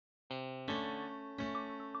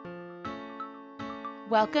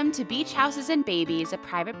Welcome to Beach Houses and Babies, a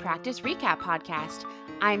private practice recap podcast.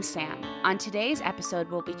 I'm Sam. On today's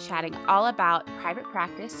episode, we'll be chatting all about Private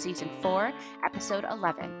Practice Season 4, Episode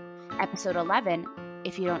 11. Episode 11,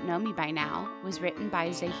 if you don't know me by now, was written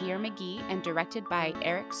by Zahir McGee and directed by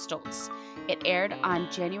Eric Stoltz. It aired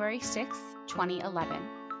on January 6th, 2011.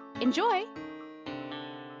 Enjoy!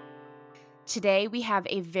 Today, we have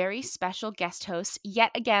a very special guest host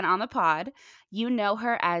yet again on the pod. You know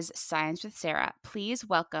her as Science with Sarah. Please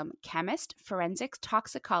welcome chemist, forensics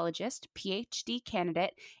toxicologist, PhD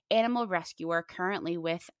candidate, animal rescuer, currently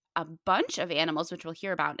with a bunch of animals, which we'll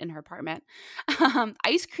hear about in her apartment,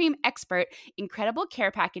 ice cream expert, incredible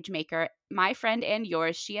care package maker, my friend and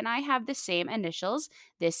yours. She and I have the same initials.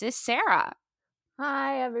 This is Sarah.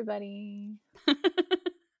 Hi, everybody.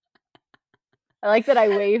 I like that I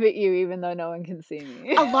wave at you even though no one can see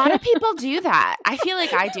me. A lot of people do that. I feel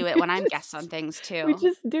like I do it when I'm guests on things too. We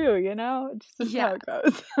just do, you know? Just how it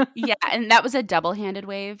goes. Yeah, and that was a double-handed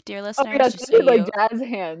wave, dear listeners. Oh, yes, so like jazz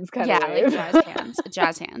hands kind of wave. Yeah, like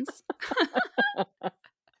jazz hands.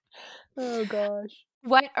 Oh, gosh.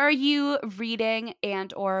 What are you reading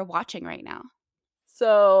and or watching right now?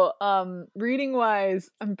 So, reading-wise,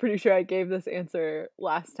 I'm pretty sure I gave this answer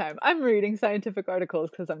last time. I'm reading scientific articles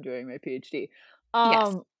because I'm doing my PhD.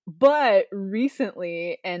 Yes. But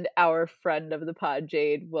recently, and our friend of the pod,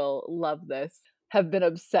 Jade, will love this, have been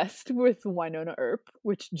obsessed with Wynonna Earp,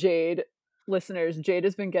 which Jade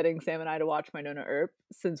has been getting Sam and I to watch Wynonna Earp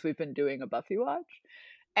since we've been doing a Buffy watch.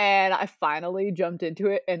 And I finally jumped into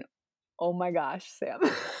it, and oh my gosh, Sam.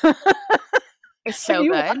 It's so Have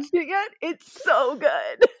you good. watched it yet? It's so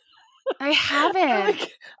good. I haven't.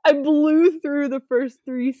 I blew through the first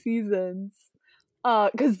 3 seasons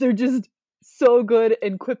because they're just so good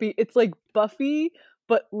and quippy. It's like Buffy,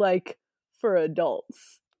 but like for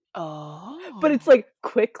adults. Oh. But it's like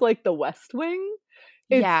quick like the West Wing.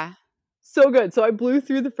 It's yeah. So good. So I blew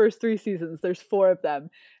through the first 3 seasons. There's 4 of them.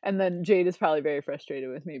 And then Jade is probably very frustrated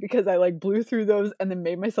with me because I like blew through those and then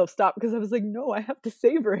made myself stop because I was like, no, I have to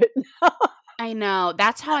savor it now. I know.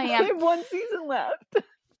 That's how I am. I have 1 season left.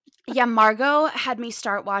 Yeah, Margot had me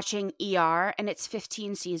start watching ER, and it's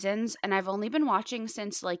 15 seasons, and I've only been watching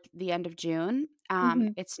since like the end of June.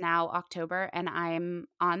 It's now October, and I'm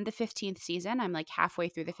on the 15th season. I'm like halfway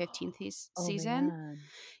through the 15th season. Man.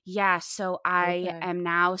 Yeah, so I am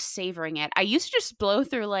now savoring it. I used to just blow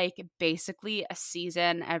through like basically a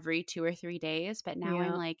season every 2 or 3 days, but now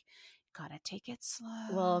I'm like, gotta take it slow.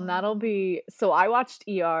 Well, and that'll be, so I watched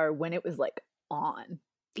ER when it was like on.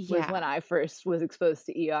 Was when I first was exposed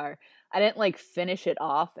to ER. I didn't like finish it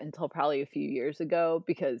off until probably a few years ago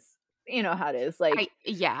because you know how it is. Like,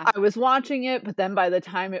 I was watching it, but then by the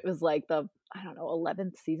time it was like the, I don't know,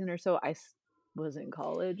 11th season or so, I was in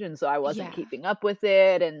college, and so I wasn't keeping up with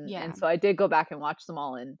it, and so I did go back and watch them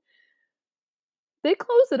all, and they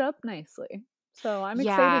close it up nicely. So I'm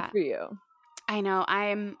excited for you. I know.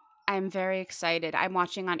 I'm very excited. I'm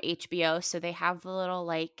watching on HBO, so they have the little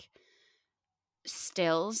like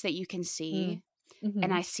stills that you can see,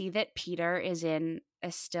 and I see that Peter is in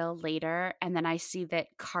a still later, and then I see that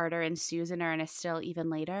Carter Susan are in a still even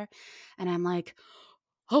later, and I'm like,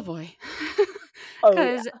 oh boy.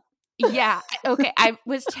 Because okay, I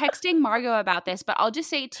was texting Margot about this, but I'll just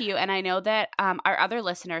say it to you, and I know that our other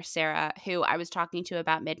listener, Sarah, who I was talking to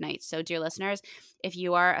about Midnights, so dear listeners, if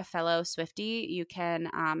you are a fellow Swiftie, you can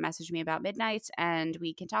message me about Midnights, and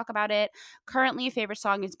we can talk about it. Currently, favorite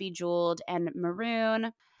song is Bejeweled and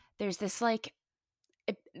Maroon. There's this like,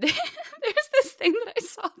 there's this thing that I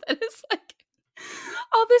saw that is like,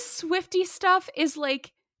 all this Swiftie stuff is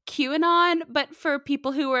like QAnon, but for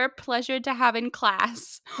people who are pleasured to have in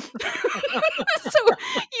class. So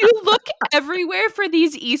you look everywhere for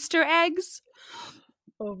these Easter eggs.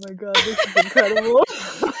 Oh my god, this is incredible.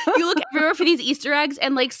 You look everywhere for these Easter eggs,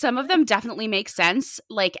 and like some of them definitely make sense.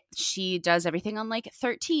 Like she does everything on like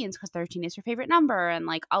 13s because 13 is her favorite number, and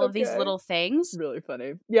like all of these little things. Really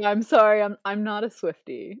funny. Yeah, I'm sorry, I'm not a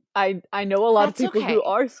Swiftie. I know a lot of people who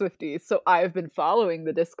are Swifties, so I've been following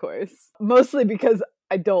the discourse mostly because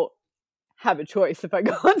I don't have a choice if I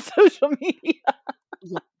go on social media.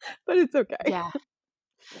 But it's okay. Yeah.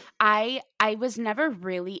 I was never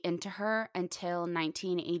really into her until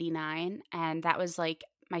 1989, and that was like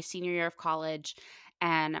my senior year of college,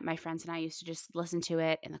 and my friends and I used to just listen to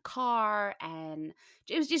it in the car, and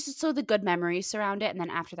it was just so the good memories surround it. And then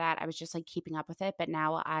after that I was just like keeping up with it, but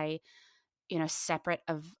now I, separate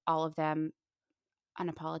of all of them,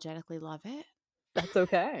 unapologetically love it. That's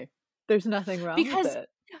okay. There's nothing wrong with it.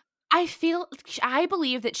 I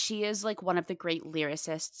believe that she is like one of the great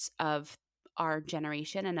lyricists of our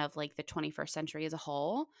generation and of like the 21st century as a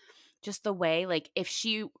whole. just the way, like, if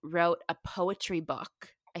she wrote a poetry book,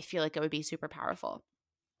 I feel like it would be super powerful.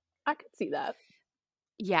 I could see that.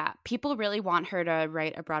 Yeah, people really want her to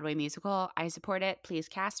write a Broadway musical. I support it. Please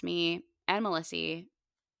cast me and Melissa.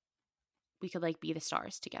 We could, like, be the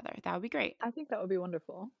stars together. That would be great. I think that would be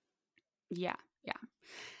wonderful. Yeah.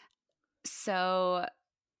 So,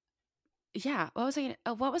 yeah, what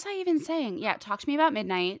was I even saying? Yeah, talk to me about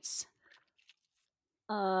Midnights.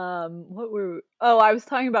 I was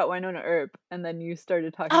talking about Wynonna Earp, and then you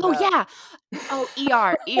started talking about... yeah. Oh,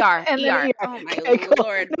 ER. And ER. Then Oh, my okay, cool.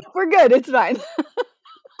 Lord. No, we're good. It's fine.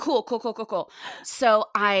 Cool. So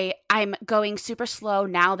I'm going super slow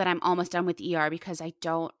now that I'm almost done with ER because I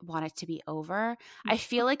don't want it to be over. I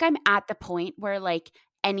feel like I'm at the point where, like,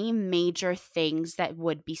 any major things that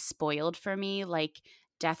would be spoiled for me, like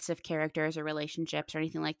deaths of characters or relationships or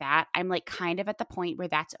anything like that, I'm, like, kind of at the point where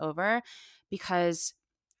that's over, because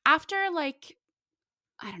after, like,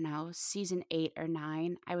 I don't know, season 8 or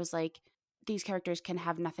 9, I was like, these characters can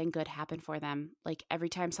have nothing good happen for them. Like, every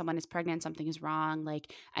time someone is pregnant, something is wrong.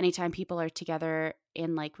 Like, anytime people are together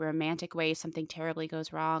in, like, romantic ways, something terribly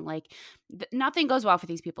goes wrong. Like, nothing goes well for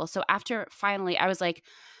these people. So after finally, I was like,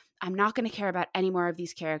 I'm not going to care about any more of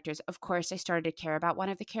these characters. Of course, I started to care about one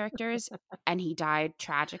of the characters, and he died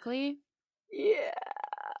tragically. Yeah.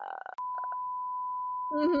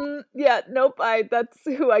 Yeah, nope, that's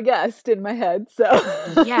who I guessed in my head, so...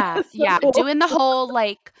 Yeah, cool. Doing the whole,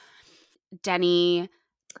 like, Denny...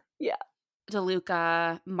 Yeah.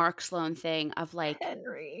 DeLuca, Mark Sloan thing of, like...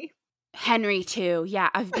 Henry too, yeah,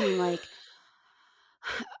 of being like,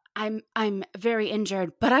 I'm very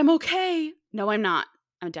injured, but I'm okay. No, I'm not.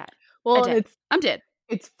 I'm dead. Well, I'm dead.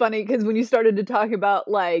 It's funny, because when you started to talk about,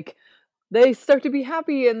 like, they start to be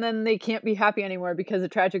happy and then they can't be happy anymore because a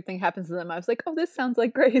tragic thing happens to them, I was like, oh, this sounds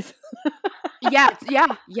like Grace. Yeah.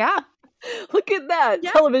 Look at that.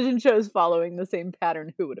 Yeah. Television shows following the same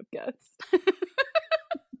pattern. Who would have guessed?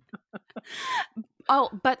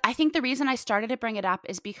 Oh, but I think the reason I started to bring it up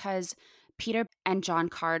is because Peter and John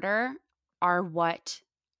Carter are what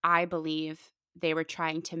I believe they were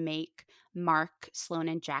trying to make Mark Sloan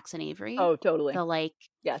and Jackson Avery. Oh, totally. The, like,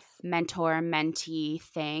 yes, mentor-mentee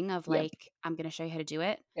thing of, like, I'm going to show you how to do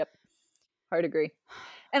it. Yep. Hard agree.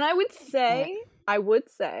 And I would say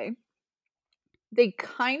they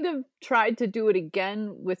kind of tried to do it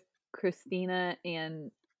again with Christina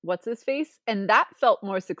and what's-his-face, and that felt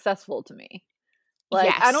more successful to me. Like,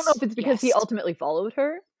 yes. I don't know if it's because he ultimately followed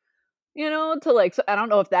her, you know, to, like, so I don't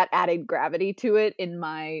know if that added gravity to it in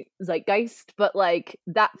my zeitgeist, but, like,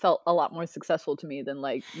 that felt a lot more successful to me than,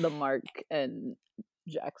 like, the Mark and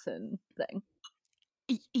Jackson thing.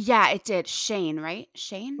 Yeah, it did. Shane, right?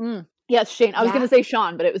 Shane? Yes, Shane. I was going to say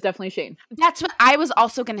Sean, but it was definitely Shane. That's what I was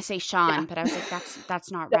also going to say, Sean, but I was like,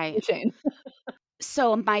 that's not right. Shane.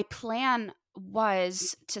 So my plan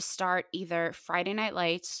was to start either Friday Night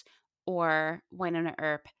Lights or Wynonna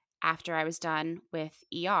Earp after I was done with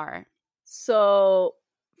ER. So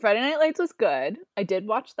Friday Night Lights was good. I did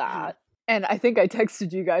watch that. And I think I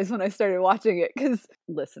texted you guys when I started watching it because,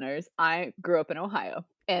 listeners, I grew up in Ohio.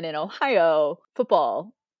 And in Ohio,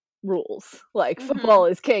 football rules. Like, football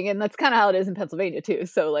is king. And that's kind of how it is in Pennsylvania, too.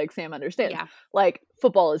 So, like, Sam understands. Yeah. Like,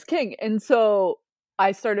 football is king. And so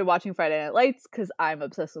I started watching Friday Night Lights because I'm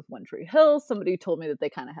obsessed with One Tree Hill. Somebody told me that they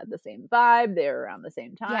kind of had the same vibe. They were around the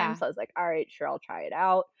same time. Yeah. So I was like, all right, sure, I'll try it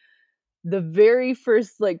out. The very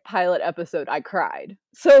first, like, pilot episode, I cried.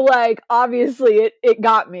 So, like, obviously it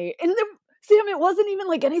got me. And then, Sam, it wasn't even,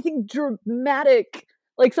 like, anything dramatic.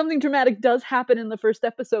 Like, something dramatic does happen in the first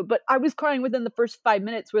episode, but I was crying within the first 5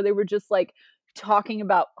 minutes where they were just, like, talking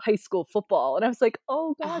about high school football. And I was like,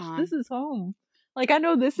 oh, gosh, this is home. Like, I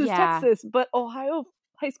know this is Texas, but Ohio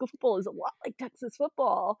high school football is a lot like Texas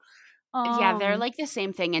football. Yeah, they're, like, the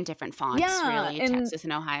same thing in different fonts, really, Texas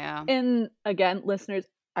and Ohio. And, again, listeners,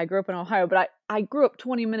 I grew up in Ohio, but I grew up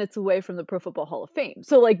 20 minutes away from the Pro Football Hall of Fame.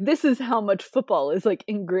 So, like, this is how much football is, like,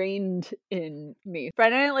 ingrained in me.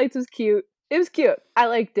 Friday Night Lights was cute. It was cute. I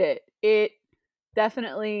liked it. It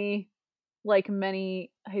definitely, like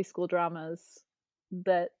many high school dramas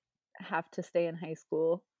that have to stay in high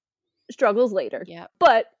school, struggles later. Yeah.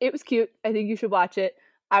 But it was cute. I think you should watch it.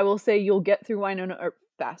 I will say you'll get through Wynonna Earp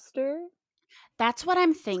faster. That's what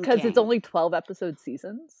I'm thinking. Because it's only 12 episode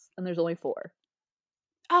seasons, and there's only 4.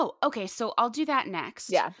 Oh, okay. So I'll do that next.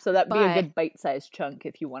 Yeah, so that'd be a good bite-sized chunk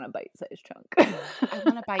if you want a bite-sized chunk. I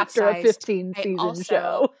want a bite-sized. After a 15-season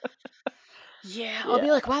show. Yeah, I'll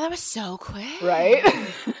be like, wow, that was so quick. Right?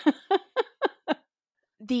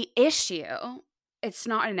 The issue, it's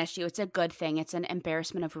not an issue, it's a good thing. It's an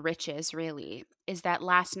embarrassment of riches, really, is that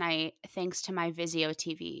last night, thanks to my Vizio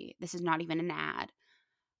TV, this is not even an ad,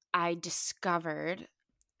 I discovered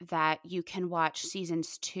that you can watch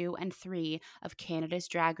seasons 2 and 3 of Canada's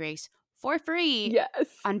Drag Race for free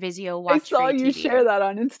on Vizio Watch I saw Free you TV. share that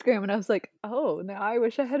on Instagram, and I was like, oh, now I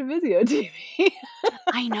wish I had a Vizio TV.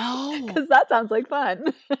 I know. Because that sounds like fun.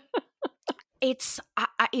 It's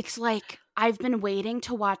like I've been waiting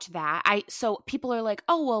to watch that. So people are like,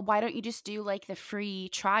 oh, well, why don't you just do like the free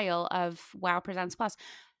trial of WoW Presents Plus?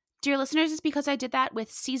 Dear listeners, it's because I did that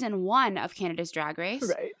with season 1 of Canada's Drag Race.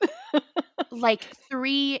 Right. Like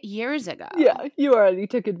 3 years ago. Yeah, you already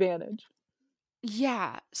took advantage.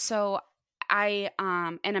 Yeah. So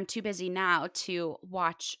and I'm too busy now to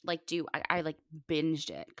watch, like I like binged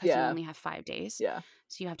it because you only have 5 days. Yeah.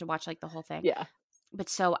 So you have to watch like the whole thing. Yeah. But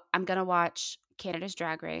so I'm going to watch Canada's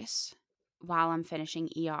Drag Race while I'm finishing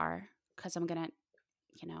ER because I'm going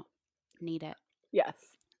to, need it. Yes.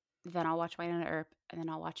 Then I'll watch Wynonna Earp, and then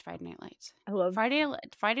I'll watch Friday Night Lights. I love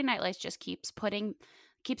Friday Night Lights just keeps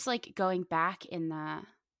like going back in the.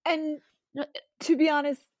 And to be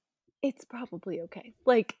honest, it's probably okay.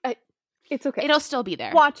 Like, it's okay. It'll still be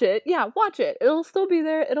there. Watch it. Yeah, watch it. It'll still be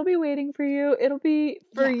there. It'll be waiting for you. It'll be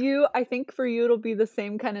for you. I think for you, it'll be the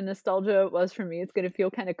same kind of nostalgia it was for me. It's going to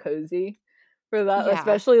feel kind of cozy for that,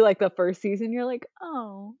 especially like the first season. You're like,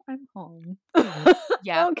 oh, I'm home.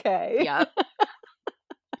 Yeah. Okay. Yeah.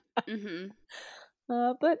 Mm-hmm.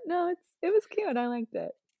 But no, it was cute. I liked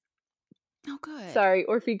it. Oh, good. Sorry,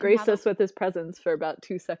 Orphe graced us with his presence for about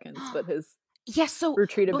 2 seconds, but his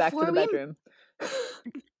retreated back to the bedroom.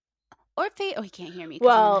 Orphe, he can't hear me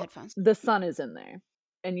because I'm in the headphones. The sun is in there,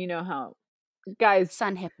 and you know how, guys,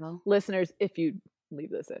 sun hippo listeners. If you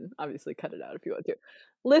leave this in, obviously cut it out if you want to.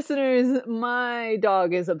 Listeners, my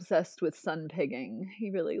dog is obsessed with sun pigging.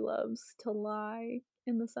 He really loves to lie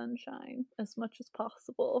in the sunshine as much as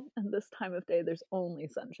possible, and this time of day there's only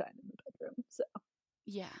sunshine in the bedroom, so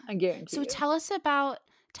yeah, I guarantee. So tell us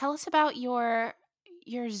about your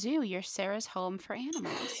zoo, your Sarah's Home for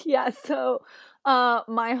Animals. Yeah, so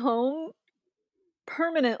my home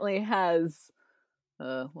permanently has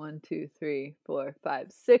 1, 2, 3, 4, 5,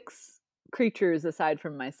 6 creatures aside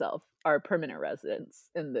from myself are permanent residents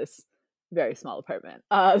in this very small apartment.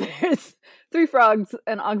 There's 3 frogs,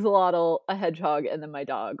 an axolotl, a hedgehog, and then my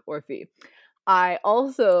dog, Orphe. I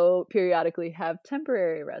also periodically have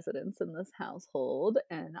temporary residents in this household,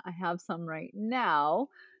 and I have some right now.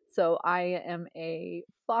 So I am a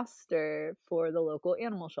foster for the local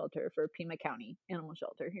animal shelter for Pima County Animal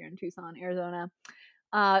Shelter here in Tucson, Arizona.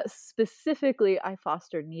 Specifically, I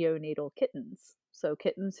foster neonatal kittens. So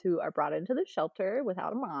kittens who are brought into the shelter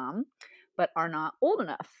without a mom, but are not old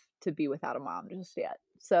enough to be without a mom just yet.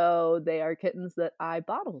 So they are kittens that I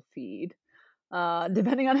bottle feed.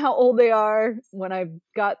 Depending on how old they are, when I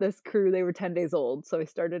got this crew, they were 10 days old. So I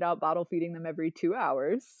started out bottle feeding them every 2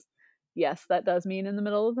 hours. Yes, that does mean in the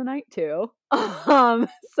middle of the night too.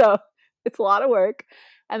 So it's a lot of work.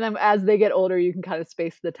 And then as they get older, you can kind of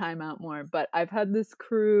space the time out more. But I've had this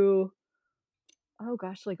crew, oh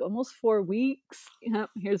gosh, like almost 4 weeks. Yep,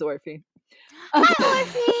 here's Orphe. Hi,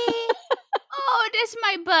 Orphe! Oh, that's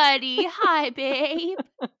my buddy. Hi, babe.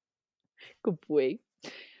 Good boy.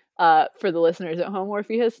 For the listeners at home,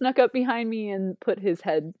 Orphe has snuck up behind me and put his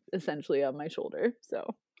head essentially on my shoulder.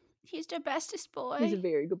 So he's the bestest boy. He's a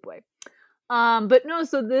very good boy. But no,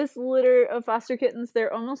 so this litter of foster kittens,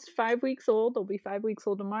 they're almost 5 weeks old. They'll be 5 weeks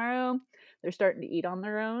old tomorrow. They're starting to eat on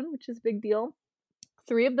their own, which is a big deal.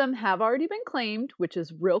 3 of them have already been claimed, which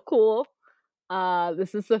is real cool.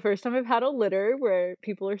 This is the first time I've had a litter where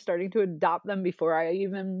people are starting to adopt them before I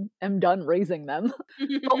even am done raising them.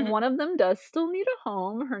 But one of them does still need a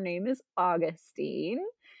home. Her name is Augustine,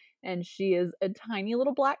 and she is a tiny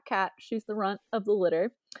little black cat. She's the runt of the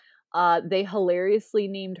litter. They hilariously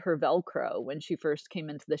named her Velcro when she first came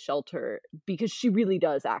into the shelter because she really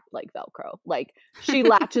does act like Velcro. Like, she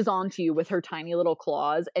latches onto you with her tiny little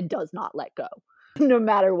claws and does not let go, no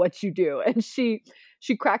matter what you do. And she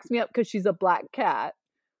cracks me up because she's a black cat,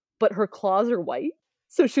 but her claws are white.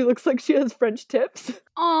 So she looks like she has French tips.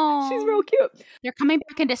 Oh, she's real cute. They're coming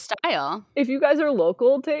back into style. If you guys are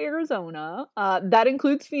local to Arizona, that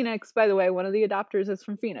includes Phoenix, by the way. One of the adopters is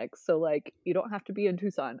from Phoenix. So, like, you don't have to be in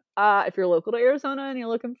Tucson. If you're local to Arizona and you're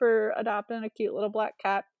looking for adopting a cute little black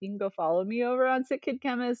cat, you can go follow me over on Sick Kid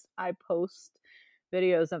Chemist. I post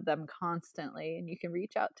videos of them constantly, and you can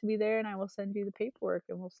reach out to me there, and I will send you the paperwork,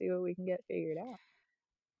 and we'll see what we can get figured out.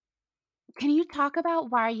 Can you talk about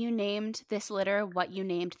why you named this litter what you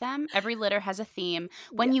named them? Every litter has a theme.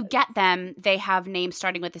 When you get them, they have names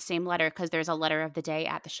starting with the same letter because there's a letter of the day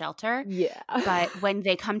at the shelter. Yeah. But when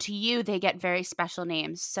they come to you, they get very special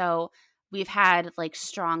names. So We've had like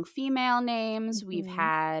strong female names. We've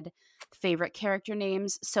had favorite character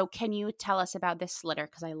names. So can you tell us about this letter?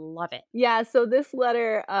 Because I love it. Yeah, so this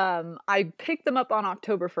letter, I picked them up on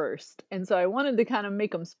October 1st. And so I wanted to kind of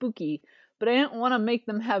make them spooky, but I didn't want to make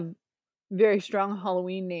them have very strong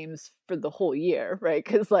Halloween names for the whole year, right?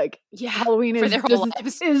 Because like Halloween is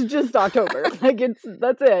just October. Like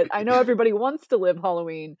that's it. I know everybody wants to live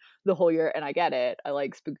Halloween the whole year, and I get it. I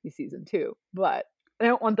like spooky season too, but I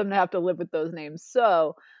don't want them to have to live with those names.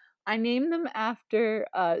 So I named them after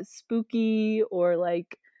spooky or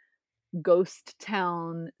like ghost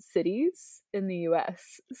town cities in the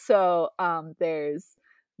US. So there's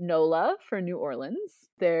NOLA for New Orleans.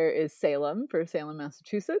 There is Salem for Salem,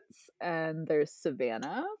 Massachusetts. And there's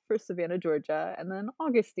Savannah for Savannah, Georgia. And then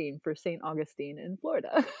Augustine for St. Augustine in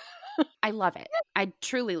Florida. I love it. I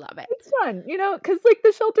truly love it. It's fun, you know, because like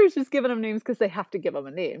the shelter's just giving them names because they have to give them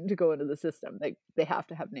a name to go into the system. They have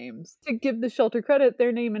to have names. To give the shelter credit,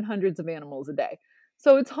 they're naming hundreds of animals a day.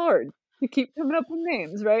 So it's hard to keep coming up with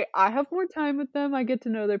names, right? I have more time with them. I get to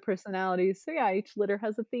know their personalities. So yeah, each litter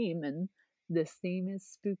has a theme, and this theme is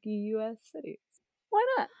spooky US cities. Why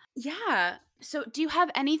not? Yeah. So do you have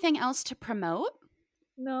anything else to promote?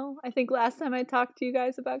 No, I think last time I talked to you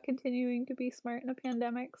guys about continuing to be smart in a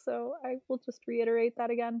pandemic, so I will just reiterate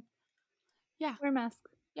that again. Yeah. Wear masks.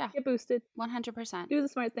 Yeah. Get boosted. 100%. Do the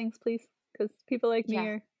smart things, please, because people like me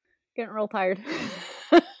are getting real tired.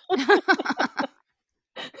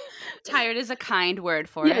 Tired is a kind word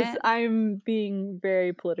for it. Yes, I'm being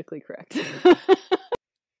very politically correct.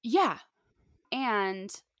 Yeah.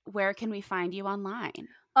 And where can we find you online?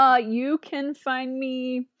 You can find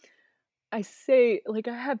me, I say, like,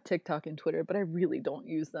 I have TikTok and Twitter, but I really don't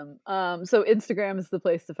use them. So Instagram is the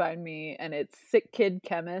place to find me, and it's Sick Kid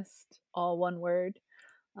Chemist, all one word,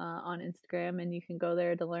 on Instagram, and you can go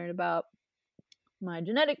there to learn about my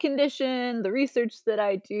genetic condition, the research that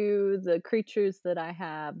I do, the creatures that I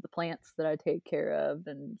have, the plants that I take care of,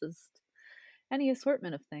 and just any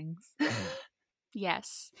assortment of things.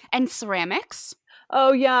 Yes. And ceramics?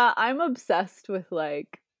 Oh yeah, I'm obsessed with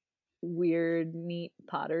like weird, neat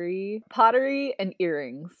pottery. Pottery and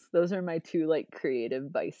earrings. Those are my two like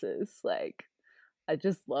creative vices. Like I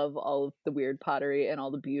just love all of the weird pottery and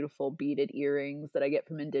all the beautiful beaded earrings that I get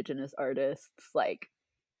from indigenous artists. Like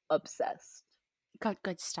obsessed. Got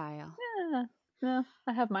good style. Yeah. No,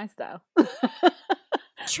 I have my style.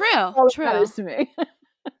 True. True. That is to me.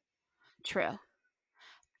 True.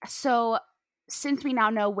 So since we now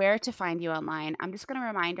know where to find you online, I'm just going to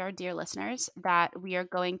remind our dear listeners that we are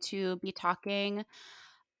going to be talking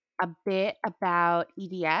a bit about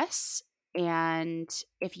EDS. And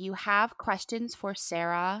if you have questions for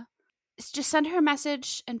Sarah, just send her a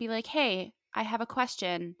message and be like, hey, I have a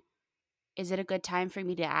question. Is it a good time for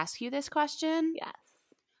me to ask you this question? Yes.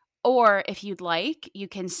 Or if you'd like, you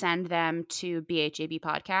can send them to BHAB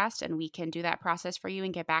Podcast and we can do that process for you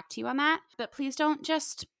and get back to you on that. But please don't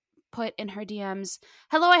just put in her DMs,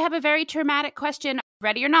 hello, I have a very traumatic question.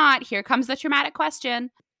 Ready or not, here comes the traumatic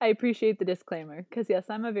question. I appreciate the disclaimer because, yes,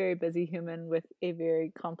 I'm a very busy human with a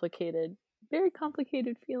very complicated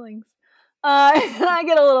feelings. I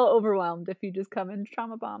get a little overwhelmed if you just come and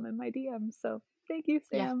trauma bomb in my DMs. So thank you,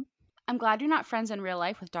 Sam. Yeah. I'm glad you're not friends in real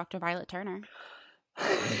life with Dr. Violet Turner.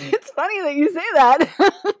 It's funny that you say that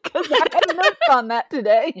because I had notes on that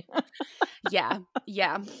today.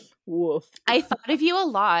 Yeah. Woof. I thought of you a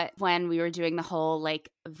lot when we were doing the whole like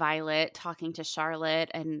Violet talking to Charlotte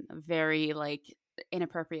and very like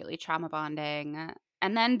inappropriately trauma bonding.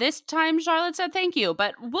 And then this time Charlotte said thank you,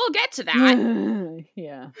 but we'll get to that.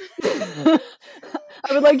 Yeah. I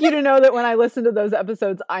would like you to know that when I listened to those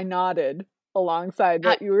episodes, I nodded alongside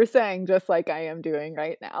what you were saying, just like I am doing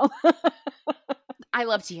right now. I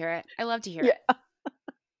love to hear it. Yeah.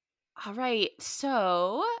 All right.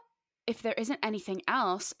 So if there isn't anything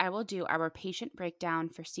else, I will do our patient breakdown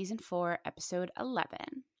for season 4, episode 11.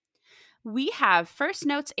 We have first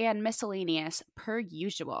notes and miscellaneous per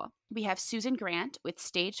usual. We have Susan Grant with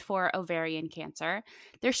stage 4 ovarian cancer.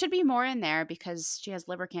 There should be more in there because she has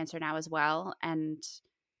liver cancer now as well, and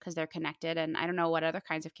because they're connected. And I don't know what other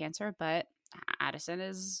kinds of cancer, but Addison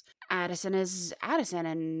is Addison,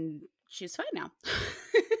 and she's fine now.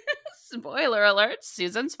 Spoiler alert,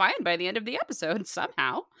 Susan's fine by the end of the episode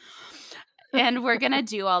somehow. And we're going to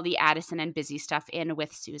do all the Addison and busy stuff in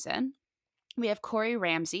with Susan. We have Corey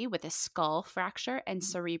Ramsey with a skull fracture and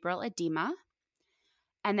cerebral edema.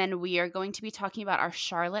 And then we are going to be talking about our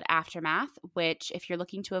Charlotte aftermath, which if you're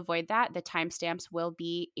looking to avoid that, the timestamps will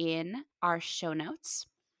be in our show notes.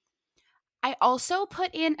 I also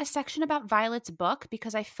put in a section about Violet's book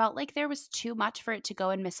because I felt like there was too much for it to go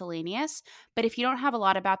in miscellaneous. But if you don't have a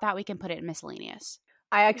lot about that, we can put it in miscellaneous.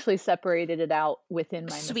 I actually separated it out within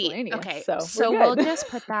my Sweet. miscellaneous. Okay. So we'll just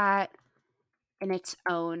put that in its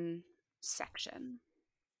own section.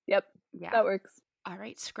 Yep. Yeah. That works. All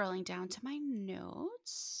right. Scrolling down to my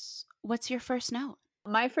notes. What's your first note?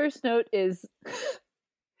 My first note is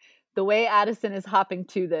the way Addison is hopping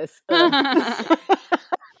to this.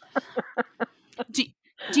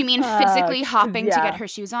 Do you mean physically hopping to get her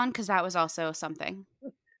shoes on? Because that was also something.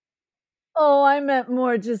 Oh, I meant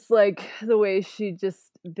more just like the way she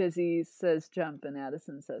just Busy says jump and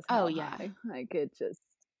Addison says how high. Like it just,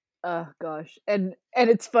 oh gosh. And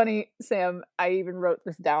it's funny, Sam, I even wrote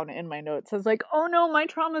this down in my notes. I was like, oh no, my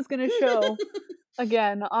trauma's gonna show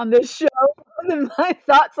again on this show and my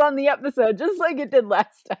thoughts on the episode, just like it did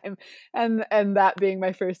last time. And that being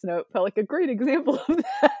my first note felt like a great example of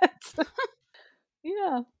that.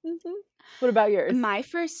 Yeah. Mm-hmm. What about yours? My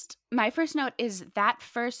first note is that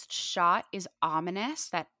first shot is ominous,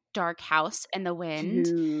 that dark house and the wind.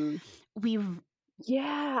 Dude.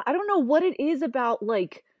 I don't know what it is about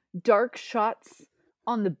like dark shots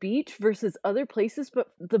on the beach versus other places, but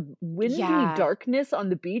the windy darkness on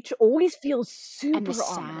the beach always feels super and the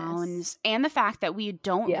ominous. Sounds and the fact that we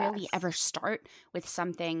don't really ever start with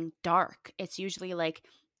something dark. It's usually like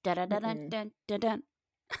da da da da da da da.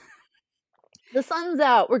 The sun's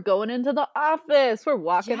out. We're going into the office. We're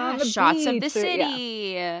walking on the shots beach. Shots of the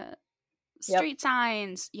city. Street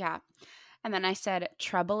signs. Yeah. And then I said,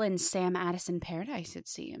 trouble in Sam Addison paradise, it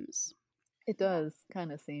seems. It does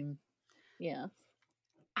kind of seem. Yeah.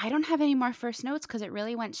 I don't have any more first notes because it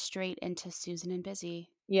really went straight into Susan and Busy.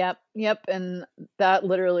 Yep. And that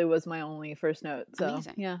literally was my only first note. So,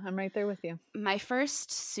 amazing. Yeah, I'm right there with you. My first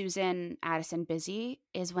Susan, Addison, Busy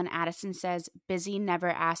is when Addison says, Busy never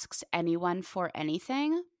asks anyone for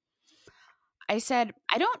anything. I said,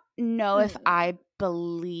 I don't know if I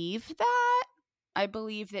believe that. I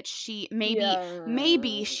believe that she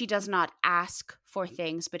maybe she does not ask for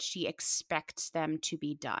things, but she expects them to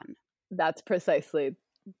be done. That's precisely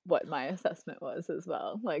what my assessment was as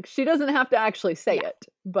well. Like, she doesn't have to actually say it,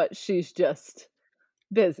 but she's just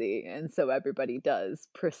busy, and so everybody does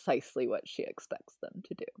precisely what she expects them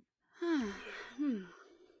to do.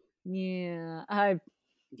 Yeah.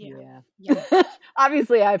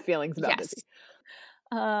 Obviously I have feelings about Busy.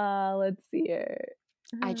 Let's see here.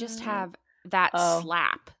 I just have that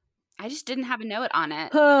slap. I just didn't have a note on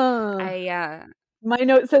it. My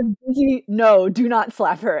note says, Busy, no, do not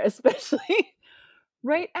slap her, especially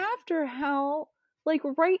right after how, like,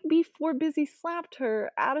 right before Busy slapped her,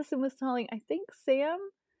 Addison was telling, I think, Sam,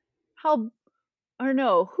 who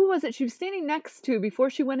was it she was standing next to before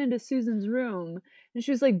she went into Susan's room, and she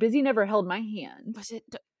was like, Busy never held my hand. Was it?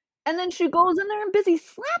 And then she goes in there and Busy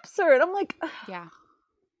slaps her, and I'm like, ugh. Yeah.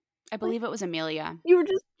 I believe it was Amelia. You were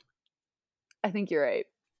just... I think you're right.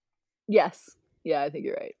 Yes. Yeah, I think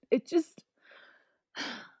you're right. It just...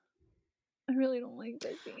 I really don't like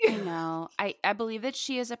Busy. I know. I believe that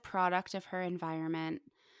she is a product of her environment.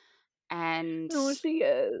 And no, she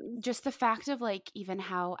is. Just the fact of like even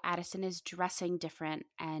how Addison is dressing different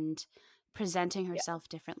and presenting herself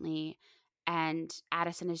differently. And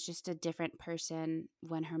Addison is just a different person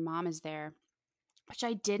when her mom is there, which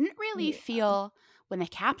I didn't really feel when the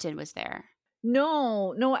captain was there.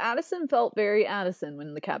 No, Addison felt very Addison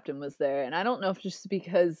when the captain was there. And I don't know if just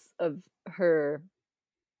because of her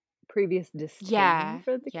previous disdain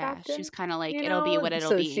for the captain. She's kind of like, it'll be what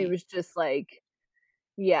it'll be. So she was just like,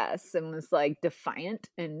 yes, and was like defiant.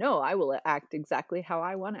 And no, I will act exactly how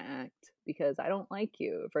I want to act because I don't like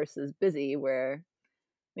you. Versus Busy, where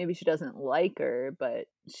maybe she doesn't like her, but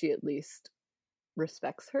she at least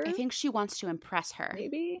respects her. I think she wants to impress her.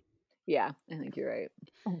 Maybe. Yeah, I think you're right.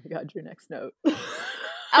 Oh my God, your next note.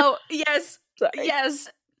 Oh, yes. Sorry. Yes.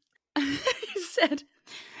 You said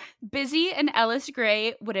Busy and Ellis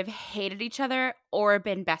Gray would have hated each other or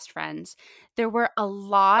been best friends. There were a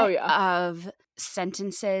lot of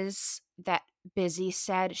sentences that Busy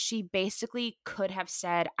said. She basically could have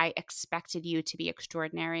said, I expected you to be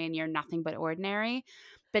extraordinary and you're nothing but ordinary.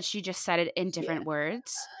 But she just said it in different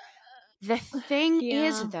words. The thing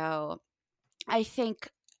is, though, I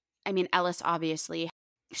mean, Ellis, obviously,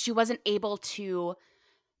 she wasn't able to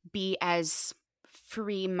be as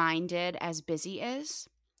free-minded as Busy is.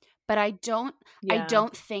 But I don't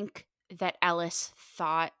think that Ellis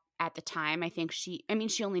thought at the time. I think she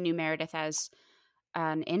only knew Meredith as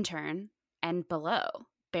an intern and below,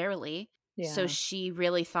 barely. Yeah. So she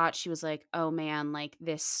really thought, she was like, oh man, like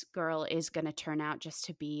this girl is going to turn out just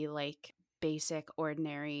to be like basic,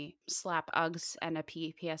 ordinary slap Uggs and a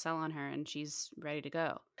PSL on her, and she's ready to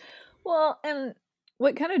go. Well, and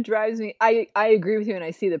what kind of drives me, I agree with you, and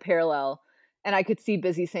I see the parallel, and I could see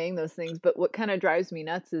Busy saying those things, but what kind of drives me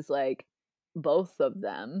nuts is, like, both of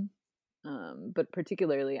them, but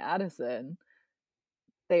particularly Addison,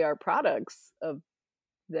 they are products of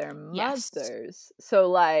their Yes. mothers. So,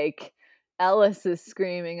 like, Ellis is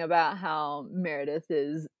screaming about how Meredith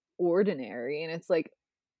is ordinary, and it's like,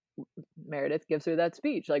 Meredith gives her that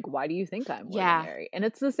speech, like, "Why do you think I'm ordinary?" And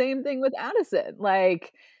it's the same thing with Addison,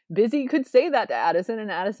 like, Busy could say that to Addison,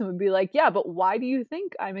 and Addison would be like, "Yeah, but why do you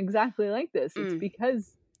think I'm exactly like this?" It's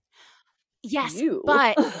because yes, you.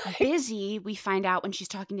 but Busy, we find out when she's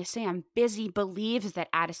talking to Sam, Busy believes that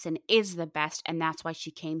Addison is the best, and that's why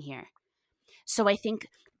she came here. So I think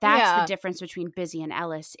that's the difference between Busy and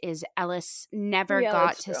Ellis, is Ellis never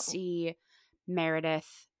got to see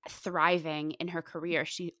Meredith thriving in her career.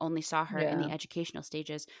 She only saw her in the educational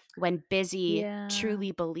stages, when Busy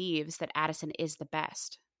truly believes that Addison is the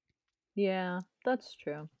best. Yeah, that's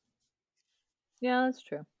true. Yeah, that's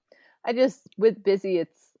true. I just, with Busy,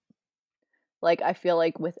 it's like, I feel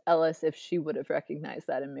like with Ellis, if she would have recognized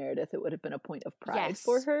that in Meredith, it would have been a point of pride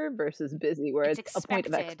for her, versus Busy, where it's a point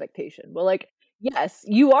of expectation. Well, like, yes,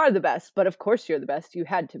 you are the best, but of course you're the best. You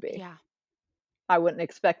had to be. Yeah. I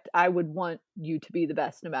would want you to be the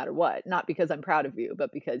best no matter what. Not because I'm proud of you,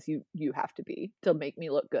 but because you have to be, to make me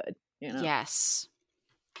look good, you know? Yes.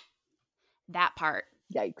 That part.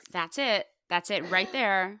 Yikes. That's it. That's it right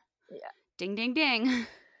there. Yeah. Ding, ding, ding.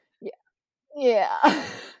 Yeah.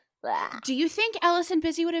 Do you think Ellis and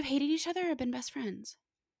Busy would have hated each other or been best friends?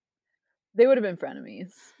 They would have been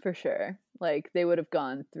frenemies, for sure. Like, they would have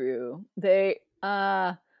gone through,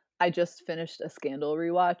 I just finished a Scandal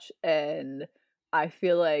rewatch, and I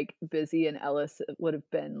feel like Busy and Ellis would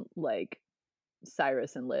have been like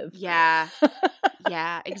Cyrus and Liv. Yeah.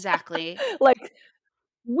 Yeah, exactly. Like,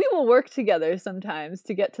 we will work together sometimes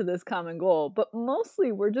to get to this common goal, but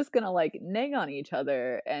mostly we're just gonna, like, nag on each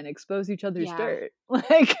other and expose each other's dirt.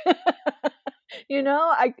 Like, you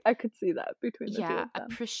know, I could see that between the two of them.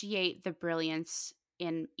 Appreciate the brilliance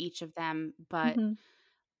in each of them, but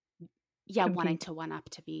wanting to one up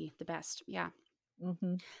to be the best. Yeah.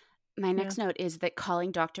 My next note is that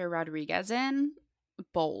calling Dr. Rodriguez in,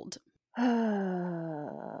 bold.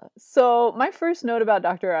 So my first note about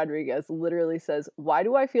Dr. Rodriguez literally says, "Why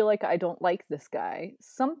do I feel like I don't like this guy?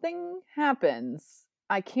 Something happens.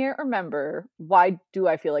 I can't remember. Why do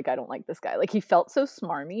I feel like I don't like this guy?" Like, he felt so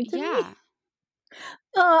smarmy to me.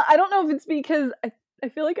 I don't know if it's because I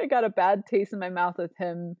feel like I got a bad taste in my mouth with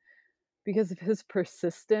him because of his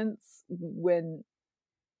persistence when,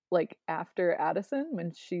 like, after Addison,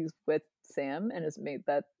 when she's with Sam, and has made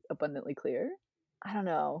that abundantly clear. I don't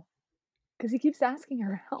know. Because he keeps asking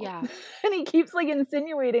her help. Yeah. And he keeps, like,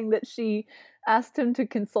 insinuating that she asked him to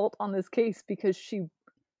consult on this case because she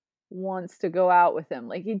wants to go out with him.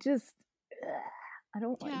 Like, he just, I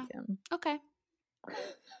don't like him. Okay.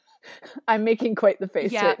 I'm making quite the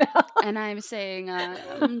face right now. And I'm saying,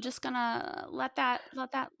 I'm just gonna let that lie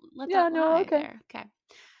okay. there. Okay.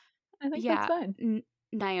 I think that's fine.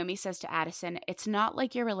 Naomi says to Addison, "It's not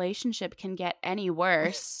like your relationship can get any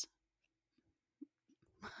worse."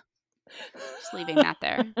 Just leaving that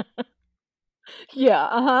there.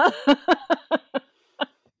 Yeah,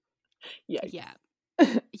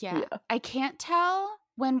 Yeah. I can't tell,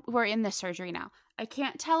 when we're in the surgery now, I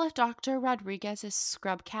can't tell if Dr. Rodriguez's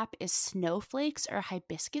scrub cap is snowflakes or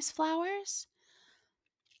hibiscus flowers.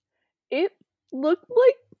 It looked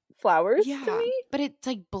like flowers to me. But it's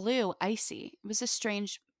like blue, icy. It was a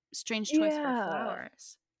strange choice for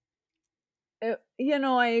flowers.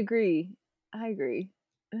 I agree. It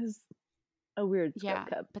was a weird scrub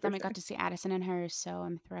cap. But then we got to see Addison and her, so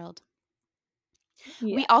I'm thrilled.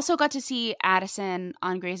 We also got to see Addison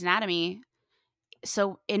on Grey's Anatomy.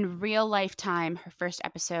 So in real life time, her first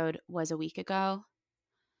episode was a week ago.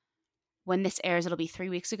 When this airs, it'll be 3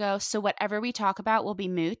 weeks ago. So whatever we talk about will be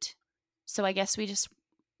moot. So I guess we just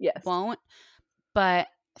won't. But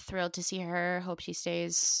thrilled to see her. Hope she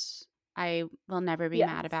stays. I will never be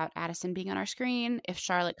mad about Addison being on our screen. If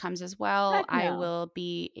Charlotte comes as well, I will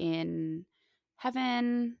be in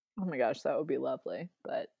heaven. Oh my gosh, that would be lovely.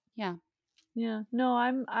 But yeah. No,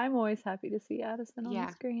 I'm always happy to see Addison on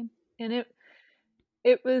the screen. And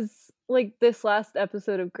it was like this last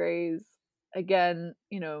episode of Grey's, again,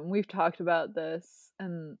 we've talked about this,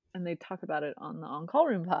 and they talk about it on the On Call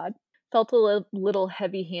Room pod. Felt a little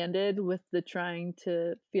heavy-handed with the trying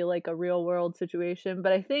to feel like a real world situation,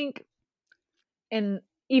 but I think, and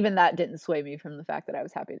even that didn't sway me from the fact that I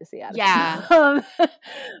was happy to see Addison.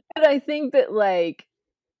 But I think that, like,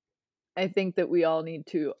 I think that we all need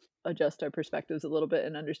to adjust our perspectives a little bit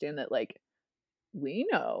and understand that, like, we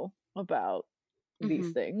know about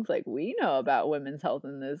these things. Like, we know about women's health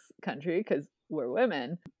in this country because we're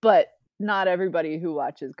women, but not everybody who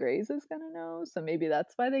watches Grey's is gonna know. So maybe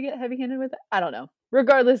that's why they get heavy-handed with it. I don't know.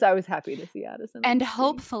 Regardless, I was happy to see Addison. And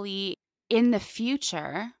hopefully in the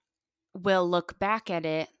future, we'll look back at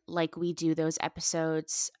it like we do those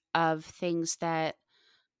episodes of things that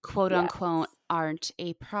quote unquote aren't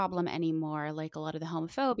a problem anymore, like a lot of the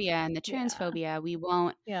homophobia and the transphobia. We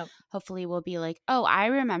won't, hopefully we'll be like, oh, I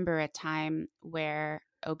remember a time where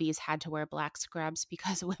OBs had to wear black scrubs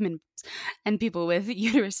because women and people with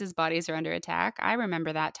uteruses bodies are under attack. I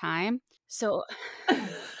remember that time. So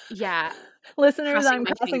yeah. Listeners, I'm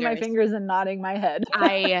crossing my fingers and nodding my head.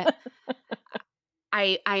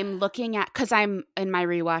 I'm looking at, because I'm in my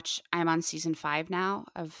rewatch, I'm on season 5 now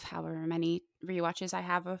of however many rewatches I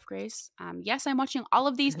have of Grace. Yes, I'm watching all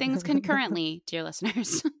of these things concurrently, dear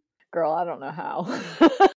listeners. Girl, I don't know how.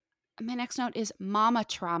 My next note is mama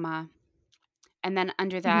trauma. And then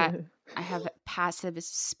under that, I have passive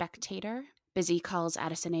spectator. Busy calls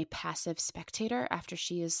Addison a passive spectator after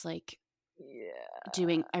she is like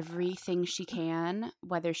doing everything she can,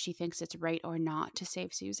 whether she thinks it's right or not, to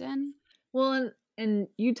save Susan. Well, and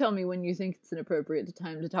you tell me when you think it's an appropriate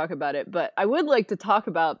time to talk about it, but I would like to talk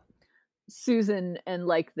about Susan and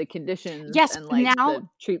like the conditions and like the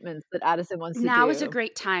treatments that Addison wants to do. Now is a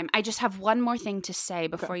great time. I just have one more thing to say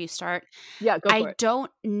before you start. Yeah, go for it. I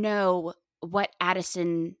don't know what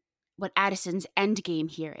Addison's end game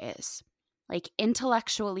here is. Like,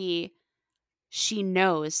 intellectually, she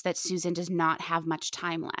knows that Susan does not have much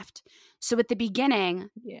time left. So at the beginning,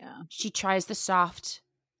 she tries the soft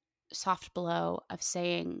blow of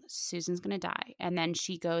saying Susan's going to die. And then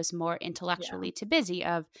she goes more intellectually to Busy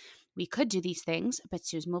of, we could do these things, but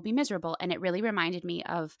Susan will be miserable. And it really reminded me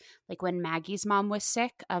of like when Maggie's mom was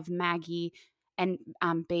sick, of Maggie and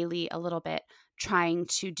Bailey a little bit trying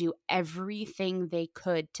to do everything they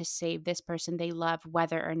could to save this person they love,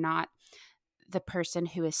 whether or not the person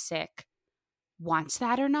who is sick wants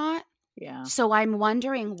that or not. Yeah. So I'm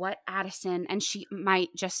wondering what Addison, and she might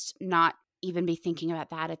just not even be thinking about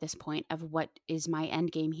that at this point, of what is my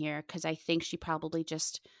end game here, because I think she probably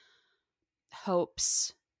just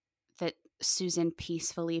hopes that Susan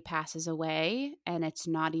peacefully passes away and it's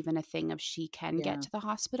not even a thing of she can get to the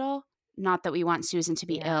hospital. Not that we want Susan to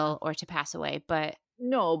be ill or to pass away, but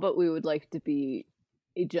no, but we would like to be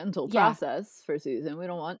a gentle process for Susan. We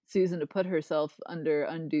don't want Susan to put herself under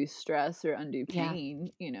undue stress or undue pain,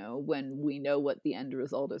 you know, when we know what the end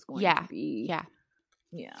result is going to be.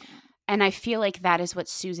 Yeah. And I feel like that is what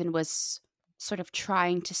Susan was sort of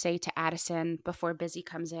trying to say to Addison before Busy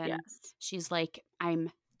comes in. She's like,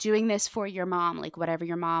 I'm doing this for your mom, like whatever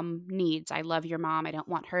your mom needs. I love your mom. I don't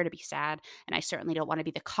want her to be sad. And I certainly don't want to be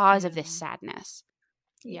the cause of this sadness.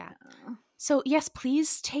 Yeah. So yes,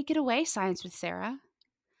 please take it away, Science with Sarah.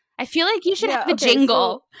 I feel like you should have a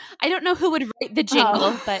jingle. So, I don't know who would write the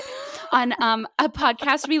jingle, but on a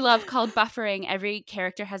podcast we love called Buffering, every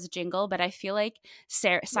character has a jingle, but I feel like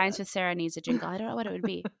Science with Sarah needs a jingle. I don't know what it would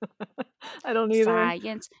be. I don't either.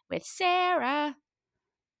 Science with Sarah.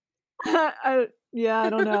 I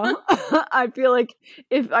don't know. I feel like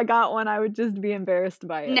if I got one, I would just be embarrassed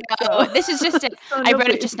by it. No, this is just it. So I wrote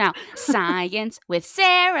it just now. Science with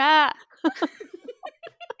Sarah.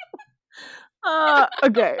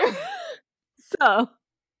 Okay. So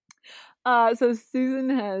Susan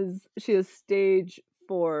has stage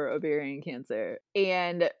 4 ovarian cancer,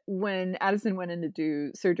 and when Addison went in to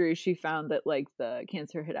do surgery, she found that like the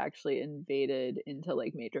cancer had actually invaded into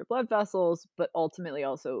like major blood vessels, but ultimately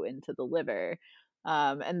also into the liver.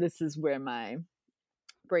 And this is where my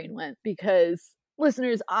brain went, because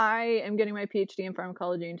listeners, I am getting my PhD in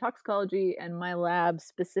pharmacology and toxicology, and my lab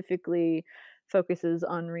specifically focuses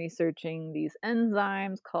on researching these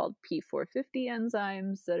enzymes called P450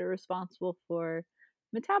 enzymes that are responsible for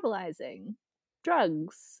metabolizing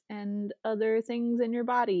drugs and other things in your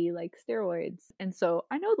body like steroids. And so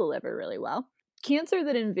I know the liver really well. Cancer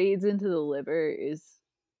that invades into the liver is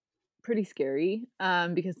pretty scary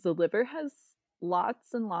because the liver has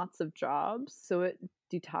lots and lots of jobs. So it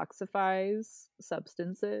detoxifies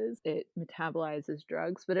substances, it metabolizes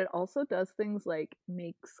drugs, but it also does things like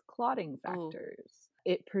makes clotting factors.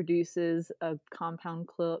 It produces a compound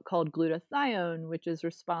called glutathione, which is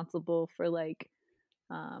responsible for like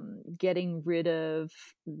getting rid of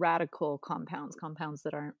radical compounds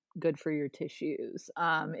that aren't good for your tissues.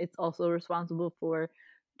 It's also responsible for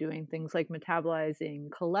doing things like metabolizing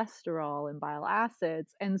cholesterol and bile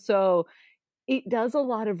acids. And so it does a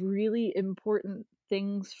lot of really important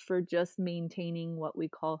things for just maintaining what we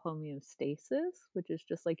call homeostasis, which is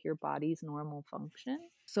just like your body's normal function.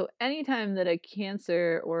 So anytime that a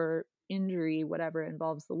cancer or injury, whatever,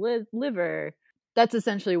 involves the liver, that's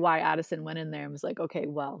essentially why Addison went in there and was like, okay,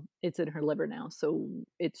 well, it's in her liver now, so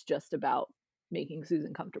it's just about making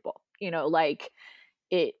Susan comfortable. Like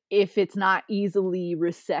if it's not easily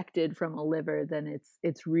resected from a liver, then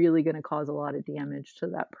it's really going to cause a lot of damage to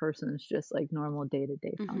that person's just like normal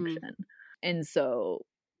day-to-day function. And so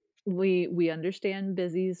we understand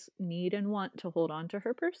Busy's need and want to hold on to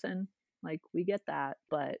her person. Like, we get that,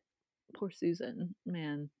 but poor Susan,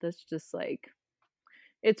 man, that's just like,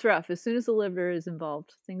 it's rough. As soon as the liver is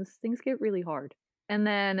involved, things get really hard. And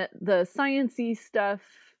then the science-y stuff,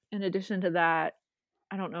 in addition to that,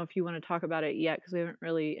 I don't know if you want to talk about it yet because we haven't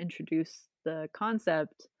really introduced the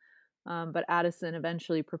concept, but Addison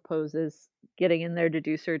eventually proposes getting in there to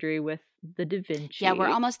do surgery with the Da Vinci. Yeah, we're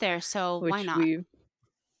almost there, so why not?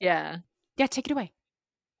 Yeah, take it away.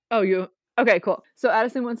 Oh, okay, cool. So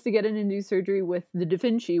Addison wants to get in and do surgery with the Da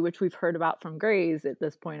Vinci, which we've heard about from Grey's at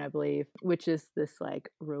this point, I believe, which is this like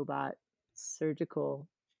robot surgical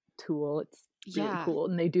tool. It's really cool,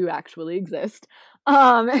 and they do actually exist.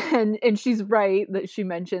 And she's right that she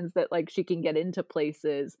mentions that like she can get into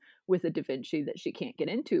places with a Da Vinci that she can't get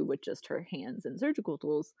into with just her hands and surgical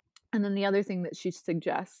tools. And then the other thing that she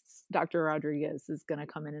suggests Dr. Rodriguez is going to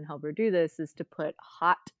come in and help her do this is to put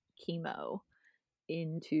hot chemo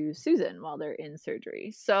into Susan while they're in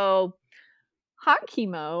surgery. So hot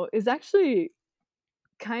chemo is actually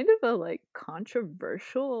kind of a like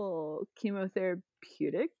controversial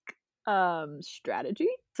chemotherapeutic strategy.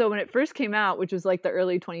 So when it first came out, which was like the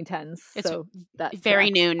early 2010s, it's so that's very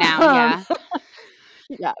new now.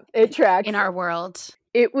 Yeah, it tracks in our world.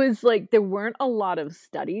 It was like there weren't a lot of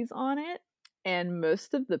studies on it, and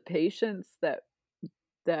most of the patients that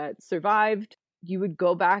survived, you would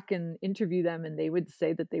go back and interview them and they would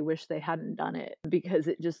say that they wish they hadn't done it because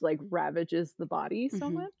it just like ravages the body so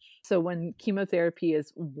much. So when chemotherapy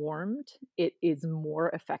is warmed, it is more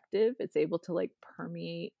effective. It's able to like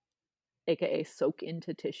permeate, aka soak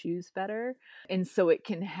into tissues better, and so it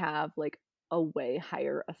can have like a way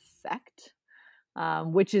higher effect,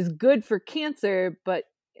 which is good for cancer. But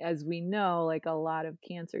as we know, like a lot of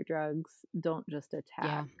cancer drugs don't just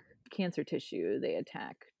attack cancer tissue, they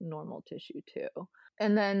attack normal tissue too.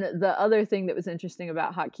 And then the other thing that was interesting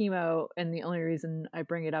about hot chemo, and the only reason I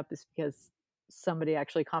bring it up is because somebody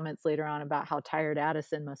actually comments later on about how tired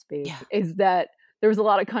Addison must be, is that there was a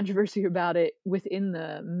lot of controversy about it within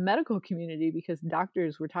the medical community because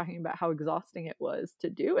doctors were talking about how exhausting it was to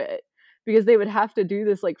do it, because they would have to do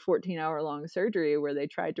this like 14-hour long surgery where they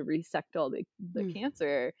tried to resect all the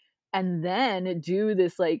cancer and then do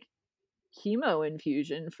this like chemo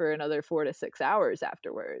infusion for another 4 to 6 hours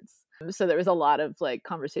afterwards. So there was a lot of like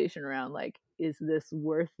conversation around like, is this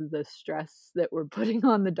worth the stress that we're putting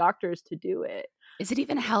on the doctors to do it? Is it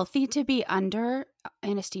even healthy to be under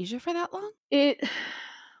anesthesia for that long?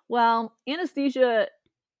 Well, anesthesia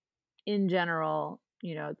in general,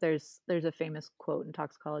 you know, there's a famous quote in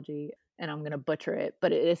toxicology, and I'm going to butcher it,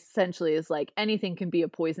 but it essentially is like anything can be a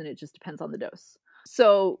poison. It just depends on the dose.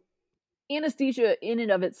 So anesthesia in and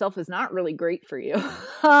of itself is not really great for you.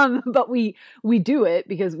 But we do it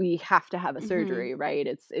because we have to have a surgery, right?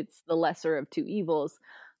 It's the lesser of two evils.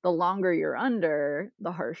 The longer you're under,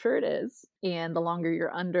 the harsher it is. And the longer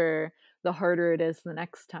you're under, the harder it is the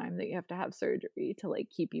next time that you have to have surgery to like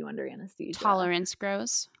keep you under anesthesia. Tolerance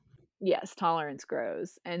grows. Yes, tolerance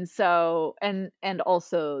grows. And so, and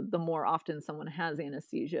also the more often someone has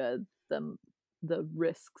anesthesia, the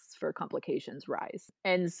risks for complications rise.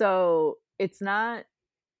 And so it's not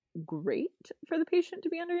great for the patient to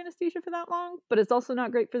be under anesthesia for that long, but it's also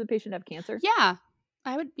not great for the patient to have cancer. Yeah,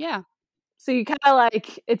 So you kind of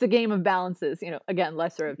like, it's a game of balances, you know, again,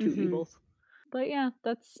 lesser of two evils. But yeah,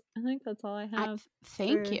 I think that's all I have.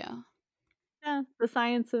 Thank you. Yeah, the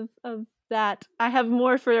science of that. I have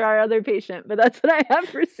more for our other patient, but that's what I have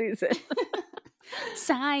for Susan.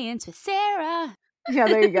 Science with Sarah. Yeah,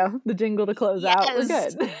 there you go. The jingle to close out. We're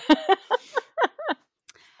good.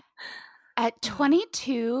 At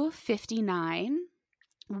 22:59,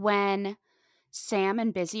 when Sam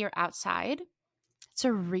and Busy are outside, it's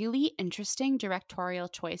a really interesting directorial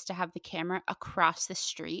choice to have the camera across the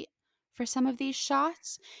street for some of these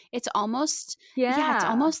shots. It's almost it's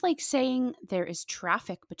almost like saying there is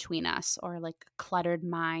traffic between us, or like a cluttered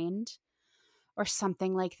mind or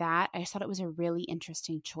something like that. I just thought it was a really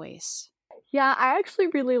interesting choice. Yeah, I actually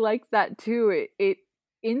really liked that too. It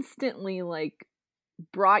instantly like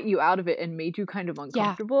brought you out of it and made you kind of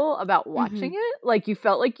uncomfortable about watching it. Like you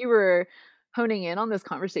felt like you were honing in on this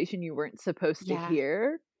conversation you weren't supposed to Yeah.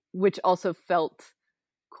 hear, which also felt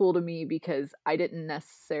cool to me because I didn't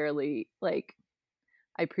necessarily like.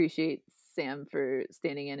 I appreciate Sam for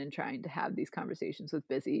standing in and trying to have these conversations with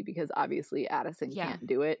Busy because obviously Addison Yeah. can't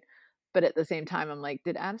do it. But at the same time, I'm like,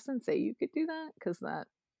 did Addison say you could do that? Because that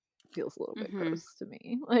feels a little bit gross to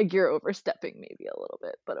me. Like you're overstepping maybe a little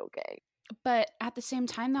bit, but okay. But at the same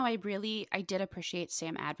time, though, I did appreciate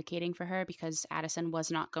Sam advocating for her because Addison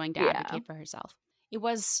was not going to advocate for herself. It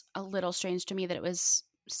was a little strange to me that it was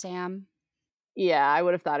Sam. Yeah, I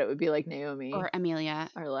would have thought it would be like Naomi. Or Amelia.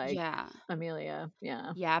 Or like Amelia,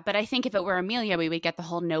 yeah. Yeah, but I think if it were Amelia, we would get the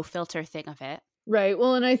whole no filter thing of it. Right.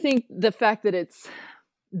 Well, and I think the fact that it's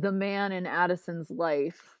the man in Addison's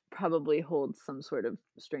life probably holds some sort of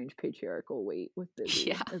strange patriarchal weight with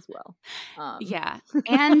Busy as well. Yeah.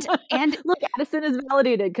 And look, Addison is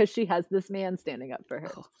validated because she has this man standing up for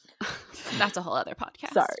her. Oh, that's a whole other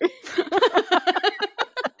podcast.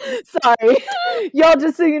 Sorry. Y'all,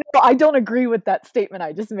 just so you know, I don't agree with that statement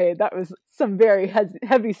I just made. That was some very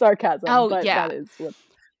heavy sarcasm. But that is what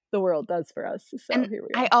the world does for us. So and here we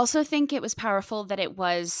are. I also think it was powerful that it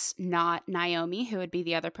was not Naomi who would be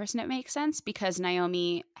the other person. It makes sense because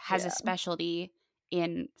Naomi has a specialty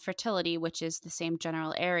in fertility, which is the same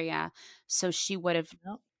general area. So she would have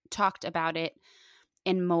talked about it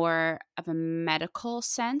in more of a medical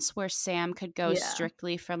sense, where Sam could go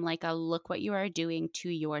strictly from like a look what you are doing to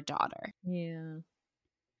your daughter.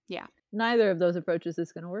 Yeah. Neither of those approaches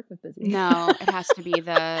is going to work with Busy. No, it has to be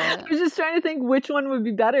the... I was just trying to think which one would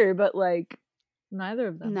be better, but like neither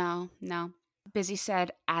of them. No. Busy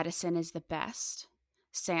said Addison is the best.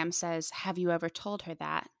 Sam says, have you ever told her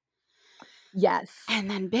that? Yes. And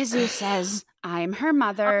then Busy says, I'm her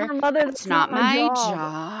mother. That's not my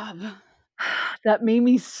job. That made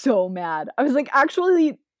me so mad. I was like,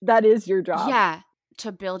 actually, that is your job. Yeah,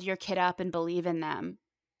 to build your kid up and believe in them.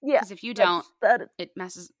 Yeah. Because if you don't, it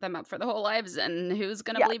messes them up for their whole lives. And who's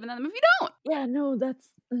going to believe in them if you don't? Yeah, no, that's...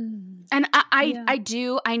 And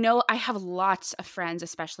I know I have lots of friends,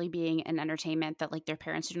 especially being in entertainment, that like their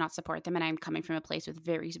parents do not support them. And I'm coming from a place with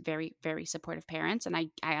very, very, very supportive parents. And I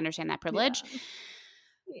understand that privilege.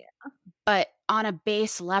 Yeah. But on a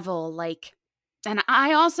base level, like... And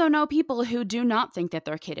I also know people who do not think that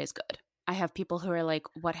their kid is good. I have people who are like,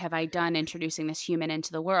 what have I done introducing this human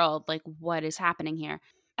into the world? Like, what is happening here?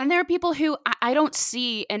 And there are people who I don't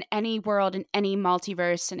see in any world, in any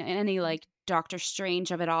multiverse, in any like Doctor Strange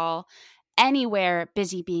of it all, anywhere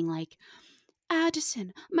Busy being like,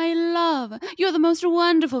 Addison, my love, you're the most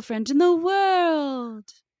wonderful friend in the world.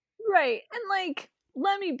 Right. And like,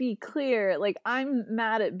 let me be clear, like I'm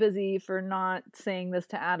mad at Busy for not saying this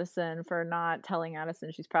to Addison, for not telling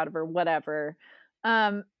Addison she's proud of her, whatever.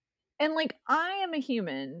 And like I am a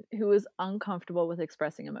human who is uncomfortable with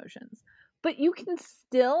expressing emotions, but you can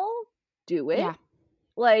still do it. Yeah.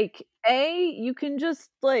 Like you can just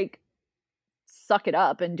like suck it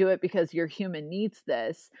up and do it because your human needs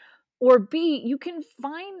this, or B, you can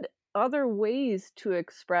find other ways to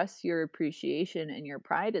express your appreciation and your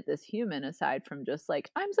pride at this human aside from just like,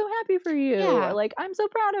 I'm so happy for you, or like, I'm so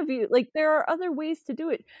proud of you. Like there are other ways to do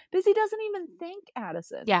it. Busy doesn't even thank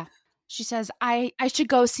Addison. Yeah. She says, I should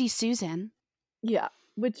go see Susan. Yeah.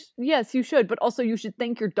 Which, yes, you should, but also you should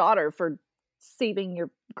thank your daughter for saving your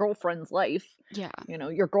girlfriend's life. Yeah. You know,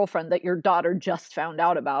 your girlfriend that your daughter just found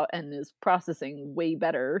out about and is processing way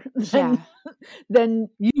better than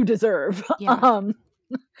you deserve. Yeah.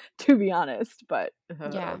 To be honest, but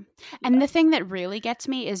yeah. And the thing that really gets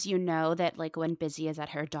me is, you know, that like when Busy is at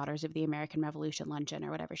her Daughters of the American Revolution luncheon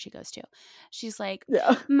or whatever she goes to, she's like,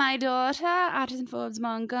 my daughter, Addison Forbes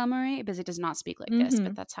Montgomery. Busy does not speak like this,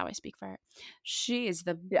 but that's how I speak for her. She is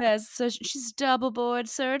the best. So she's double board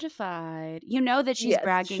certified. You know that she's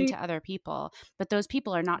bragging to other people, but those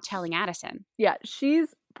people are not telling Addison. Yeah,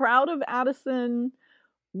 she's proud of Addison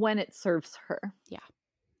when it serves her. Yeah.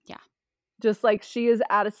 Just like she is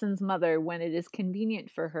Addison's mother when it is convenient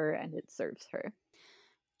for her and it serves her.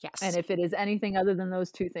 Yes. And if it is anything other than those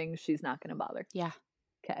two things, she's not going to bother. Yeah.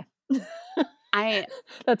 Okay.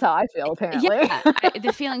 That's how I feel, apparently. Yeah,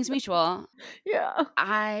 the feeling's mutual. Yeah.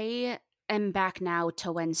 I am back now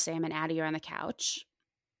to when Sam and Addie are on the couch.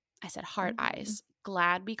 I said heart eyes.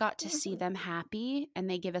 Glad we got to see them happy, and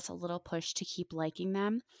they give us a little push to keep liking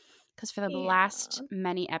them. Because for the last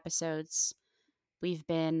many episodes, we've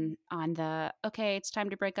been on the, okay, it's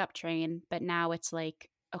time to break up train. But now it's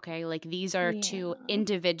like, okay, like these are two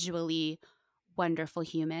individually wonderful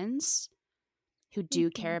humans who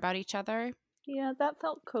do care about each other. Yeah, that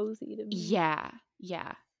felt cozy to me. Yeah.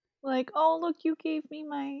 Like, oh, look, you gave me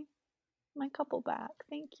my my couple back.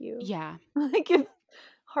 Thank you. Yeah. Like, it's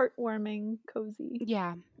heartwarming, cozy.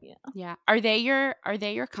 Yeah. Yeah. Are they your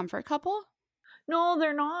comfort couple? No,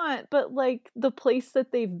 they're not. But like the place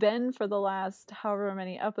that they've been for the last however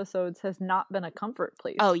many episodes has not been a comfort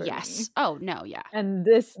place. Oh, for yes. me. Oh, no, yeah. And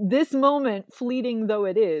this moment, fleeting though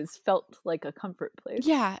it is, felt like a comfort place.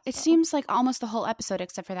 Yeah, it seems like almost the whole episode,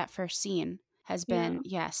 except for that first scene, has been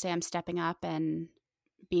Sam stepping up and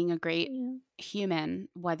being a great human,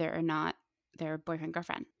 whether or not they're boyfriend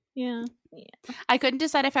girlfriend. Yeah. I couldn't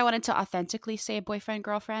decide if I wanted to authentically say boyfriend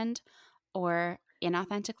girlfriend or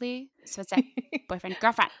inauthentically, so it's like boyfriend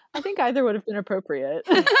girlfriend. I think either would have been appropriate.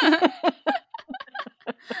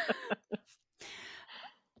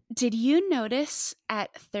 Did you notice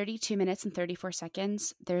at 32 minutes and 34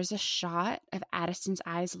 seconds, there's a shot of Addison's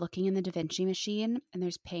eyes looking in the Da Vinci machine, and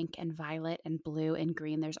there's pink and violet and blue and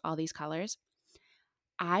green. There's all these colors.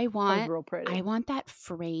 I want that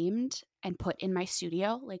framed and put in my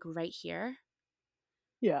studio, like right here.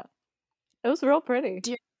 Yeah, it was real pretty.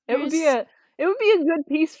 It would be a good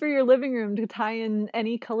piece for your living room to tie in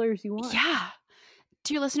any colors you want. Yeah.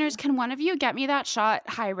 Dear listeners, can one of you get me that shot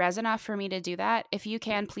high res enough for me to do that? If you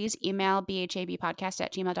can, please email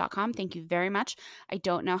bhabpodcast@gmail.com. Thank you very much. I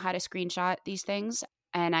don't know how to screenshot these things,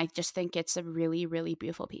 and I just think it's a really, really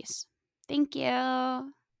beautiful piece. Thank you.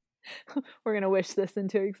 We're going to wish this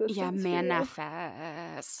into existence. Yeah,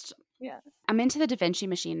 manifest. Yeah. I'm into the Da Vinci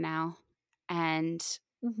machine now, and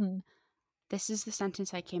this is the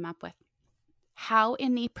sentence I came up with. How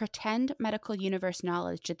in the pretend medical universe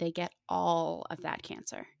knowledge did they get all of that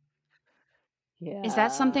cancer? Yeah. Is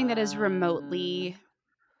that something that is remotely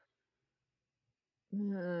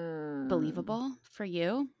believable for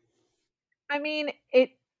you? I mean,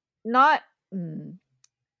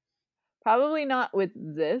 probably not with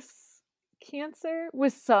this cancer.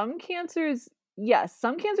 With some cancers, yes,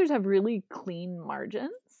 some cancers have really clean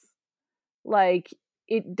margins. Like,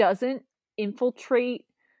 it doesn't infiltrate.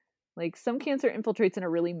 Like, some cancer infiltrates in a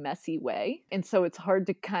really messy way, and so it's hard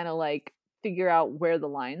to kind of like figure out where the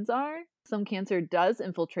lines are. Some cancer does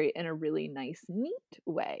infiltrate in a really nice, neat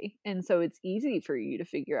way, and so it's easy for you to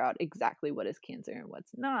figure out exactly what is cancer and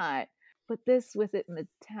what's not. But this, with it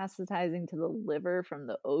metastasizing to the liver from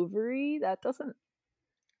the ovary, I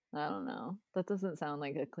don't know. That doesn't sound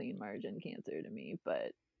like a clean margin cancer to me.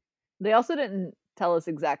 But they also didn't tell us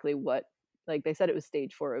exactly what, like, they said it was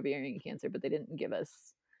stage 4 ovarian cancer, but they didn't give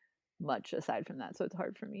us much aside from that, so it's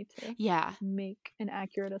hard for me to make an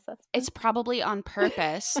accurate assessment. It's probably on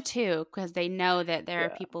purpose too, because they know that there are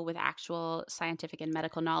people with actual scientific and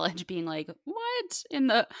medical knowledge being like, what in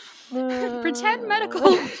the pretend medical.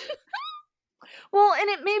 Well, and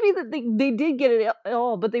it may be that they did get it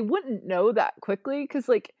all, but they wouldn't know that quickly, because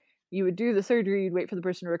like you would do the surgery, you'd wait for the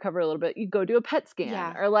person to recover a little bit, you'd go do a PET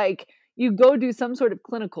scan, or like you go do some sort of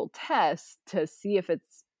clinical test to see if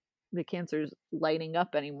the cancer's lighting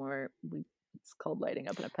up anymore. It's called lighting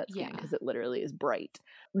up in a PET scan because it literally is bright.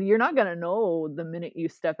 You're not going to know the minute you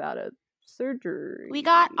step out of surgery. We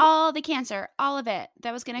got all the cancer, all of it.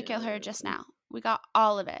 That was going to kill her just now. We got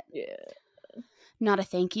all of it. Yeah. Not a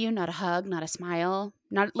thank you, not a hug, not a smile.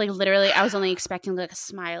 Not like literally, I was only expecting like a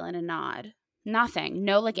smile and a nod. Nothing.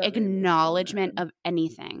 No like acknowledgement of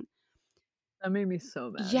anything. That made me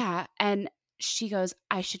so mad. Yeah. And she goes,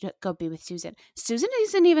 I should go be with Susan. Susan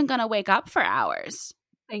isn't even going to wake up for hours.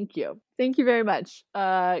 Thank you. Thank you very much.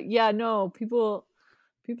 No, people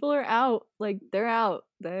are out. Like, they're out.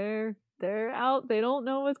 They're out. They don't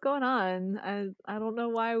know what's going on. I don't know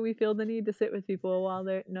why we feel the need to sit with people while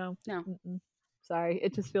they're no. Mm-mm. Sorry,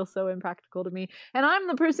 it just feels so impractical to me. And I'm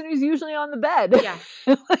the person who's usually on the bed. Yeah.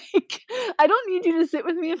 Like, I don't need you to sit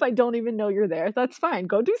with me if I don't even know you're there. That's fine.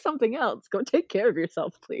 Go do something else. Go take care of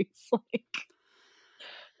yourself, please. Like,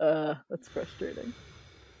 that's frustrating.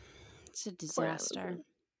 It's a disaster.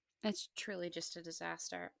 It's truly just a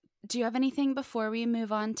disaster. Do you have anything before we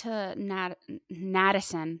move on to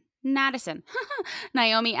Naddison?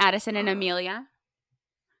 Naomi, Addison, and Amelia?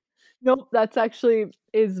 Nope, that's actually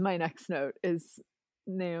is my next note is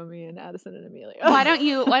Naomi and Addison and Amelia. Why don't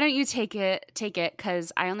you take it?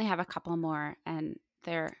 Because I only have a couple more, and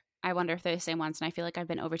I wonder if they're the same ones, and I feel like I've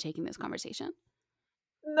been overtaking this conversation.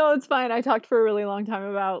 No, it's fine. I talked for a really long time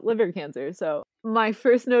about liver cancer, so my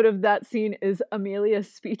first note of that scene is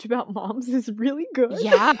Amelia's speech about moms is really good.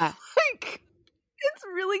 Yeah. Like, it's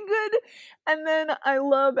really good. And then I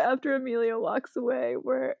love after Amelia walks away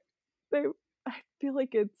where I feel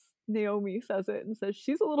like it's Naomi says it and says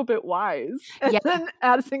she's a little bit wise. And then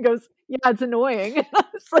Addison goes, yeah, it's annoying. And I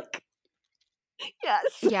was like, yes.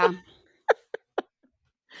 Yeah.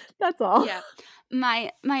 That's all. Yeah.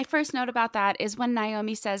 My first note about that is when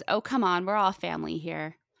Naomi says, "Oh, come on, we're all family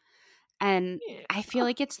here." And I feel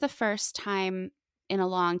like it's the first time in a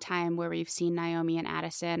long time where we've seen Naomi and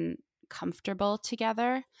Addison comfortable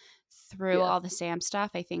together through all the Sam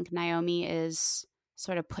stuff. I think Naomi is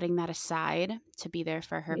sort of putting that aside to be there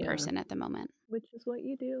for her person at the moment. Which is what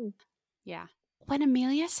you do. Yeah. When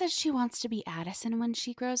Amelia says she wants to be Addison when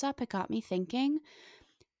she grows up, it got me thinking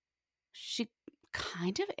she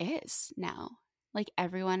kind of is now. Like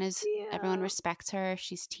everyone respects her.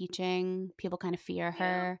 She's teaching. People kind of fear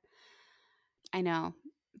her. I know.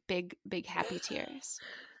 Big happy tears.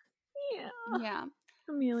 Yeah.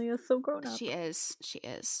 Amelia's so grown up. She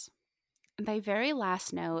is. My very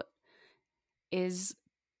last note is,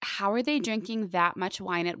 how are they drinking that much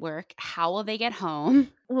wine at work? How will they get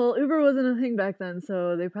home? Well, Uber wasn't a thing back then,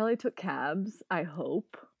 so they probably took cabs, I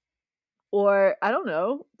hope. Or, I don't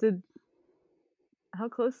know, how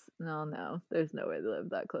close? No, there's no way they live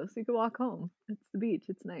that close. You could walk home. It's the beach.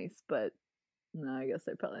 It's nice, but no, I guess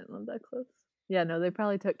they probably didn't live that close. Yeah, no, they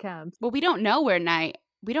probably took cabs. Well, we don't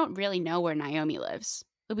really know where Naomi lives.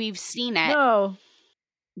 We've seen it. No.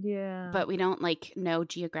 Yeah. But we don't, know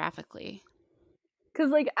geographically.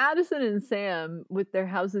 Because, Addison and Sam, with their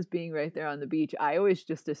houses being right there on the beach, I always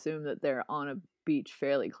just assume that they're on a beach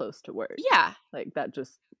fairly close to work. Yeah. That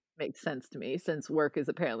just makes sense to me, since work is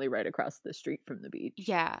apparently right across the street from the beach.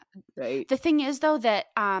 Yeah. Right? The thing is, though, that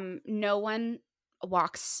no one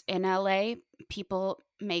walks in LA. People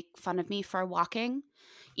make fun of me for walking.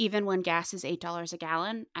 Even when gas is $8 a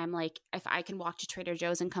gallon, I'm like, if I can walk to Trader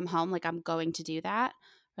Joe's and come home, I'm going to do that.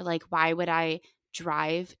 Or why would I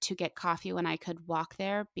drive to get coffee when I could walk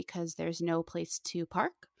there because there's no place to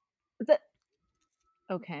park?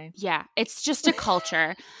 Okay. Yeah, it's just a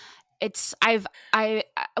culture.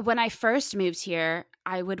 When I first moved here,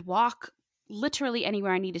 I would walk literally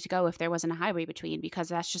anywhere I needed to go if there wasn't a highway between, because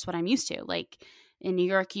that's just what I'm used to. In New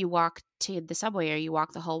York, you walk to the subway or you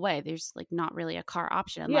walk the whole way. There's not really a car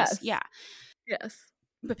option unless Yes.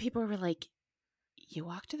 But people were like, "You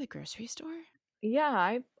walk to the grocery store?"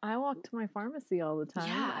 Yeah, I walk to my pharmacy all the time.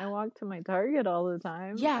 Yeah. I walk to my Target all the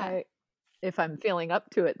time. Yeah. If I'm feeling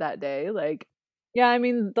up to it that day, yeah, I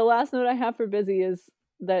mean, the last note I have for Busy is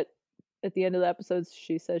that at the end of the episode,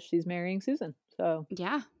 she says she's marrying Susan. So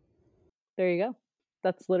yeah, there you go.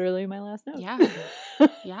 That's literally my last note. Yeah.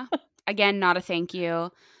 Yeah. Again, not a thank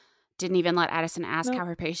you. Didn't even let Addison ask how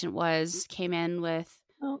her patient was. Came in with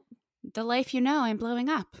the life I'm blowing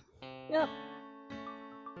up. Yep.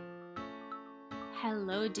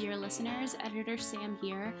 Hello, dear listeners. Editor Sam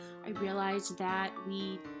here. I realized that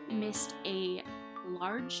we missed a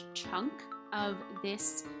large chunk of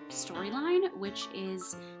this storyline, which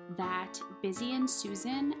is that Busy and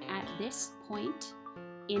Susan, at this point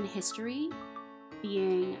in history,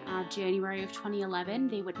 being January of 2011,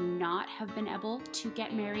 they would not have been able to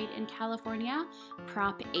get married in California.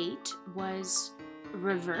 Prop 8 was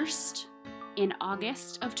reversed in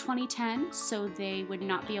August of 2010, so they would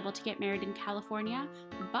not be able to get married in California.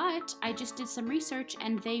 But I just did some research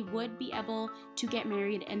and they would be able to get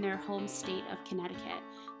married in their home state of Connecticut.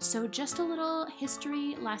 So just a little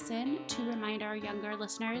history lesson to remind our younger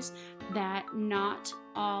listeners that not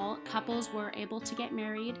all couples were able to get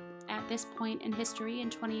married at this point in history in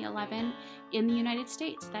 2011 in the United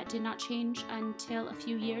States. That did not change until a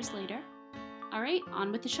few years later. All right,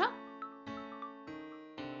 on with the show.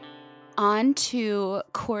 On to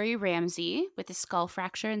Corey Ramsey with a skull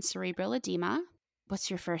fracture and cerebral edema. What's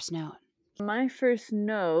your first note? My first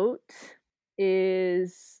note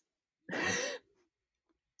is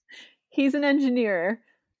he's an engineer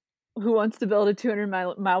who wants to build a 200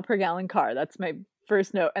 mile per gallon car. That's my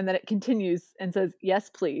first note. And then it continues and says, "Yes,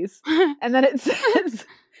 please." And then it says,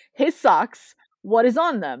 "His socks, what is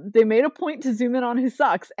on them?" They made a point to zoom in on his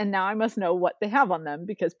socks, and now I must know what they have on them,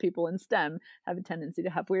 because people in STEM have a tendency to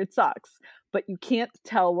have weird socks. But you can't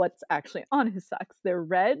tell what's actually on his socks. They're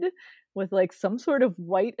red with some sort of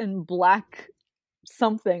white and black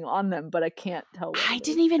something on them, but I can't tell what I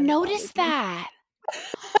didn't even notice that.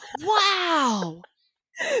 Wow.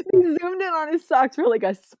 They zoomed in on his socks for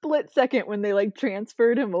a split second when they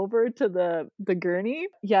transferred him over to the gurney.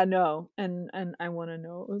 Yeah, no. And I want to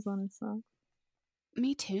know what was on his socks.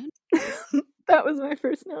 Me too. That was my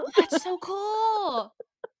first note. That's so cool.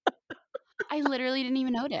 I literally didn't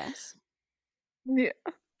even notice. Yeah.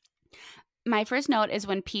 My first note is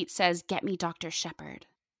when Pete says, "Get me Dr. Shepard."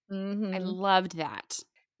 Mm-hmm. I loved that.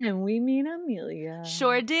 And we mean Amelia.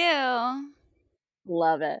 Sure do.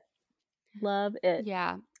 Love it. Love it.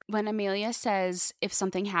 Yeah. When Amelia says, if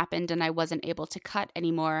something happened and I wasn't able to cut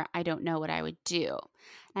anymore, I don't know what I would do.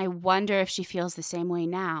 And I wonder if she feels the same way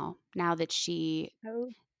now that she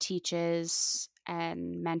teaches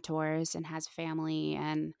and mentors and has family.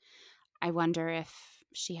 And I wonder if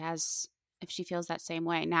she feels that same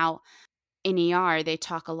way. Now, in ER, they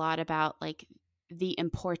talk a lot about like the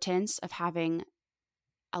importance of having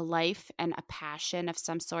a life and a passion of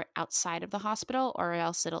some sort outside of the hospital, or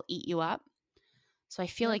else it'll eat you up. So I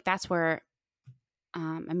feel like that's where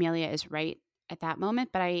Amelia is right at that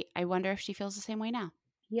moment, but I wonder if she feels the same way now.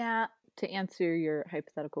 Yeah, to answer your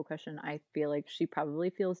hypothetical question, I feel like she probably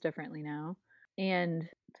feels differently now. And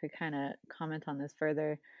to kind of comment on this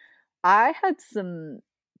further,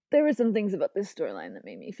 there were some things about this storyline that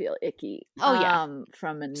made me feel icky. Oh yeah.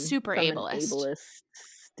 From an ableist. An ableist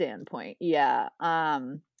standpoint. Yeah.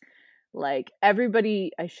 Like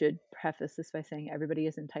everybody, I should preface this by saying everybody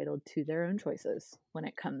is entitled to their own choices when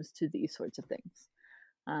it comes to these sorts of things.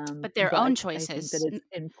 But their own choices. I think that it's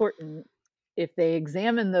important if they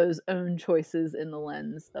examine those own choices in the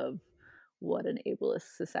lens of what an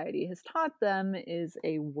ableist society has taught them is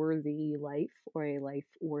a worthy life or a life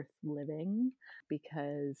worth living,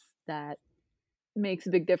 because that makes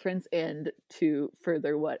a big difference. And to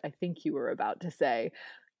further what I think you were about to say,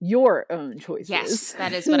 your own choices. Yes,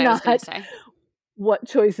 that is what I was going to say. What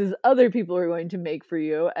choices other people are going to make for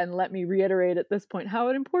you. And let me reiterate at this point how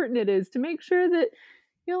important it is to make sure that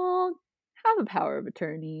you'll have a power of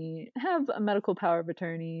attorney, have a medical power of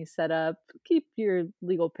attorney set up, keep your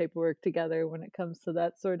legal paperwork together when it comes to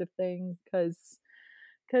that sort of thing. Because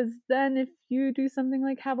then if you do something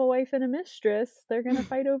like have a wife and a mistress, they're going to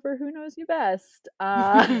fight over who knows you best.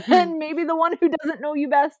 And maybe the one who doesn't know you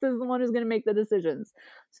best is the one who's going to make the decisions.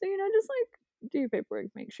 So, just like do your paperwork,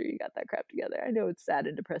 make sure you got that crap together. I know it's sad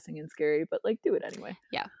and depressing and scary, but like do it anyway.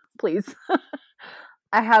 Yeah. Please.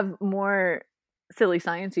 I have more silly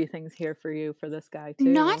sciencey things here for you for this guy too.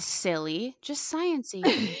 Not silly, just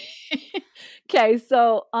sciencey. Okay,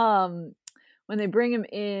 so when they bring him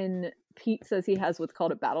in, Pete says he has what's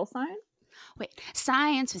called a battle sign. Wait,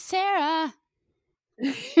 science with Sarah.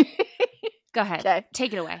 Go ahead. Okay.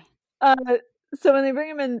 Take it away. So when they bring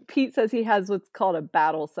him in, Pete says he has what's called a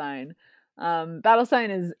battle sign. Battle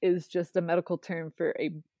sign is just a medical term for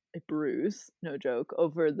a bruise, no joke,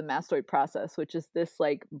 over the mastoid process, which is this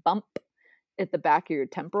like bump at the back of your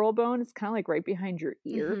temporal bone. It's kind of like right behind your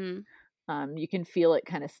ear. Mm-hmm. You can feel it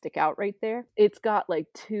kind of stick out right there. It's got like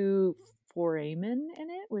 2 foramen in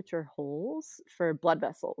it, which are holes for blood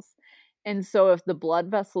vessels. And so if the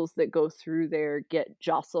blood vessels that go through there get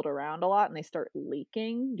jostled around a lot and they start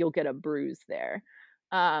leaking, you'll get a bruise there.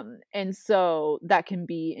 And so that can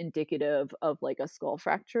be indicative of like a skull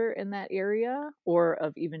fracture in that area, or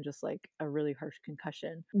of even just like a really harsh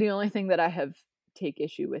concussion. The only thing that I have take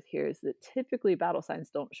issue with here is that typically battle signs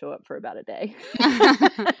don't show up for about a day.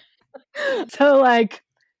 So like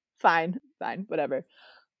fine, whatever.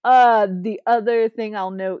 The other thing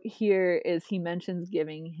I'll note here is he mentions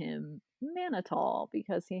giving him mannitol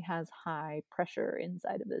because he has high pressure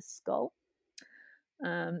inside of his skull.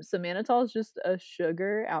 So mannitol is just a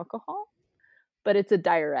sugar alcohol, but it's a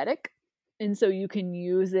diuretic, and so you can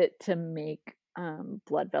use it to make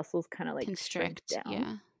blood vessels kind of like constrict down.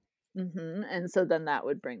 Yeah. Mm-hmm. And so then that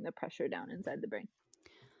would bring the pressure down inside the brain.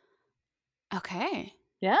 Okay.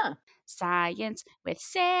 Yeah. Science with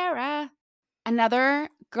Sarah. Another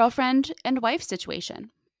girlfriend and wife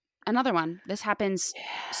situation. Another one. This happens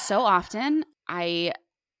so often. And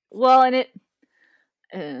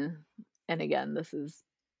again, this is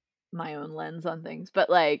my own lens on things, but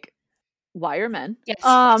like, why are men? Yes.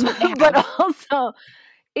 But also,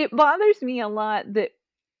 it bothers me a lot that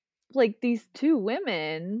like these 2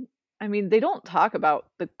 women, I mean, they don't talk about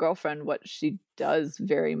the girlfriend, what she does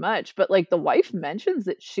very much, but like the wife mentions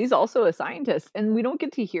that she's also a scientist, and we don't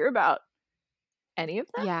get to hear about any of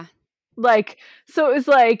that. Yeah. Like, so it's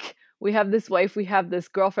like, we have this wife, we have this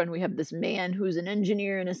girlfriend, we have this man who's an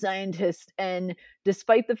engineer and a scientist, and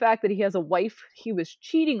despite the fact that he has a wife he was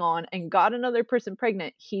cheating on and got another person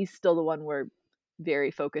pregnant, he's still the one we're very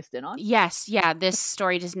focused in on. Yes, yeah, this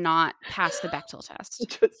story does not pass the Bechdel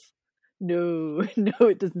test. No,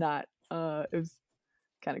 it does not. It was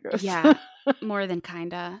kind of gross. Yeah, more than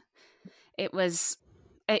kinda. It was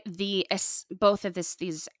both of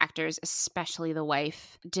these actors, especially the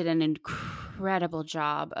wife, did an incredible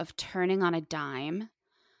job of turning on a dime,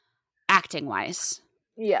 acting wise.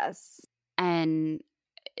 Yes, and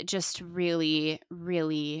just really,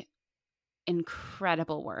 really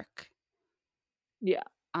incredible work. Yeah,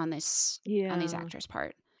 on these actors'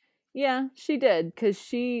 part. Yeah, she did, because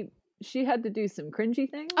she had to do some cringy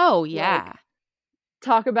things. Oh yeah.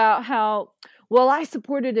 talk about how, well, I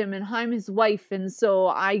supported him and I'm his wife, and so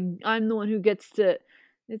I'm the one who gets to.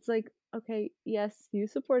 It's like, okay, yes, you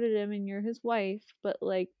supported him and you're his wife, but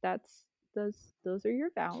like those are your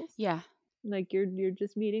vows. Yeah. Like you're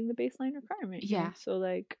just meeting the baseline requirement. Yeah. Here. So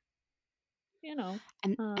like, you know.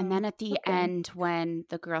 And then at the end, when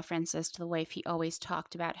the girlfriend says to the wife, he always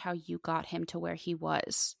talked about how you got him to where he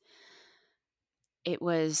was. It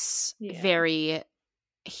was very,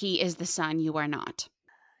 he is the son, you are not.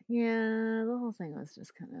 Yeah, the whole thing was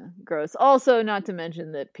just kind of gross. Also, not to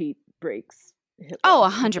mention that Pete breaks HIPAA. Oh,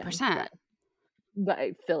 100%.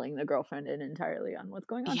 By filling the girlfriend in entirely on what's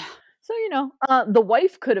going on. Yeah. So, you know, the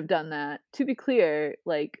wife could have done that. To be clear,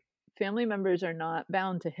 like, family members are not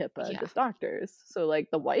bound to HIPAA, just doctors. So, like,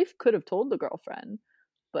 the wife could have told the girlfriend,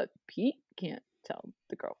 but Pete can't tell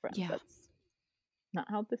the girlfriend. Yeah. That's not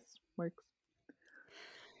how this works.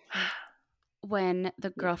 When the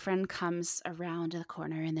girlfriend comes around the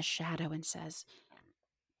corner in the shadow and says,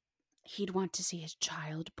 he'd want to see his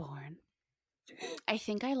child born. I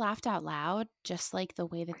think I laughed out loud, just like the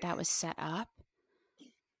way that was set up.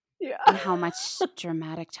 Yeah. And how much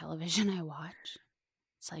dramatic television I watch.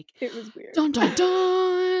 It's like, it was weird. Dun, dun,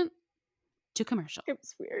 dun. To commercial. It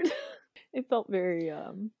was weird. It felt very,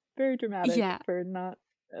 very dramatic for not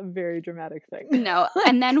a very dramatic thing. No.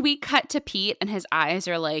 And then we cut to Pete and his eyes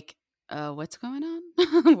are like, what's going on?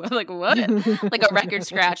 Like, what? Like a record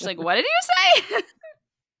scratch. Like, what did you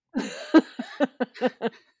say?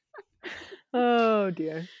 Oh,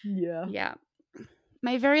 dear. Yeah. Yeah.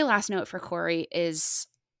 My very last note for Corey is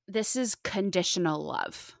this is conditional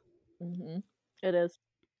love. Mm-hmm. It is.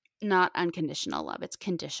 Not unconditional love. It's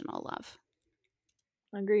conditional love.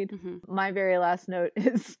 Agreed. Mm-hmm. My very last note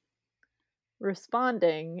is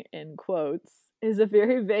responding, in quotes, is a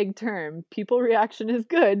very vague term. People reaction is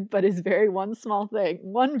good, but is one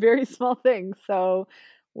very small thing. So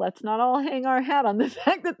let's not all hang our hat on the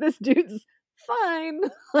fact that this dude's fine.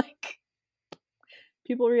 Like,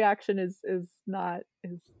 people reaction is the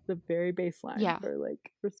very baseline for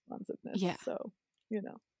like responsiveness. Yeah. So, you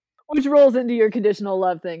know. Which rolls into your conditional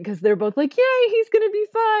love thing, because they're both like, yeah, he's going to be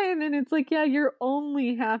fine. And it's like, yeah, you're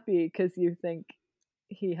only happy because you think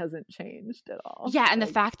he hasn't changed at all. Yeah, and like,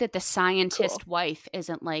 the fact that the scientist wife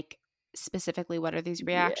isn't like, specifically, what are these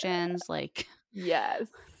reactions? Yeah. Like, yes.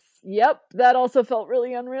 Yep, that also felt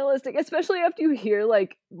really unrealistic, especially after you hear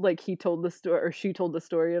like he told the story, or she told the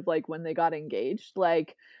story of like when they got engaged.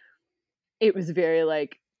 Like, it was very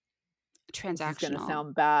like transactional. This is gonna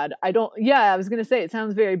sound bad. I was gonna say it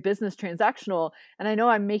sounds very business transactional, and I know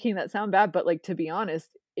I'm making that sound bad, but like, to be honest,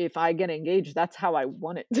 if I get engaged, that's how I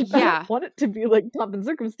want it to be. I don't want it to be like pomp and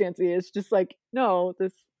circumstance. It's just like, no,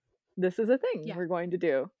 this is a thing we're going to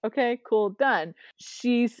do. Okay, cool, done.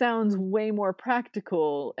 She sounds way more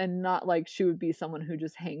practical and not like she would be someone who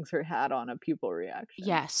just hangs her hat on a people reaction.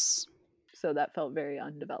 Yes. So that felt very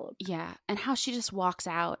undeveloped. Yeah, and how she just walks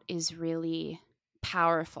out is really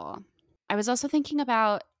powerful. I was also thinking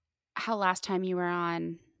about how last time you were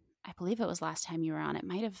on, I believe it was last time you were on,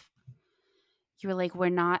 you were like, we're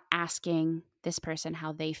not asking this person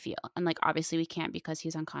how they feel. And like, obviously we can't because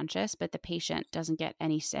he's unconscious, but the patient doesn't get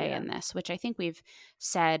any say in this, which I think we've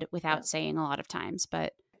said without saying a lot of times.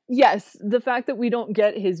 But yes, the fact that we don't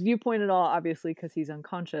get his viewpoint at all, obviously, because he's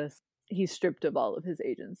unconscious, he's stripped of all of his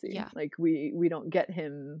agency. Yeah. Like we don't get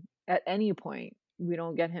him at any point. We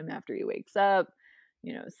don't get him after he wakes up,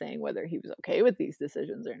 you know, saying whether he was okay with these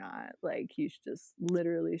decisions or not. Like, he's just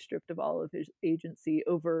literally stripped of all of his agency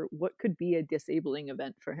over what could be a disabling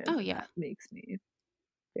event for him. Oh, yeah. That makes me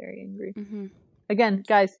very angry. Mm-hmm. Again,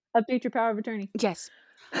 guys, update your power of attorney. Yes.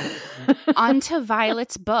 On to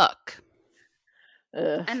Violet's book.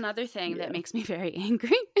 Another thing that makes me very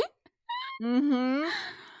angry. Mm-hmm.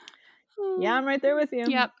 Yeah, I'm right there with you.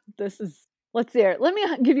 Yep. Let's see. Let me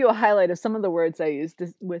give you a highlight of some of the words I used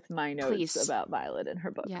with my notes about Violet in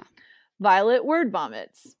her book. Yeah. Violet word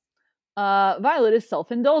vomits. Violet is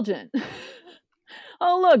self-indulgent.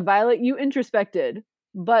 Oh, look, Violet, you introspected,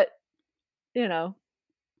 but, you know,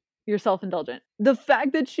 you're self-indulgent. The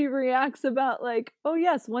fact that she reacts about like, oh,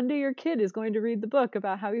 yes, one day your kid is going to read the book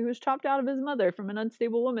about how he was chopped out of his mother from an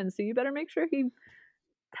unstable woman, so you better make sure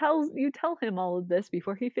tell him all of this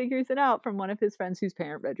before he figures it out from one of his friends whose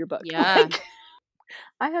parent read your book. Yeah. Like,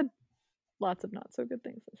 I had lots of not so good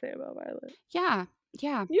things to say about Violet. Yeah.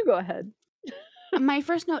 Yeah. You go ahead. My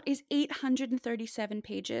first note is 837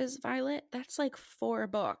 pages, Violet. That's like 4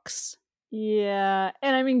 books. Yeah.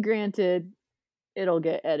 And I mean, granted, it'll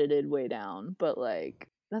get edited way down, but like,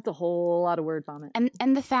 that's a whole lot of word vomit.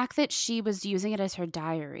 And the fact that she was using it as her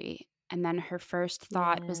diary. And then her first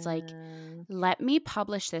thought was like, let me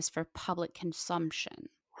publish this for public consumption.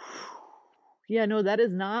 Yeah, no, that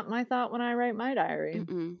is not my thought when I write my diary.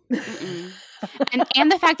 Mm-mm. Mm-mm.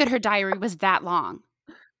 and the fact that her diary was that long.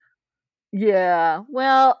 Yeah,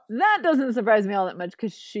 well, that doesn't surprise me all that much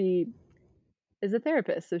because she is a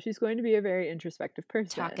therapist, so she's going to be a very introspective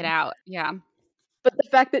person. Talk it out, yeah. But the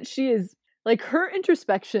fact that she is, like, her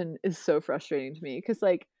introspection is so frustrating to me because,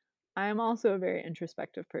 like, I am also a very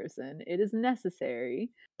introspective person. It is necessary,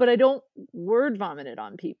 but I don't word vomit it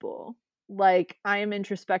on people. Like, I am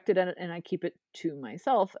introspected and I keep it to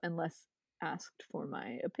myself unless asked for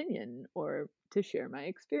my opinion or to share my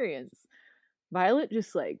experience. Violet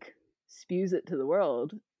just, like, spews it to the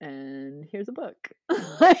world, and here's a book.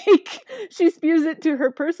 Like, she spews it to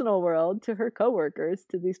her personal world, to her coworkers,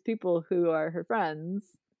 to these people who are her friends,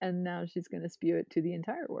 and now she's going to spew it to the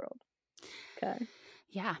entire world. Okay.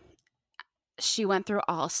 Yeah. She went through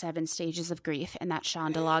all 7 stages of grief in that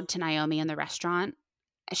Shondalag to Naomi in the restaurant.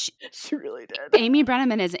 She really did. Amy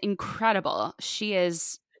Brenneman is incredible. She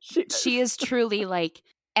is truly, like,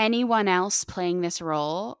 anyone else playing this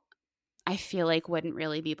role, I feel like wouldn't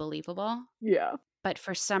really be believable. Yeah. But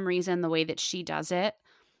for some reason, the way that she does it,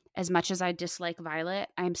 as much as I dislike Violet,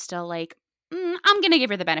 I'm still like, I'm going to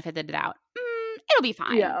give her the benefit of the doubt. It'll be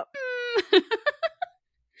fine. Yeah.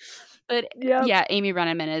 But yeah, Amy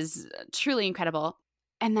Brenneman is truly incredible.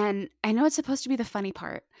 And then I know it's supposed to be the funny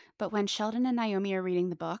part, but when Sheldon and Naomi are reading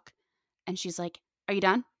the book and she's like, are you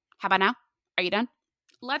done? How about now? Are you done?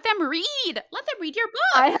 Let them read. Let them read your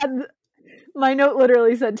book. I had my note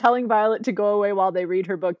literally said, telling Violet to go away while they read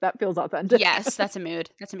her book. That feels authentic. Yes, that's a mood.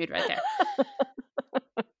 That's a mood right there.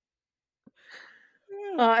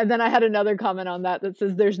 And then I had another comment on that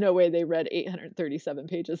says there's no way they read 837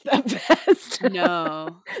 pages that fast.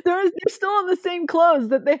 No. They're still in the same clothes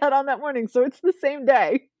that they had on that morning, so it's the same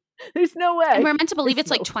day. There's no way. And we're meant to believe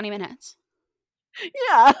it's like 20 minutes.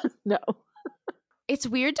 Yeah. No. It's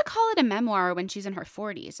weird to call it a memoir when she's in her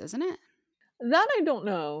 40s, isn't it? That I don't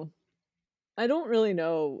know. I don't really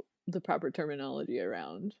know the proper terminology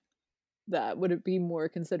around that. Would it be more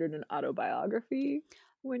considered an autobiography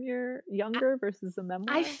when you're younger versus a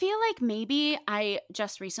memoir? I feel like maybe I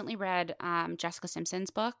just recently read Jessica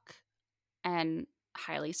Simpson's book and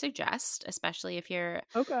highly suggest, especially if you're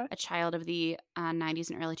a child of the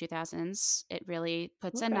 90s and early 2000s. It really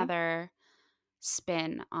puts another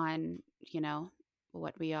spin on,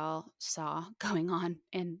 what we all saw going on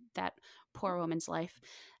in that poor woman's life.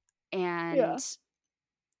 And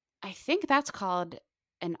I think that's called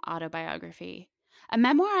an autobiography. A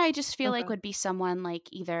memoir, I just feel like would be someone like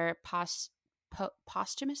either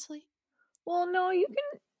posthumously. Well, no, you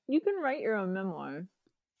can write your own memoir.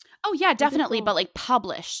 Oh yeah, definitely, but like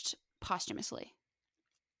published posthumously.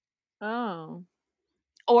 Oh.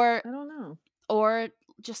 Or I don't know. Or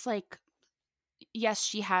just like, yes,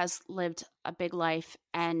 she has lived a big life,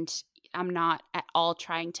 and I'm not at all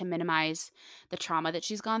trying to minimize the trauma that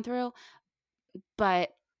she's gone through, but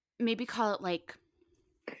maybe call it like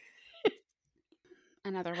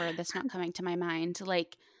another word that's not coming to my mind,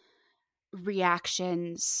 like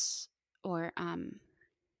reactions or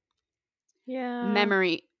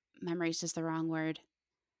memories is the wrong word.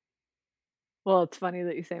 Well, it's funny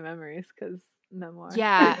that you say memories because memoir.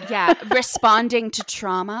 Yeah. Responding to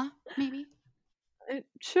trauma, maybe.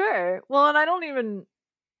 Sure. Well, and I don't even,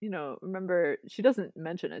 remember, she doesn't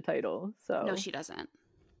mention a title, so. No, she doesn't.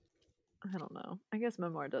 I don't know. I guess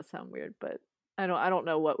memoir does sound weird, but I don't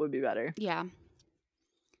know what would be better. Yeah.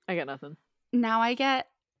 I get nothing. Now I get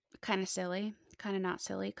kind of silly, kind of not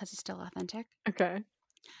silly because it's still authentic. Okay.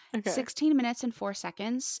 16 minutes and 4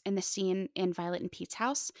 seconds in the scene in Violet and Pete's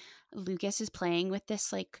house, Lucas is playing with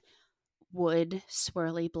this like wood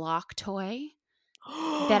swirly block toy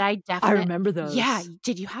that I remember those. Yeah.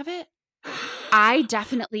 Did you have it? I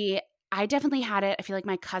definitely had it. I feel like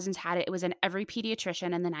my cousins had it. It was in every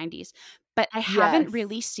pediatrician in the 90s. But I haven't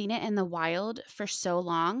really seen it in the wild for so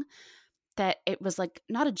long that it was like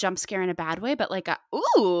not a jump scare in a bad way, but like a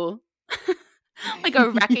ooh. Like a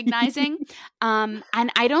recognizing. And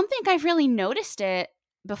I don't think I've really noticed it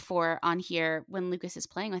before on here when Lucas is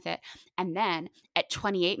playing with it. And then at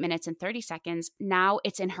 28 minutes and 30 seconds, now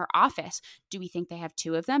it's in her office. Do we think they have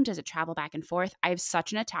 2 of them? Does it travel back and forth? I have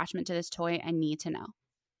such an attachment to this toy. I need to know.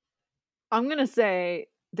 I'm going to say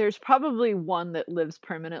there's probably one that lives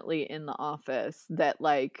permanently in the office that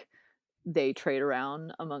like they trade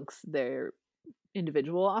around amongst their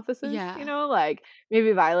individual offices. Like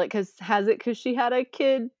maybe Violet has it because she had a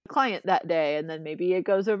kid client that day, and then maybe it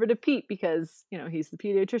goes over to Pete because he's the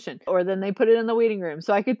pediatrician, or then they put it in the waiting room.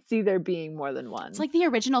 So I could see there being more than one. It's like the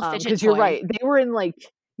original fidget toy. Because you're right, they were in like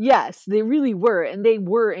Yes, they really were, and they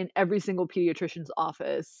were in every single pediatrician's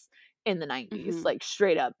office in the 90s, like,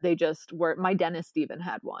 straight up. They just were. My dentist even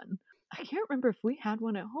had one. I can't remember if we had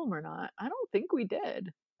one at home or not. I don't think we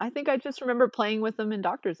did. I think I just remember playing with them in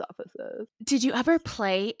doctor's offices. Did you ever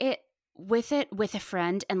play it with a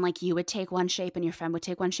friend, and, like, you would take one shape and your friend would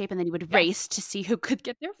take one shape, and then you would race to see who could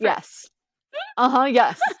get there first? Yes.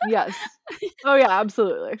 Yes, yes. Oh, yeah,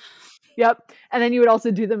 absolutely. Yep. And then you would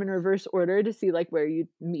also do them in reverse order to see, like, where you'd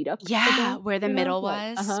meet up. Yeah, where the middle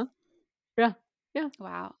was. Yeah. Yeah.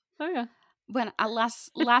 Wow. Oh, yeah. When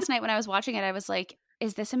last night when I was watching it, I was like,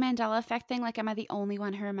 is this a Mandela effect thing? Like, am I the only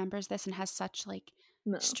one who remembers this and has such, like,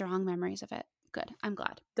 strong memories of it? Good. I'm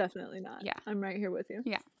glad. Definitely not. Yeah. I'm right here with you.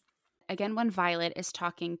 Yeah. Again, when Violet is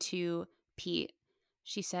talking to Pete,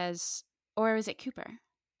 she says, or is it Cooper?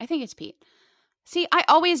 I think it's Pete. See, I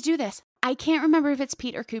always do this. I can't remember if it's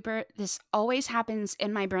Pete or Cooper. This always happens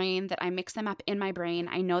in my brain, that I mix them up in my brain.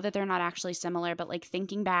 I know that they're not actually similar, but, like,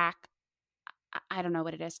 thinking back, I don't know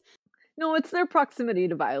what it is. No, it's their proximity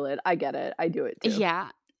to Violet. I get it. I do it too. Yeah.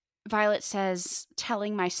 Violet says,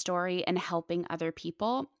 telling my story and helping other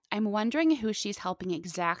people. I'm wondering who she's helping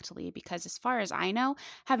exactly, because as far as I know,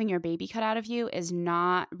 having your baby cut out of you is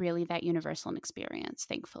not really that universal an experience,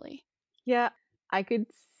 thankfully. Yeah, I could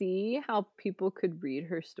see how people could read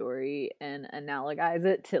her story and analogize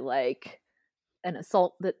it to, like, an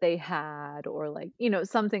assault that they had, or, like, you know,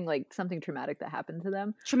 something traumatic that happened to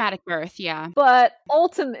them. Traumatic birth, yeah. But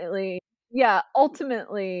ultimately,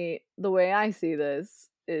 the way I see this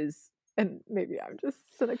is, and maybe I'm just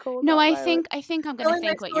cynical. No, I Violet. think I'm going to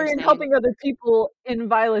think what you're saying. Helping other people in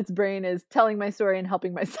Violet's brain is telling my story and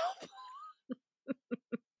helping myself.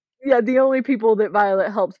 Yeah, the only people that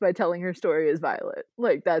Violet helps by telling her story is Violet.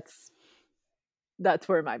 Like, that's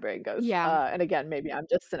where my brain goes. Yeah. And again, maybe I'm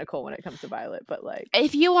just cynical when it comes to Violet, but, like,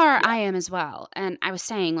 if you are, yeah. I am as well. And I was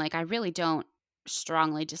saying, like, I really don't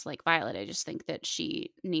strongly dislike Violet. I just think that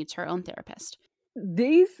she needs her own therapist.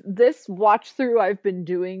 This watch through I've been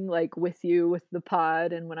doing, like, with you with the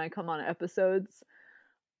pod and when I come on episodes,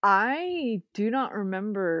 I do not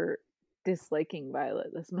remember disliking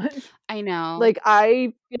Violet this much. I know. Like,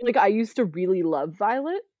 I feel like I used to really love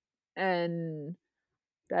Violet, and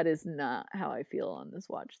that is not how I feel on this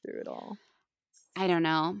watch through at all. I don't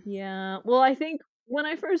know. Yeah. Well, I think when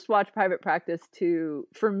I first watched Private Practice too,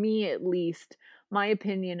 for me at least, my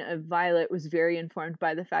opinion of Violet was very informed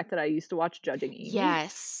by the fact that I used to watch Judging Amy.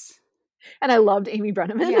 Yes. And I loved Amy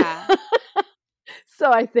Brenneman. Yeah.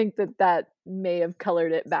 So I think that may have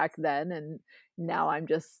colored it back then, and now I'm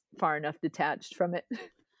just far enough detached from it.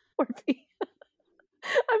 I'm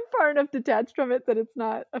far enough detached from it that it's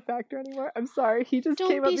not a factor anymore. I'm sorry. He just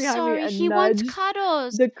came up behind me and he wants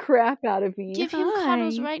cuddles. The crap out of me. Give him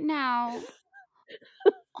cuddles right now.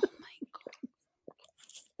 Oh my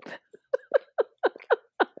god.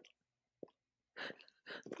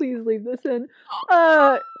 Please leave this in.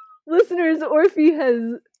 Listeners, Orphe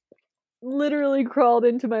has literally crawled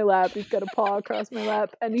into my lap. He's got a paw across my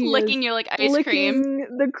lap, and he's licking you like ice cream.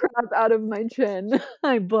 The crap out of my chin.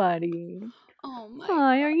 Hi, buddy. Oh my Hi,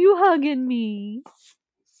 god. Are you hugging me?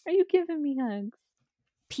 Are you giving me hugs?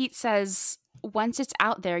 Pete says, once it's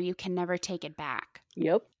out there, you can never take it back.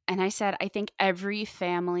 Yep. And I said, I think every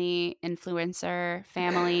family influencer,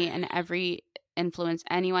 and every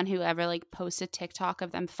anyone who ever, like, posts a TikTok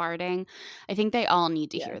of them farting, I think they all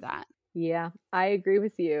need to hear that. Yeah, I agree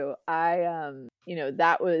with you. I you know,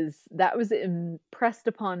 that was impressed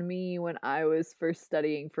upon me when I was first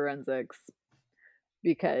studying forensics,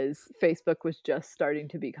 because Facebook was just starting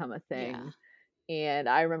to become a thing. Yeah. And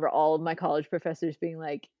I remember all of my college professors being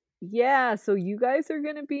like, yeah, so you guys are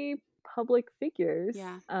going to be public figures.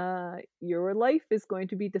 Yeah. Your life is going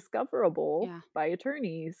to be discoverable by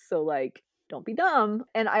attorneys. So, like, don't be dumb.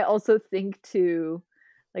 And I also think too,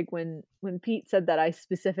 like, when Pete said that, I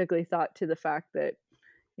specifically thought to the fact that,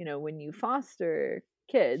 you know, when you foster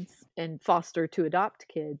kids and foster to adopt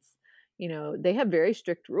kids, you know, they have very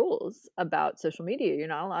strict rules about social media. You're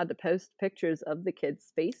not allowed to post pictures of the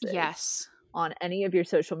kids' faces on any of your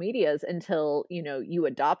social medias until, you know, you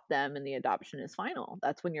adopt them and the adoption is final.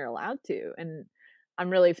 That's when you're allowed to. And I'm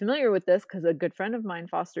really familiar with this because a good friend of mine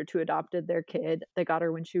foster to adopted their kid. They got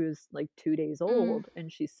her when she was like 2 days old,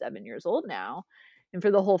 and she's 7 years old now. And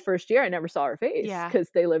for the whole first year, I never saw her face because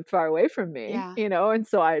they lived far away from me, you know? And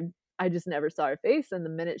so I just never saw her face. And the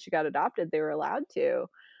minute she got adopted, they were allowed to.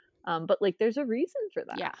 But, like, there's a reason for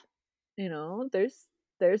that. Yeah. You know,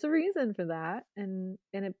 there's a reason for that. And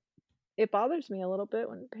it bothers me a little bit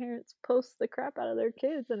when parents post the crap out of their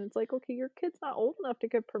kids, and it's like, okay, your kid's not old enough to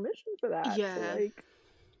get permission for that. Yeah. So, like,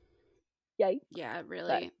 yikes. Yeah,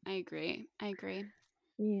 really. But I agree.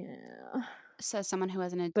 Yeah. Says someone who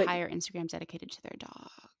has an But entire Instagram dedicated to their dog.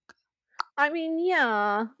 I mean,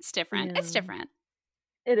 yeah. It's different. Yeah. It's different.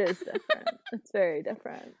 It is different. It's very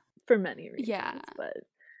different for many Yeah. reasons,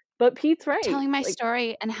 but Pete's right. Telling my Like,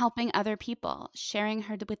 story and helping other people, sharing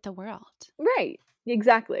her with the world. right.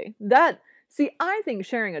 Exactly. See, I think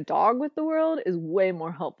sharing a dog with the world is way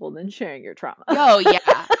more helpful than sharing your trauma. Oh,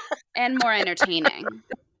 yeah. And more entertaining.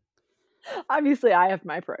 Obviously, I have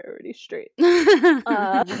my priorities straight. But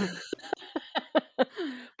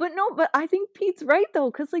I think Pete's right,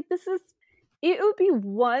 though, because, like, it would be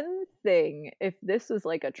one thing if this was,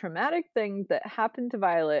 like, a traumatic thing that happened to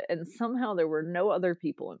Violet and somehow there were no other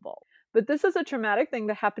people involved. But this is a traumatic thing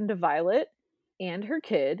that happened to Violet and her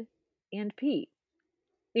kid and Pete.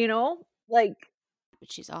 You know? Like, but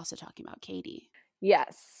she's also talking about Katie.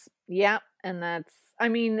 yes. Yeah, and that's I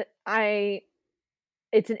mean,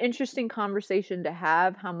 it's an interesting conversation to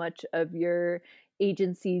have. How much of your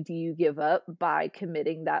agency do you give up by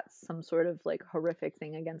committing that some sort of like horrific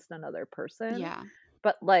thing against another person? Yeah.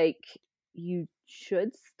 But like you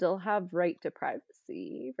should still have right to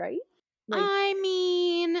privacy, right? Like, I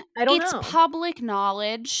mean, I don't it's know. public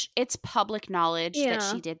knowledge. It's public knowledge that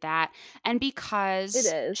she Yeah, did that. And it because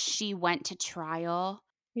is. she went to trial,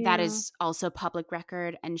 that Yeah. is also public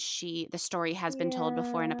record, and the story has been told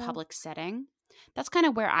before in a Yeah. public setting. That's kind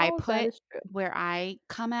of where I All of that put is true. where I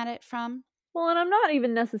come at it from. Well, and I'm not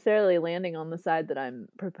even necessarily landing on the side that I'm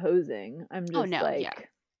proposing. I'm Oh just no, yeah. like,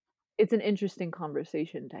 it's an interesting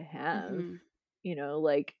conversation to have. Mhm. You know,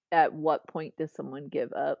 like, at what point does someone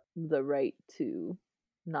give up the right to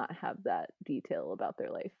not have that detail about their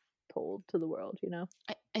life told to the world, you know?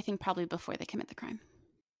 I think probably before they commit the crime.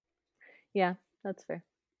 Yeah, that's fair.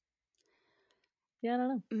 Yeah, I don't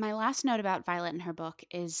know. My last note about Violet and her book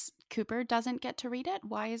is Cooper doesn't get to read it.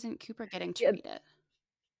 Why isn't Cooper getting to Yeah, read it?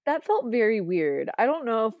 that felt very weird. I don't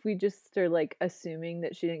know if we just are, like, assuming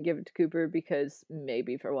that she didn't give it to Cooper because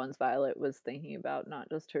maybe for once Violet was thinking about not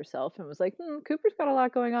just herself and was like, Cooper's got a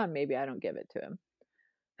lot going on. Maybe I don't give it to him.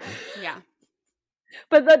 Yeah.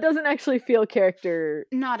 But that doesn't actually feel character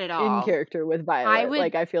Not at in all. character with Violet.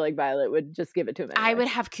 Like, I feel like Violet would just give it to him anyway. I would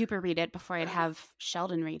have Cooper read it before I'd have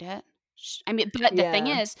Sheldon read it. I mean, but the thing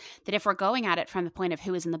is that if we're going at it from the point of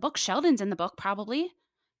who is in the book, Sheldon's in the book probably,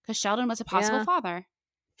 because Sheldon was a possible father.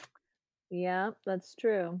 Yeah, that's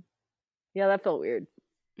true. Yeah, that felt weird.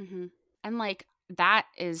 Mm-hmm. And like that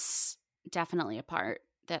is definitely a part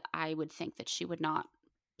that I would think that she would not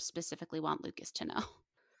specifically want Lucas to know.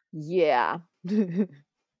 Yeah.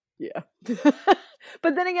 Yeah.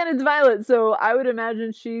 But then again, it's Violet, so I would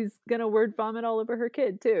imagine she's gonna word vomit all over her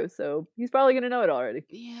kid too. So he's probably gonna know it already.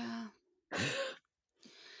 Yeah.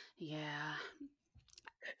 Yeah.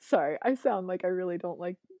 Sorry, I sound like I really don't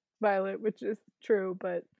like Violet, which is true,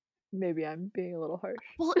 but maybe I'm being a little harsh.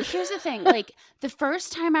 Well, here's the thing. Like, the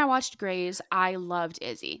first time I watched Grey's, I loved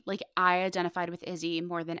Izzy. Like, I identified with Izzy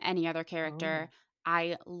more than any other character. Oh.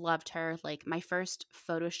 I loved her. Like, my first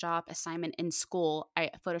Photoshop assignment in school,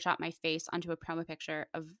 I photoshopped my face onto a promo picture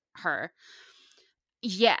of her.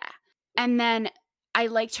 Yeah. And then I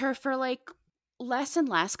liked her for, like, less and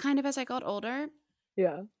less kind of as I got older.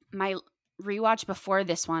 Yeah. My rewatch before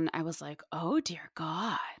this one, I was like, oh, dear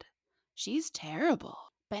God. She's terrible.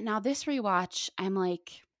 But now this rewatch, I'm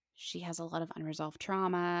like, she has a lot of unresolved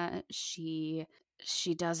trauma. She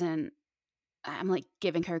doesn't, I'm like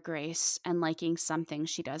giving her grace and liking some things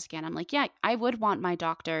she does again. I'm like, yeah, I would want my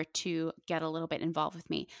doctor to get a little bit involved with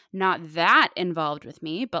me. Not that involved with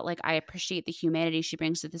me, but like I appreciate the humanity she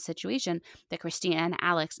brings to the situation that Christina and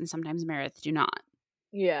Alex and sometimes Meredith do not.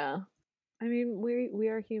 Yeah. I mean, we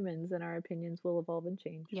are humans and our opinions will evolve and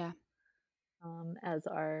change. Yeah. As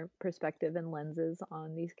our perspective and lenses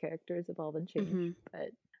on these characters evolve and change. Mm-hmm. But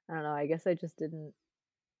I don't know, I guess I just didn't,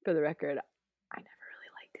 for the record, I never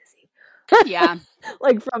really liked Izzy. Yeah.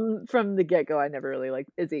 Like from the get-go, I never really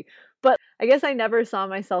liked Izzy. But I guess I never saw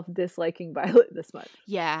myself disliking Violet this much.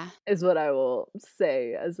 Yeah. Is what I will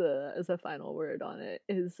say as a final word on it.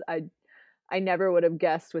 Is I never would have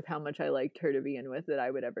guessed with how much I liked her to begin with that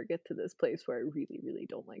I would ever get to this place where I really, really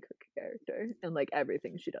don't like her character. And like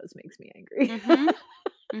everything she does makes me angry.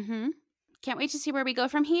 Mm-hmm. Mm-hmm. Can't wait to see where we go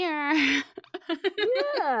from here.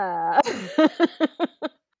 Yeah.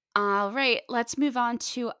 All right, let's move on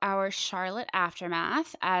to our Charlotte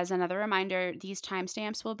Aftermath. As another reminder, these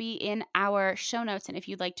timestamps will be in our show notes. And if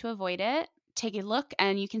you'd like to avoid it, take a look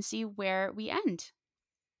and you can see where we end.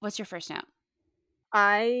 What's your first note?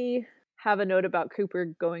 I have a note about Cooper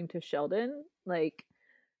going to Sheldon. Like,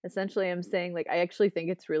 essentially, I'm saying, like, I actually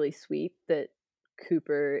think it's really sweet that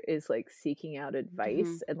Cooper is, like, seeking out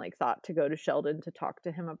advice and, like, thought to go to Sheldon to talk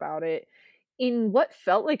to him about it, in what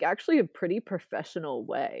felt like actually a pretty professional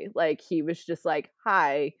way. Like, he was just like,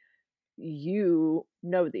 "Hi, you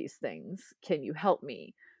know these things. Can you help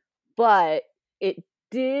me?" But it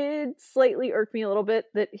did slightly irk me a little bit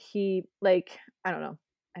that he, like, I don't know,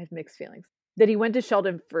 I have mixed feelings. That he went to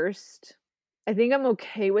Sheldon first. I think I'm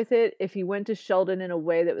okay with it if he went to Sheldon in a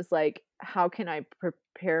way that was like, how can I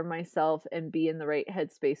prepare myself and be in the right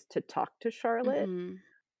headspace to talk to Charlotte? Mhm.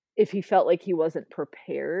 If he felt like he wasn't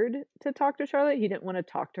prepared to talk to Charlotte, he didn't want to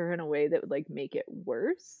talk to her in a way that would like make it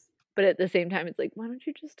worse. But at the same time, it's like, why don't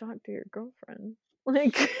you just talk to your girlfriend?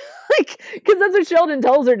 Like, like, because that's what Sheldon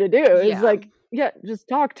tells her to do. Is Yeah. like, yeah, just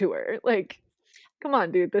talk to her. Like, come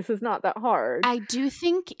on, dude, this is not that hard. I do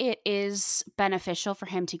think it is beneficial for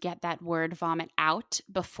him to get that word vomit out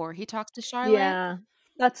before he talks to Charlotte. Yeah,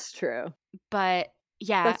 that's true. But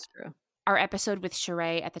yeah, That's true. our episode with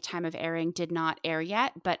Sheree at the time of airing did not air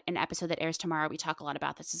yet, but an episode that airs tomorrow, we talk a lot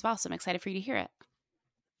about this as well. So I'm excited for you to hear it.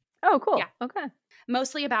 Oh, cool. Yeah. Okay.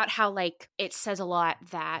 Mostly about how, like, it says a lot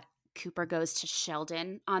that Cooper goes to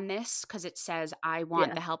Sheldon on this because it says, I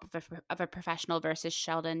want the help of a professional versus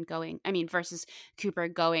versus Cooper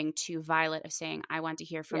going to Violet of saying, I want to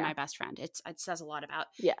hear from my best friend. It says a lot about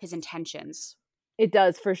his intentions. It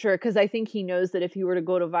does, for sure, because I think he knows that if he were to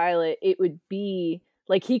go to Violet, it would be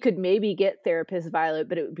like he could maybe get therapist Violet,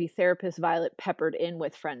 but it would be therapist Violet peppered in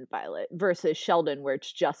with friend Violet versus Sheldon, where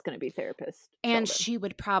it's just going to be therapist. And Sheldon, she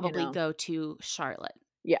would probably go to Charlotte.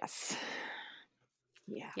 Yes.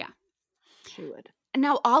 Yeah. Yeah. She would.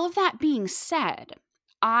 Now, all of that being said,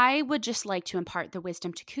 I would just like to impart the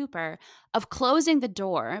wisdom to Cooper of closing the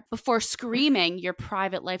door before screaming your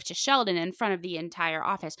private life to Sheldon in front of the entire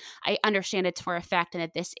office. I understand it's for effect and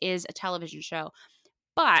that this is a television show,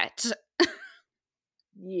 but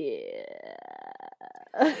yeah.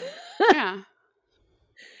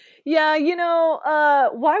 Yeah,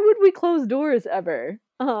 why would we close doors ever?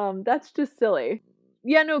 That's just silly.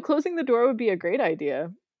 Yeah, no, closing the door would be a great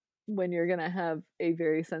idea when you're gonna have a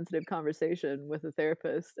very sensitive conversation with a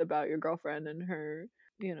therapist about your girlfriend and her,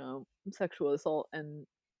 sexual assault and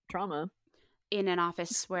trauma. In an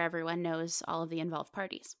office where everyone knows all of the involved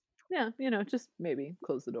parties. Yeah, just maybe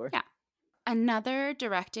close the door. Yeah. Another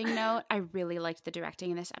directing note, I really liked the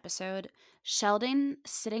directing in this episode. Sheldon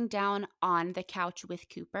sitting down on the couch with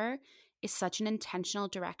Cooper is such an intentional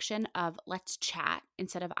direction of let's chat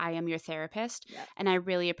instead of I am your therapist. Yeah. And I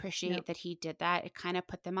really appreciate that he did that. It kind of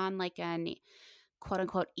put them on like an quote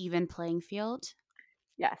unquote even playing field.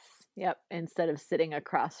 Yes. Yep. Instead of sitting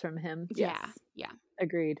across from him. Yes. Yeah.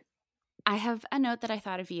 Agreed. I have a note that I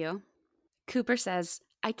thought of you. Cooper says,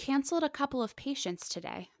 I canceled a couple of patients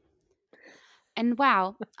today. And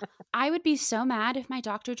wow, I would be so mad if my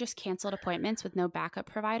doctor just canceled appointments with no backup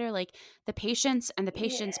provider. Like the patients and the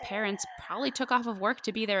patient's parents probably took off of work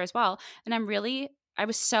to be there as well. And I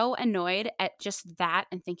was so annoyed at just that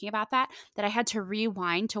and thinking about that I had to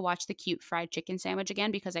rewind to watch the cute fried chicken sandwich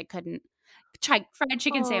again because I couldn't try fried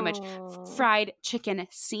chicken sandwich, fried chicken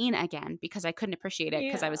scene again because I couldn't appreciate it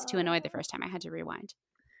because I was too annoyed the first time. I had to rewind.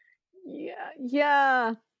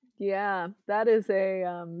 Yeah, that is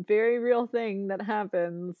a very real thing that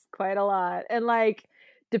happens quite a lot. And like,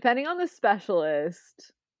 depending on the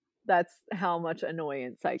specialist, that's how much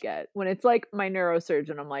annoyance I get. When it's like my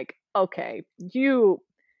neurosurgeon, I'm like, okay, you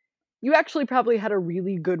actually probably had a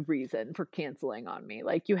really good reason for canceling on me.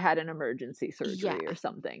 Like you had an emergency surgery or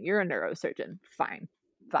something. You're a neurosurgeon. Fine,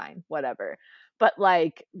 whatever. But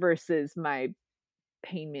like versus my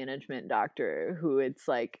pain management doctor who it's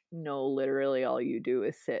like, no, literally all you do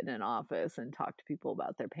is sit in an office and talk to people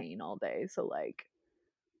about their pain all day. So like,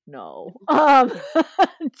 no.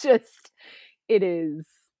 Just it is,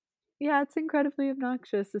 it's incredibly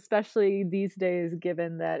obnoxious, especially these days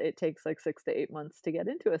given that it takes like 6 to 8 months to get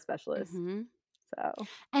into a specialist. So,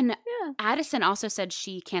 and Addison also said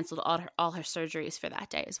she canceled all her surgeries for that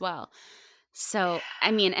day as well. So,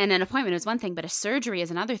 I mean, and an appointment is one thing, but a surgery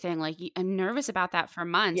is another thing. Like, I'm nervous about that for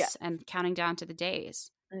months and counting down to the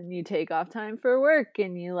days. And you take off time for work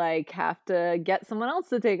and you like have to get someone else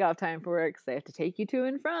to take off time for work. So they have to take you to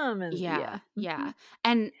and from. And yeah.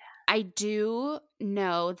 And I do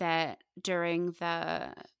know that during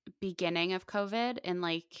the beginning of COVID in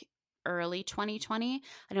like early 2020,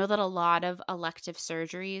 I know that a lot of elective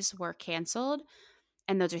surgeries were canceled.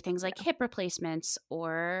 And those are things like hip replacements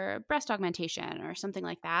or breast augmentation or something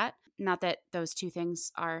like that. Not that those two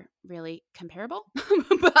things are really comparable,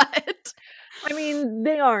 but I mean,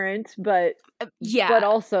 they aren't, but but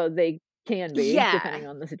also they can be depending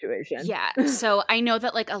on the situation. Yeah. So I know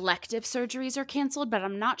that like elective surgeries are canceled, but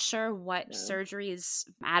I'm not sure what surgeries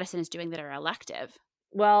Madison is doing that are elective.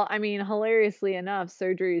 Well, I mean, hilariously enough,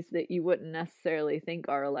 surgeries that you wouldn't necessarily think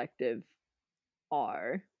are elective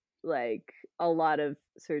are. Like, a lot of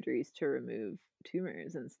surgeries to remove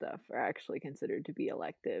tumors and stuff are actually considered to be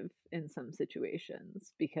elective in some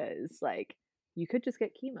situations because, like, you could just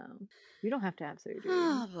get chemo. You don't have to have surgery.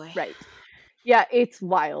 Oh, boy. Right. Yeah, it's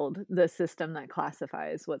wild, the system that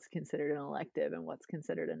classifies what's considered an elective and what's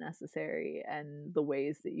considered a necessary, and the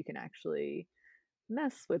ways that you can actually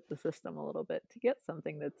mess with the system a little bit to get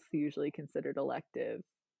something that's usually considered elective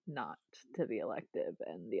not to be elective,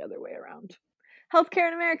 and the other way around. Healthcare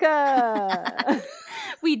in America!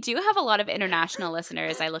 We do have a lot of international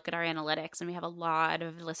listeners. I look at our analytics, and we have a lot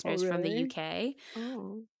of listeners from the UK.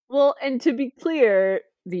 Oh. Well, and to be clear,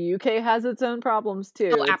 the UK has its own problems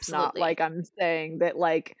too. Oh, It's not absolutely. like I'm saying that,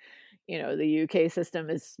 like, you know, the UK system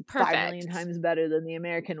is 5 million times better than the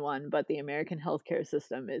American one, but the American healthcare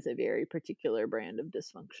system is a very particular brand of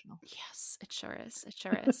dysfunctional. Yes, it sure is. It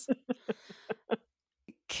sure is.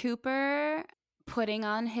 Cooper putting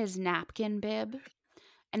on his napkin bib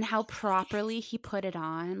and how properly he put it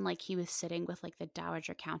on, like he was sitting with like the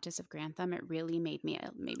Dowager Countess of Grantham, it really made me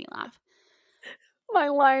laugh. My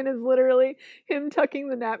line is literally him tucking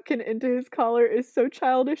the napkin into his collar is so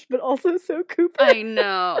childish, but also so Cooper. I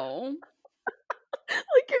know.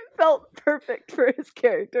 Like, it felt perfect for his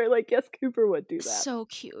character. Like, yes, Cooper would do that. So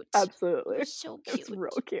cute. Absolutely. So cute. It's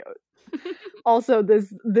real cute. Also,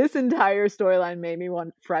 this entire storyline made me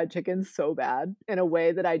want fried chicken so bad in a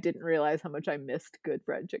way that I didn't realize how much I missed good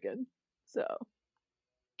fried chicken. So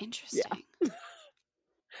interesting.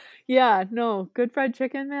 Yeah, no, good fried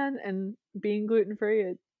chicken, man, and being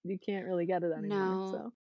gluten-free, you can't really get it anymore.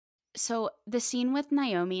 No. So the scene with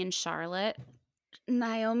Naomi and Charlotte,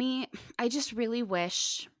 Naomi, I just really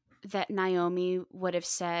wish that Naomi would have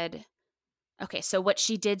said, okay, so what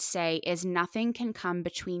she did say is nothing can come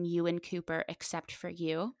between you and Cooper except for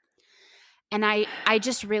you. And I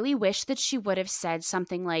just really wish that she would have said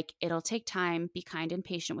something like, it'll take time, be kind and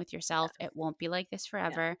patient with yourself. It won't be like this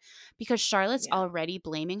forever. Because Charlotte's already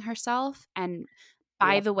blaming herself. And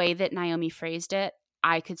by the way that Naomi phrased it,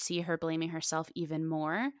 I could see her blaming herself even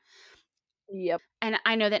more. Yep. And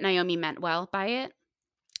I know that Naomi meant well by it.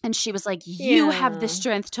 And she was like, you have the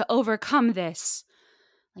strength to overcome this.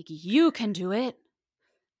 Like, you can do it.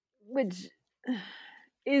 Which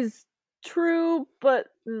is true, but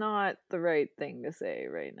not the right thing to say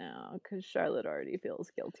right now, because Charlotte already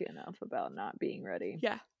feels guilty enough about not being ready.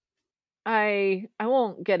 Yeah. I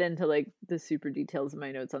won't get into like the super details of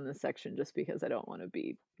my notes on this section just because I don't want to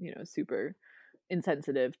be, you know, super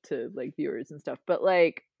insensitive to like viewers and stuff. But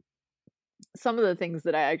like some of the things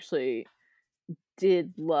that I actually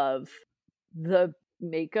did love, the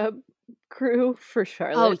makeup crew for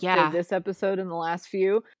Charlotte for this episode and the last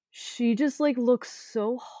few, she just like looks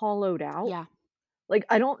so hollowed out. Yeah. Like,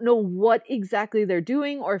 I don't know what exactly they're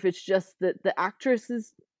doing, or if it's just that the actress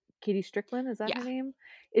is Katie Strickland, is that her name?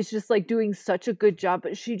 It's just like doing such a good job,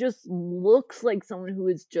 but she just looks like someone who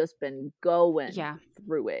has just been going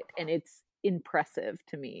through it, and it's impressive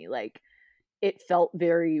to me. Like, it felt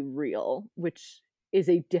very real, which is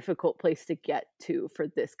a difficult place to get to for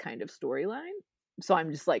this kind of storyline. So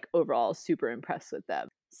I'm just like overall super impressed with them.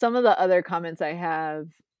 Some of the other comments I have,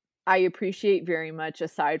 I appreciate very much,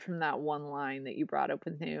 aside from that one line that you brought up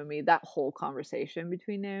with Naomi, that whole conversation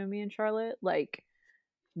between Naomi and Charlotte, like,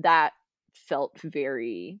 that felt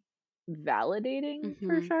very validating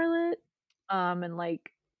for Charlotte. And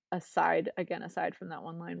like, aside from that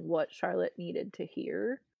one line, what Charlotte needed to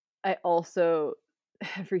hear. I also,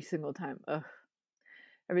 every single time that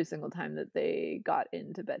they got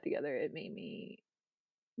into bed together, it made me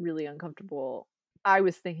really uncomfortable. I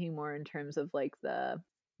was thinking more in terms of like the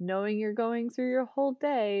knowing you're going through your whole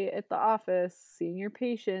day at the office, seeing your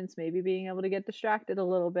patients, maybe being able to get distracted a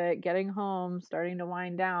little bit, getting home, starting to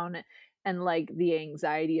wind down, and like the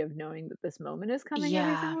anxiety of knowing that this moment is coming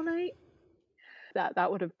every single night.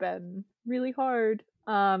 That would have been really hard.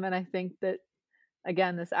 And I think that,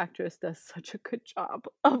 again, this actress does such a good job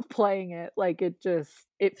of playing it. Like,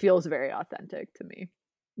 it feels very authentic to me.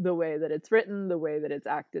 The way that it's written, the way that it's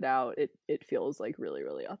acted out, it feels like really,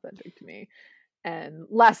 really authentic to me. And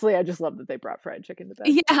lastly, I just love that they brought fried chicken to bed.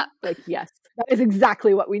 Yeah. Like, yes, that is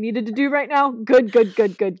exactly what we needed to do right now. Good.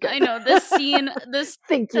 I know, this scene,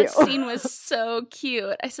 Thank you. Scene was so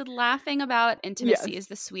cute. I said laughing about intimacy is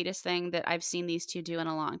the sweetest thing that I've seen these two do in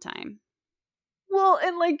a long time. Well,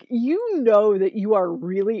 and, like, you know that you are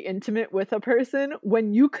really intimate with a person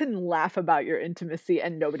when you can laugh about your intimacy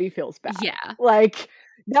and nobody feels bad. Yeah. Like,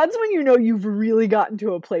 that's when you know you've really gotten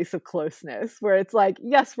to a place of closeness where it's like,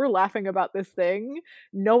 yes, we're laughing about this thing.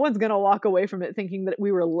 No one's gonna walk away from it thinking that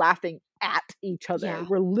we were laughing at each other. Yeah.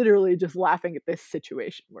 We're literally just laughing at this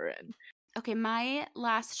situation we're in. Okay, my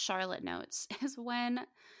last Charlotte notes is when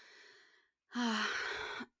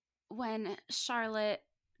Charlotte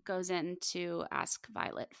goes in to ask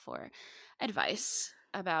Violet for advice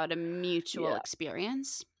about a mutual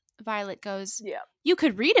experience. Violet goes, "You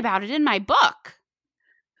could read about it in my book."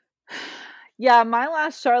 Yeah, my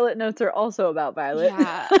last Charlotte notes are also about Violet.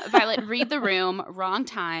 Yeah, Violet, read the room, wrong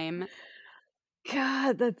time.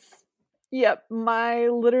 God, that's... Yep, my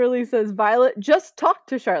literally says, Violet, just talk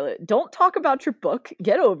to Charlotte. Don't talk about your book.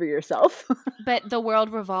 Get over yourself. But the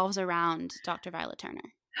world revolves around Dr. Violet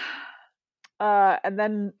Turner. And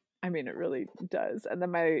then, I mean, it really does. And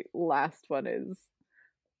then my last one is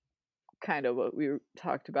kind of what we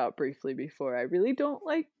talked about briefly before. I really don't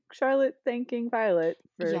like Charlotte thanking Violet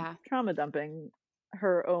for trauma dumping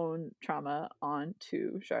her own trauma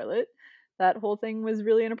onto Charlotte. That whole thing was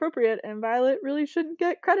really inappropriate, and Violet really shouldn't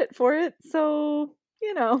get credit for it. So,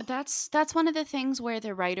 you know. That's one of the things where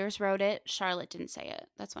the writers wrote it. Charlotte didn't say it.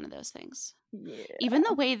 That's one of those things. Yeah. Even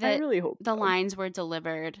the way that I really hope the lines were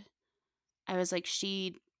delivered, I was like,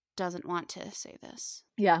 she doesn't want to say this.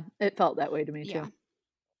 Yeah, it felt that way to me too.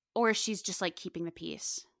 Or she's just like keeping the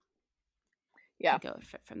peace. Yeah. Could go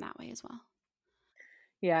from that way as well.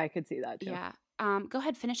 Yeah, I could see that too. Yeah. Go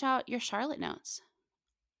ahead, finish out your Charlotte notes.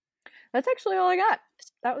 That's actually all I got.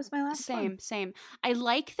 That was my last one. Same. I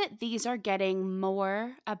like that these are getting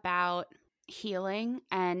more about healing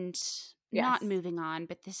and not moving on,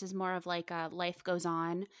 but this is more of like a life goes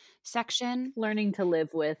on section. Learning to live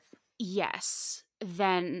with. Yes.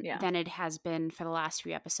 Than it has been for the last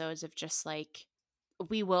few episodes of just like,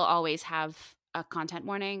 we will always have a content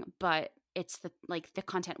warning, but it's the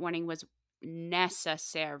content warning was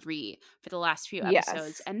necessary for the last few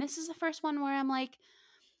episodes. And this is the first one where I'm like,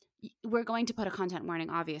 we're going to put a content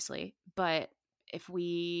warning, obviously, but if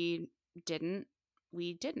we didn't,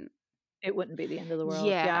 we didn't. It wouldn't be the end of the world.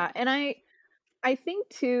 Yeah. And I think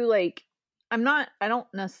too, like, I don't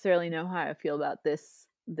necessarily know how I feel about this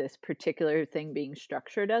particular thing being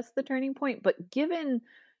structured as the turning point, but given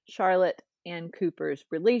Charlotte and Cooper's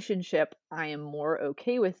relationship, I am more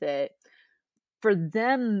okay with it. For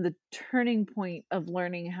them, the turning point of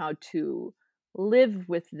learning how to live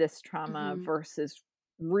with this trauma versus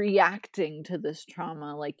reacting to this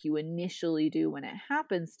trauma like you initially do when it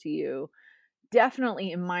happens to you,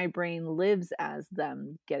 definitely in my brain lives as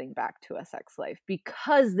them getting back to a sex life,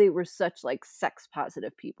 because they were such like sex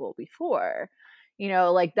positive people before. You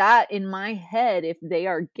know, like that in my head, if they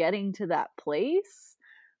are getting to that place,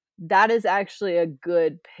 that is actually a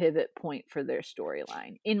good pivot point for their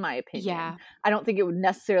storyline, in my opinion. Yeah. I don't think it would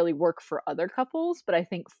necessarily work for other couples, but I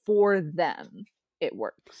think for them, it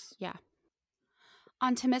works. Yeah.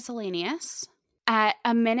 On to miscellaneous. At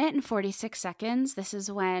 1 minute and 46 seconds, this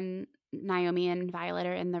is when Naomi and Violet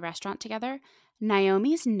are in the restaurant together.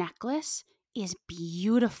 Naomi's necklace is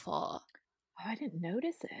beautiful. Oh, I didn't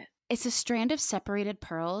notice it. It's a strand of separated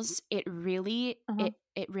pearls. It really,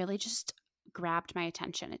 it really just grabbed my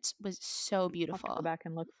attention. It was so beautiful. I'll have to go back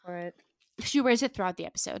and look for it. She wears it throughout the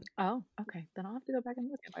episode. Oh, okay. Then I'll have to go back and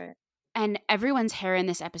look for it. And everyone's hair in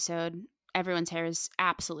this episode, everyone's hair is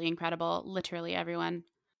absolutely incredible. Literally everyone.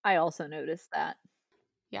 I also noticed that.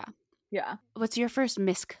 Yeah. Yeah. What's your first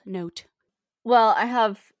misc note? Well, I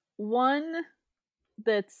have one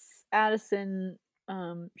that's Addison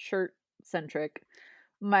shirt centric.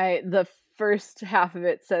 The first half of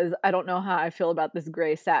it says, I don't know how I feel about this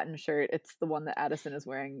gray satin shirt. It's the one that Addison is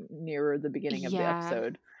wearing nearer the beginning of the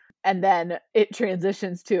episode. And then it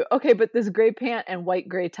transitions to, okay, but this gray pant and white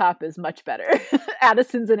gray top is much better.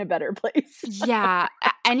 Addison's in a better place. Yeah.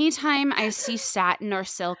 Anytime I see satin or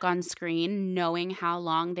silk on screen, knowing how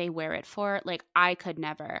long they wear it for, like, I could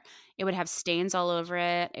never. It would have stains all over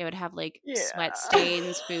it. It would have, like, sweat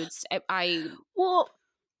stains, foods. Well,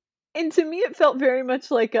 and to me, it felt very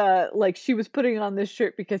much like she was putting on this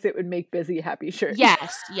shirt because it would make Busy happy shirt.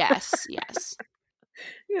 Yes.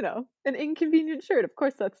 You know, an inconvenient shirt. Of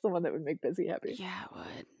course, that's the one that would make Busy happy. Yeah, it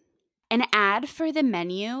would. An ad for the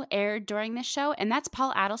menu aired during this show, and that's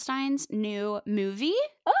Paul Adelstein's new movie.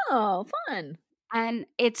 Oh, fun. And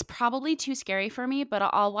it's probably too scary for me, but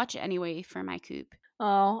I'll watch it anyway for my coop.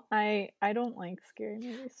 Oh, I don't like scary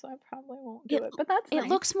movies, so I probably won't do it. But that's nice. It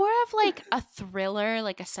looks more of like a thriller,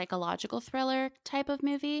 like a psychological thriller type of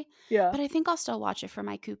movie. Yeah. But I think I'll still watch it for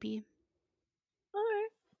my coopy. All right.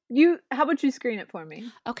 How about you screen it for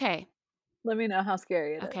me? Okay. Let me know how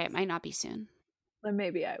scary it is. Okay, it might not be soon. Then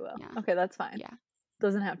maybe I will. Yeah. Okay, that's fine. Yeah.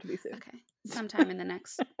 Doesn't have to be soon. Okay. Sometime in the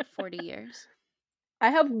next 40 years. I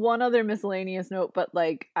have one other miscellaneous note, but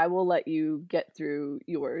like I will let you get through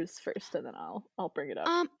yours first, and then I'll bring it up.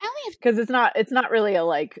 I only have because it's not really a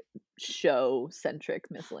like show centric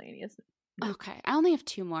miscellaneous. Okay, I only have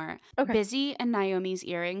two more. Okay. Busy and Naomi's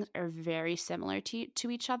earrings are very similar to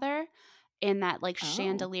each other in that like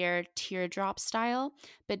chandelier teardrop style,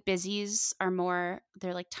 but Busy's are more,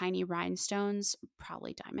 they're like tiny rhinestones,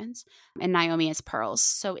 probably diamonds, and Naomi is pearls.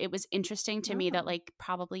 So it was interesting to me that like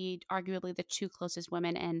probably arguably the two closest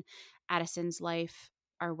women in Addison's life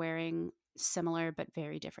are wearing similar but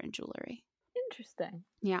very different jewelry. Interesting.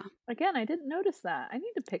 Yeah. Again, I didn't notice that. I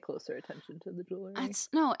need to pay closer attention to the jewelry. It's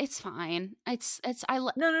fine.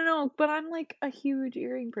 No. But I'm like a huge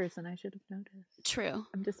earring person. I should have noticed. True.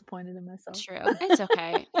 I'm disappointed in myself. True. It's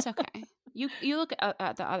okay. It's okay. You look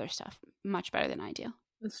at the other stuff much better than I do.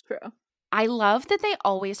 It's true. I love that they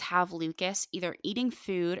always have Lucas either eating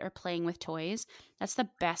food or playing with toys. That's the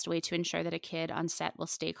best way to ensure that a kid on set will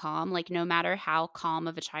stay calm. Like no matter how calm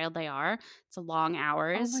of a child they are, it's a long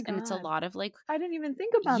hours and it's a lot of like. I didn't even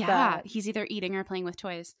think about that. Yeah, he's either eating or playing with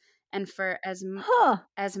toys. And for as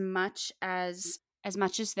much as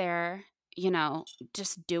they're,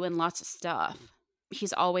 just doing lots of stuff,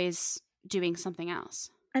 he's always doing something else.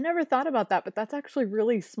 I never thought about that, but that's actually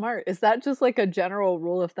really smart. Is that just like a general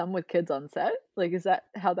rule of thumb with kids on set? Like, is that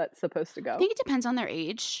how that's supposed to go? I think it depends on their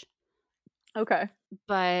age. Okay.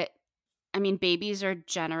 But, I mean, babies are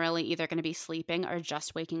generally either going to be sleeping or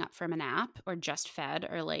just waking up from a nap or just fed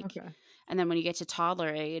or like, and then when you get to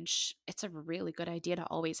toddler age, it's a really good idea to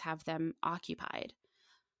always have them occupied.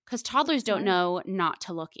 Because toddlers don't know not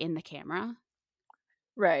to look in the camera.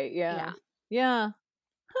 Right, yeah.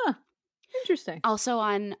 Huh. Interesting. Also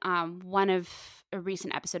on one of a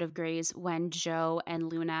recent episode of Grey's, when Joe and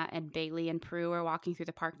Luna and Bailey and Prue are walking through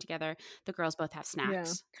the park together, the girls both have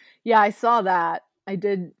snacks. Yeah, I saw that. I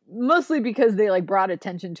did, mostly because they like brought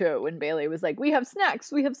attention to it when Bailey was like, we have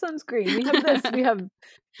snacks, we have sunscreen, we have this, we have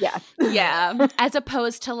yeah. As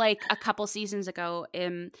opposed to like a couple seasons ago,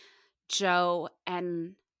 Joe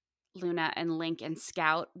and Luna and Link and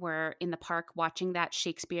Scout were in the park watching that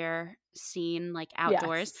Shakespeare scene like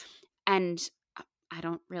outdoors. Yes. And I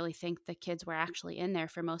don't really think the kids were actually in there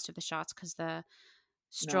for most of the shots because the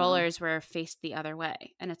strollers were faced the other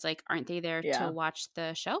way. And it's like, aren't they there to watch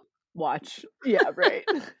the show? Yeah, right.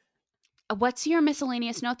 What's your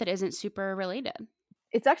miscellaneous note that isn't super related?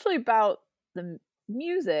 It's actually about the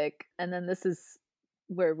music, and then this is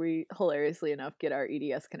where we, hilariously enough, get our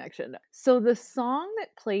EDS connection. So the song that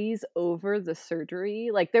plays over the surgery,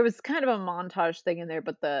 like there was kind of a montage thing in there,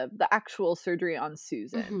 but the actual surgery on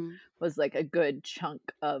Susan was like a good chunk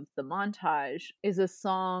of the montage, is a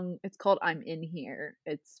song, it's called I'm In Here.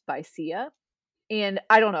 It's by Sia. And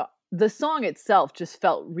I don't know, the song itself just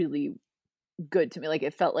felt really good to me. Like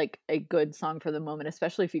it felt like a good song for the moment,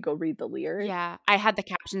 especially if you go read the lyrics. Yeah, I had the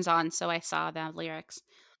captions on, so I saw the lyrics.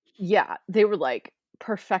 Yeah, they were like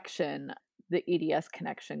perfection. The EDS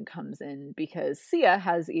connection comes in because Sia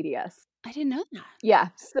has EDS. I didn't know that. Yeah,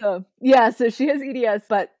 so she has EDS,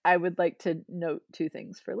 but I would like to note two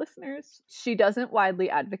things for listeners. She doesn't widely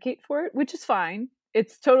advocate for it, which is fine.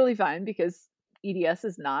 It's totally fine because EDS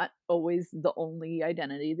is not always the only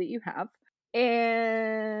identity that you have.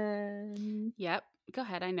 And yep, go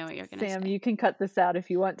ahead. I know what you're going to say. Sam, you can cut this out if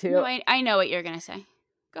you want to. No, I know what you're going to say.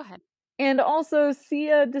 Go ahead. And also,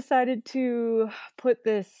 Sia decided to put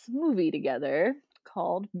this movie together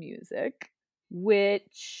called Music,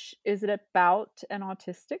 which is about an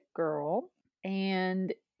autistic girl.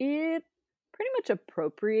 And it pretty much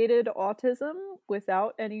appropriated autism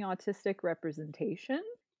without any autistic representation.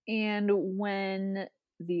 And when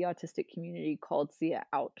the autistic community called Sia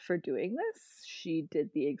out for doing this, she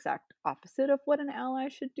did the exact opposite of what an ally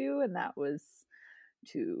should do, and that was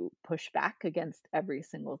to push back against every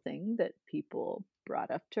single thing that people brought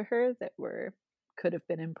up to her that could have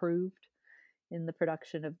been improved in the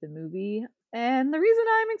production of the movie. And the reason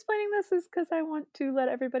I'm explaining this is because I want to let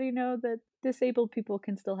everybody know that disabled people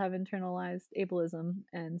can still have internalized ableism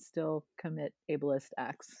and still commit ableist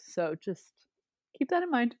acts. So just keep that in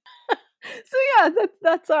mind. So yeah,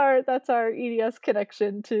 that's our EDS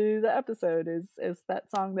connection to the episode is that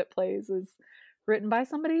song that plays is written by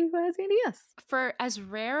somebody who has EDS. For as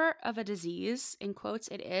rare of a disease, in quotes,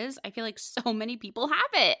 it is, I feel like so many people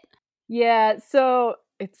have it. Yeah, so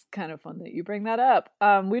it's kind of fun that you bring that up.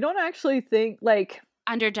 We don't actually think, like...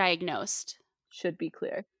 underdiagnosed. Should be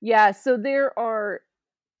clear. Yeah, so there are,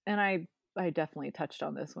 and I I definitely touched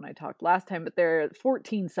on this when I talked last time, but there are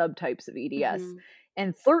 14 subtypes of EDS,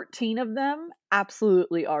 and 13 of them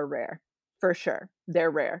absolutely are rare, for sure.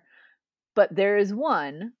 They're rare. But there is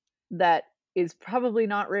one that is probably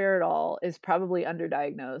not rare at all, is probably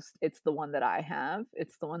underdiagnosed. It's the one that I have.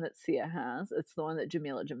 It's the one that Sia has. It's the one that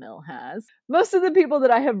Jamila Jamil has. Most of the people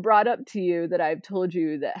that I have brought up to you that I've told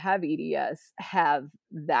you that have EDS have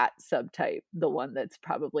that subtype, the one that's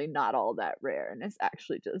probably not all that rare and is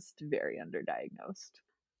actually just very underdiagnosed.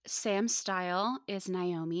 Sam's style is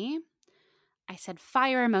Naomi. I said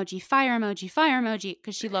fire emoji, fire emoji, fire emoji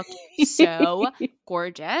because she looked so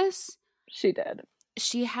gorgeous. She did.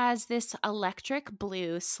 She has this electric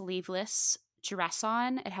blue sleeveless dress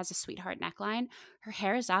on. It has a sweetheart neckline. Her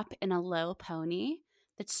hair is up in a low pony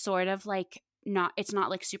that's sort of like it's not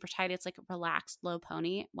like super tight. It's like a relaxed low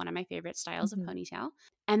pony. One of my favorite styles of ponytail.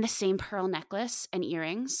 And the same pearl necklace and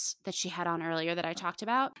earrings that she had on earlier that I talked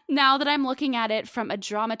about. Now that I'm looking at it from a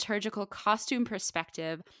dramaturgical costume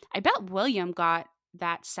perspective, I bet William got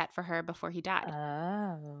that set for her before he died.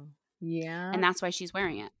 Oh, yeah. And that's why she's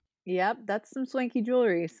wearing it. Yep, that's some swanky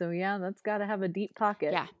jewelry. So yeah, that's got to have a deep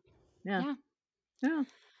pocket. Yeah.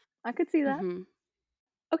 I could see that.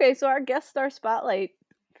 Okay, so our guest star spotlight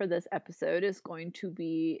for this episode is going to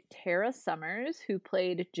be Tara Summers, who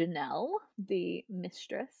played Janelle, the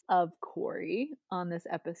mistress of Corey on this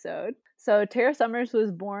episode. So Tara Summers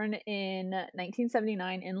was born in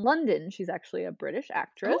 1979 in London. She's actually a British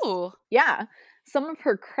actress. Oh. Yeah. Some of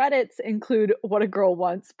her credits include What a Girl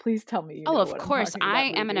Wants. Please tell me you know of course. I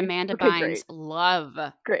am an Amanda Bynes love.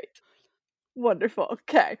 Great. Wonderful.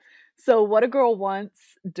 Okay. So What a Girl Wants,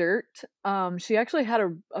 Dirt. She actually had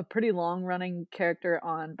a pretty long-running character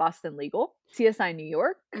on Boston Legal, CSI New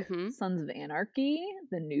York, Sons of Anarchy,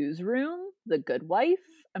 The Newsroom, The Good Wife,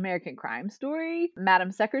 American Crime Story,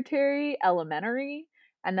 Madam Secretary, Elementary,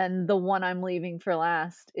 and then the one I'm leaving for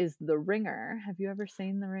last is The Ringer. Have you ever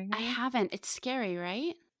seen The Ringer? I haven't. It's scary,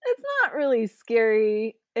 right? It's not really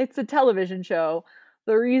scary. It's a television show.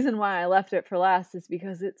 The reason why I left it for last is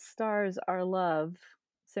because it stars our love,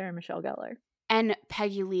 Sarah Michelle Gellar. And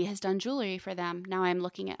Peggy Lee has done jewelry for them. Now I'm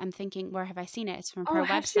thinking, where have I seen it? It's from her website.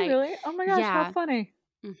 Has she really? Oh my gosh, how funny.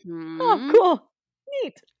 Mm-hmm. Oh, cool.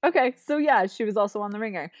 Neat. Okay, so yeah, she was also on The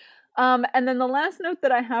Ringer. And then the last note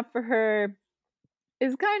that I have for her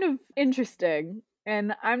is kind of interesting.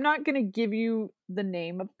 And I'm not going to give you the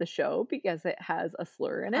name of the show because it has a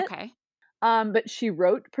slur in it. Okay. But she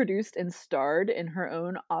wrote, produced, and starred in her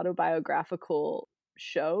own autobiographical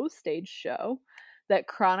stage show, that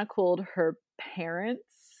chronicled her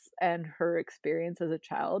parents and her experience as a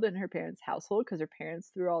child in her parents' household, because her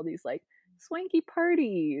parents threw all these like swanky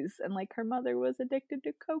parties, and like her mother was addicted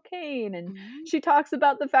to cocaine, and she talks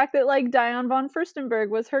about the fact that like Diane von Furstenberg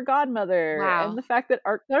was her godmother, and the fact that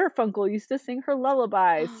Art Garfunkel used to sing her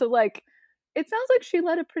lullabies. So like it sounds like she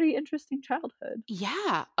led a pretty interesting childhood.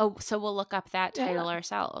 Yeah. Oh, so we'll look up that title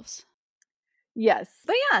ourselves. Yes.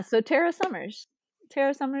 But yeah, so Tara Summers.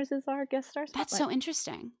 Tara Summers is our guest star spotlight. That's so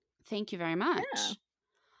interesting. Thank you very much.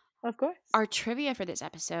 Yeah, of course. Our trivia for this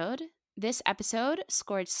episode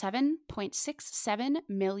scored 7.67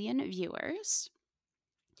 million viewers.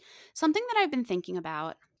 Something that I've been thinking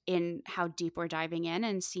about in how deep we're diving in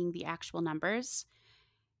and seeing the actual numbers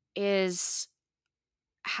is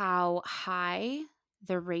how high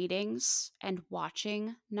the ratings and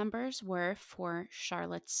watching numbers were for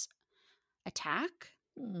Charlotte's attack.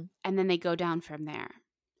 And then they go down from there.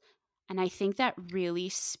 And I think that really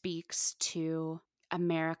speaks to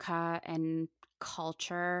America and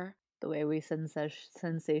culture. The way we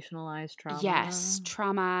sensationalize trauma. Yes,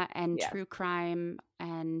 trauma and true crime,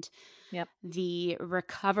 and the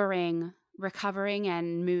recovering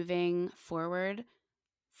and moving forward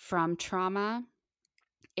from trauma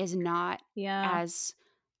is not as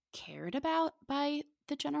cared about by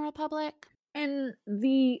the general public. And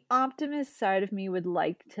the optimist side of me would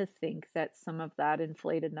like to think that some of that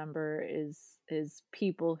inflated number is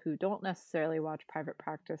people who don't necessarily watch Private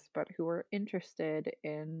Practice, but who are interested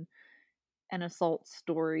in an assault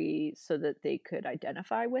story so that they could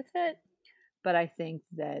identify with it. But I think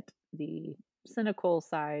that the cynical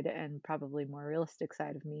side and probably more realistic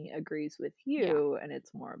side of me agrees with you, and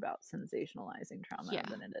it's more about sensationalizing trauma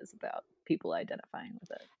than it is about people identifying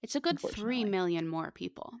with it. It's a good 3 million more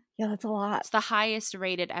people. Yeah, that's a lot. It's the highest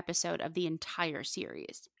rated episode of the entire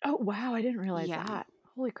series. Oh wow, I didn't realize that.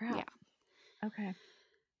 Holy crap. Yeah. Okay.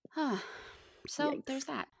 So there's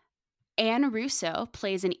that. Anne Russo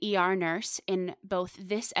plays an ER nurse in both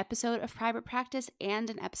this episode of Private Practice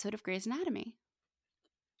and an episode of Grey's Anatomy.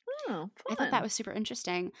 Oh, fun. I thought that was super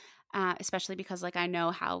interesting. especially because like I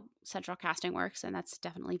know how central casting works, and that's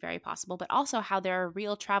definitely very possible, but also how there are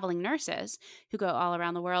real traveling nurses who go all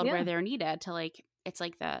around the world where they're needed to like, it's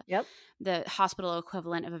like the hospital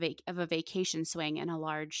equivalent of a vacation swing in a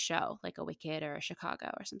large show, like a Wicked or a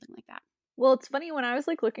Chicago or something like that. Well, it's funny when I was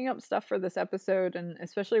like looking up stuff for this episode, and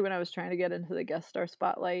especially when I was trying to get into the guest star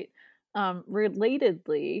spotlight,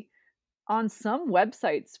 relatedly, on some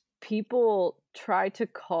websites, people try to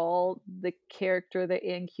call the character that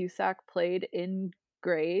Ann Cusack played in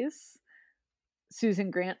Grey's Susan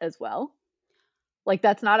Grant as well. Like,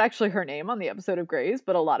 that's not actually her name on the episode of Grey's,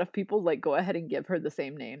 but a lot of people like go ahead and give her the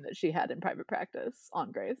same name that she had in Private Practice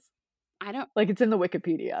on Grey's. I don't like, it's in the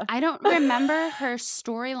Wikipedia. I don't remember her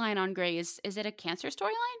storyline on Grey's. Is it a cancer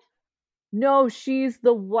storyline? No, she's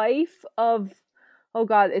the wife of, oh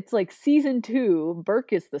god, it's like season 2.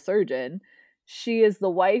 Burke is the surgeon. She is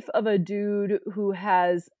the wife of a dude who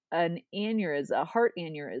has an aneurysm, a heart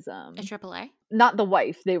aneurysm. A AAA? Not the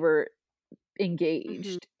wife. They were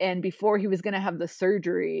engaged. And before he was going to have the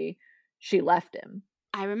surgery, she left him.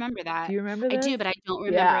 I remember that. Do you remember this? I do, but I don't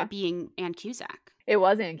remember it being Ann Cusack. It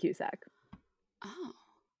was Ann Cusack. Oh.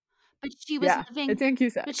 But she was living it's Ann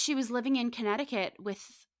Cusack. But she was living in Connecticut with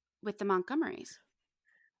the Montgomerys.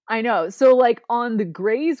 I know. So like on the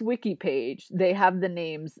Grey's wiki page, they have the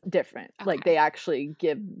names different. Okay. Like they actually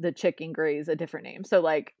give the chick in Grey's a different name. So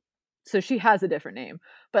like, so she has a different name.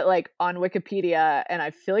 But like on Wikipedia, and I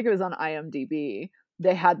feel like it was on IMDb,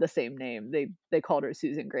 they had the same name. They called her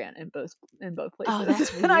Susan Grant in both places. Oh,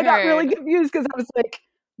 that's weird. And I got really confused because I was like,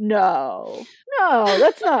 no,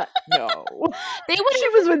 that's not. No, she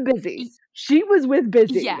was with Busy. She was with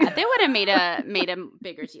Busy. Yeah, they would have made a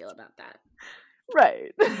bigger deal about that.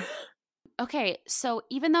 Right. Okay, so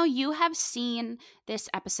even though you have seen this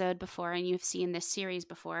episode before and you've seen this series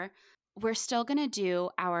before, we're still going to do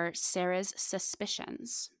our Sarah's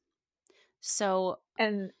suspicions. So,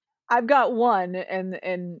 and I've got one,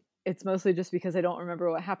 and it's mostly just because I don't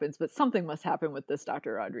remember what happens, but something must happen with this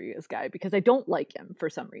Dr. Rodriguez guy because I don't like him for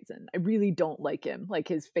some reason. I really don't like him. Like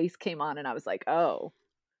his face came on and I was like, oh,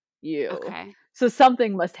 you. Okay. So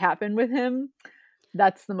something must happen with him.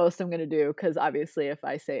 That's the most I'm going to do because obviously if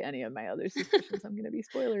I say any of my other suspicions, I'm going to be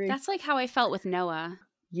spoilery. That's like how I felt with Noah.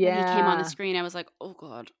 Yeah. When he came on the screen, I was like, oh,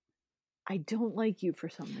 God. I don't like you for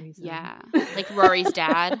some reason. Yeah. Like Rory's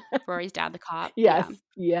dad. Rory's dad, the cop. Yes.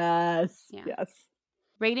 Yeah. Yes.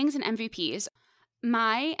 Ratings and MVPs.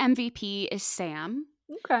 My MVP is Sam.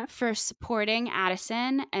 Okay. For supporting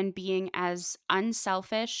Addison and being as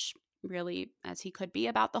unselfish, really, as he could be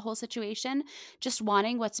about the whole situation. Just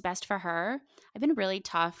wanting what's best for her. I've been really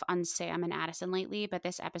tough on Sam and Addison lately, but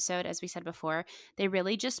this episode, as we said before, they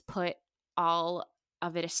really just put all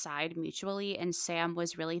of it aside mutually, and Sam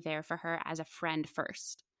was really there for her as a friend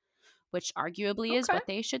first, which arguably is what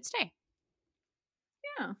they should stay.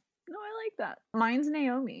 Yeah. No, I like that. Mine's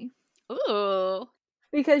Naomi. Ooh.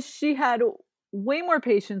 Because she had way more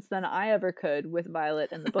patience than I ever could with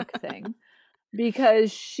Violet and the book thing.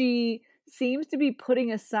 Because she seems to be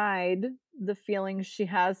putting aside the feelings she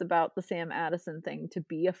has about the Sam Addison thing to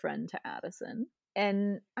be a friend to Addison.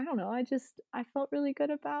 And I don't know, I felt really good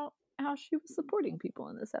about how she was supporting people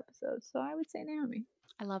in this episode. So I would say Naomi.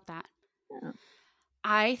 I love that. Yeah.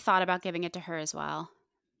 I thought about giving it to her as well,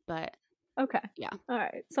 but okay. Yeah. All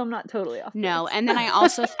right. So I'm not totally off. No, and then I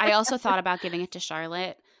also thought about giving it to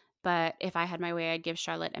Charlotte, but if I had my way, I'd give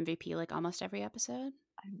Charlotte MVP like almost every episode.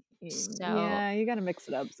 So, yeah, you got to mix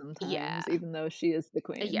it up sometimes, even though she is the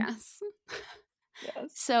queen. Yes.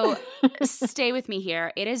 Yes. So stay with me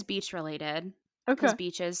here. It is beach related. Okay. Because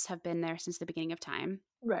beaches have been there since the beginning of time.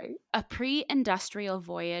 Right. A pre-industrial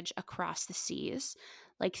voyage across the seas.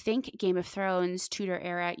 Like think Game of Thrones, Tudor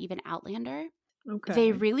era, even Outlander. Okay.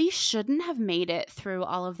 They really shouldn't have made it through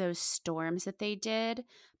all of those storms that they did,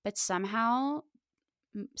 but somehow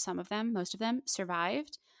most of them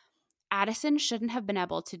survived. Addison shouldn't have been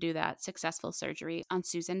able to do that successful surgery on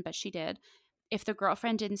Susan, but she did. If the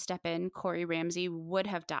girlfriend didn't step in, Corey Ramsey would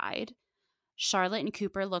have died. Charlotte and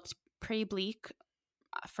Cooper looked pretty bleak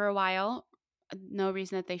for a while. No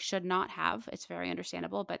reason that they should not have. It's very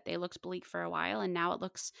understandable, but they looked bleak for a while, and now it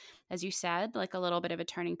looks, as you said, like a little bit of a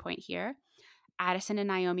turning point here. Addison and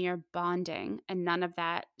Naomi are bonding, and none of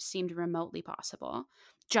that seemed remotely possible.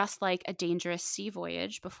 Just like a dangerous sea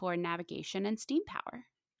voyage before navigation and steam power.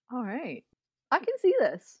 All right. I can see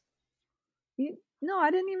this. No,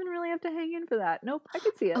 I didn't even really have to hang in for that. Nope, I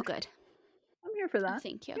could see it. Oh, good. I'm here for that. Oh,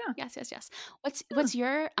 thank you. Yeah. Yes. What's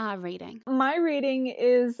your rating? My rating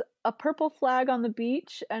is a purple flag on the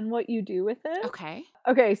beach and what you do with it.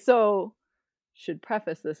 Okay, so should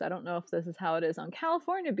preface this. I don't know if this is how it is on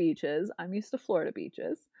California beaches. I'm used to Florida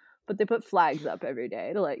beaches. but they put flags up every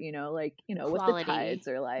day to let you know, like, what the tides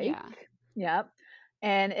are like. Yeah. Yep.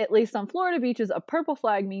 And at least on Florida beaches, a purple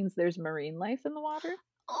flag means there's marine life in the water.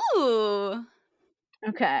 Ooh.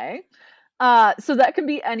 Okay. So that can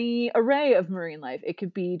be any array of marine life. It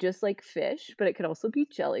could be just like fish, but it could also be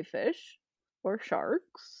jellyfish or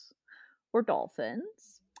sharks or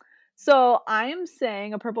dolphins. So I'm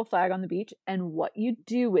saying a purple flag on the beach and what you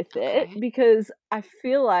do with it, because I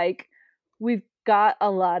feel like we've got a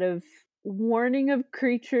lot of warning of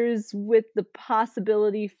creatures with the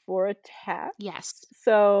possibility for attack. Yes.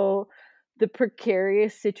 So the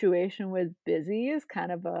precarious situation with Busy is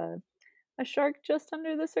kind of a shark just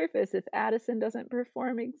under the surface if Addison doesn't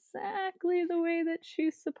perform exactly the way that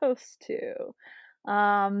she's supposed to.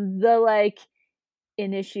 The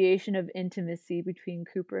initiation of intimacy between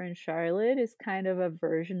Cooper and Charlotte is kind of a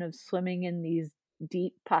version of swimming in these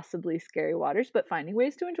deep, possibly scary waters, but finding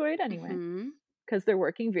ways to enjoy it anyway. Because they're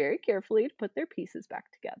working very carefully to put their pieces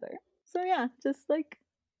back together. So yeah, just like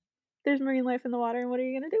there's marine life in the water, and what are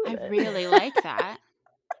you going to do with it? I really like that.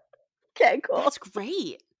 Okay, cool. That's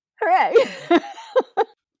great. Hooray.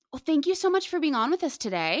 Well, thank you so much for being on with us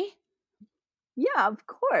today. Yeah, of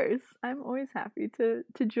course. I'm always happy to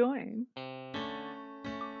join.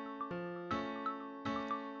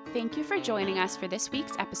 Thank you for joining us for this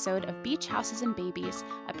week's episode of Beach Houses and Babies,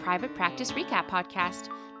 a private practice recap podcast.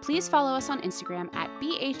 Please follow us on Instagram at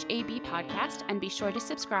BHAB Podcast and be sure to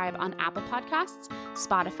subscribe on Apple Podcasts,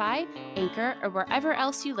 Spotify, Anchor, or wherever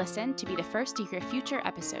else you listen to be the first to hear future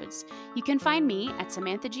episodes. You can find me at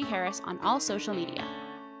Samantha G. Harris on all social media.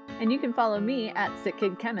 And you can follow me at Sick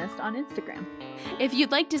Kid Chemist on Instagram. If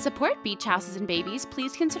you'd like to support Beach Houses and Babies,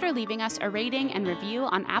 please consider leaving us a rating and review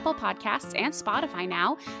on Apple Podcasts and Spotify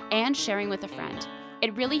now, and sharing with a friend.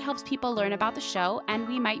 It really helps people learn about the show, and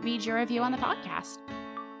we might read your review on the podcast.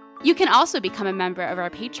 You can also become a member of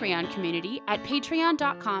our Patreon community at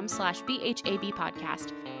patreon.com/BHAB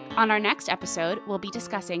podcast. On our next episode, we'll be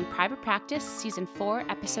discussing Private Practice Season 4,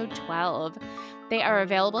 Episode 12. They are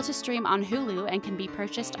available to stream on Hulu and can be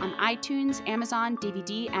purchased on iTunes, Amazon,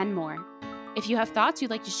 DVD, and more. If you have thoughts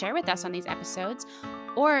you'd like to share with us on these episodes,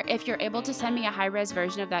 or if you're able to send me a high-res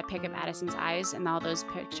version of that pic of Addison's eyes and all those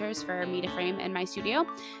pictures for me to frame in my studio,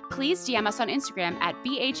 please DM us on Instagram at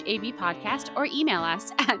BHAB Podcast or email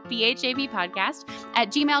us at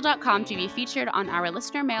bhabpodcast@gmail.com to be featured on our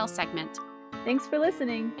listener mail segment. Thanks for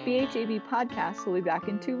listening. BHAB Podcast will be back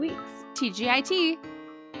in 2 weeks. TGIT.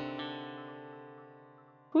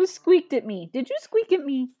 Who squeaked at me? Did you squeak at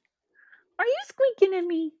me? Are you squeaking at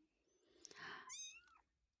me?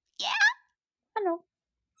 Yeah. Hello.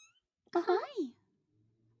 Hi.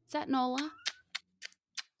 Is that Nola?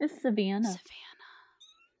 It's Savannah.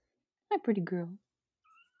 My pretty girl.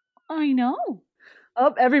 I know.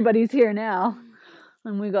 Oh, everybody's here now.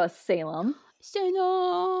 And we got Salem.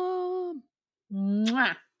 Salem.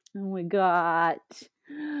 Mwah. And we got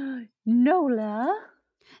Nola.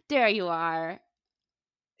 There you are.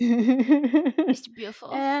 It's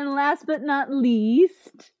beautiful. And last but not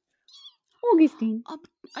least, Augustine.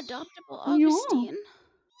 Adoptable Augustine.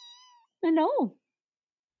 I know.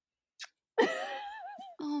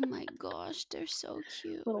 Oh my gosh, they're so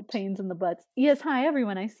cute. Little pains in the butts. Yes, hi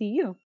everyone, I see you.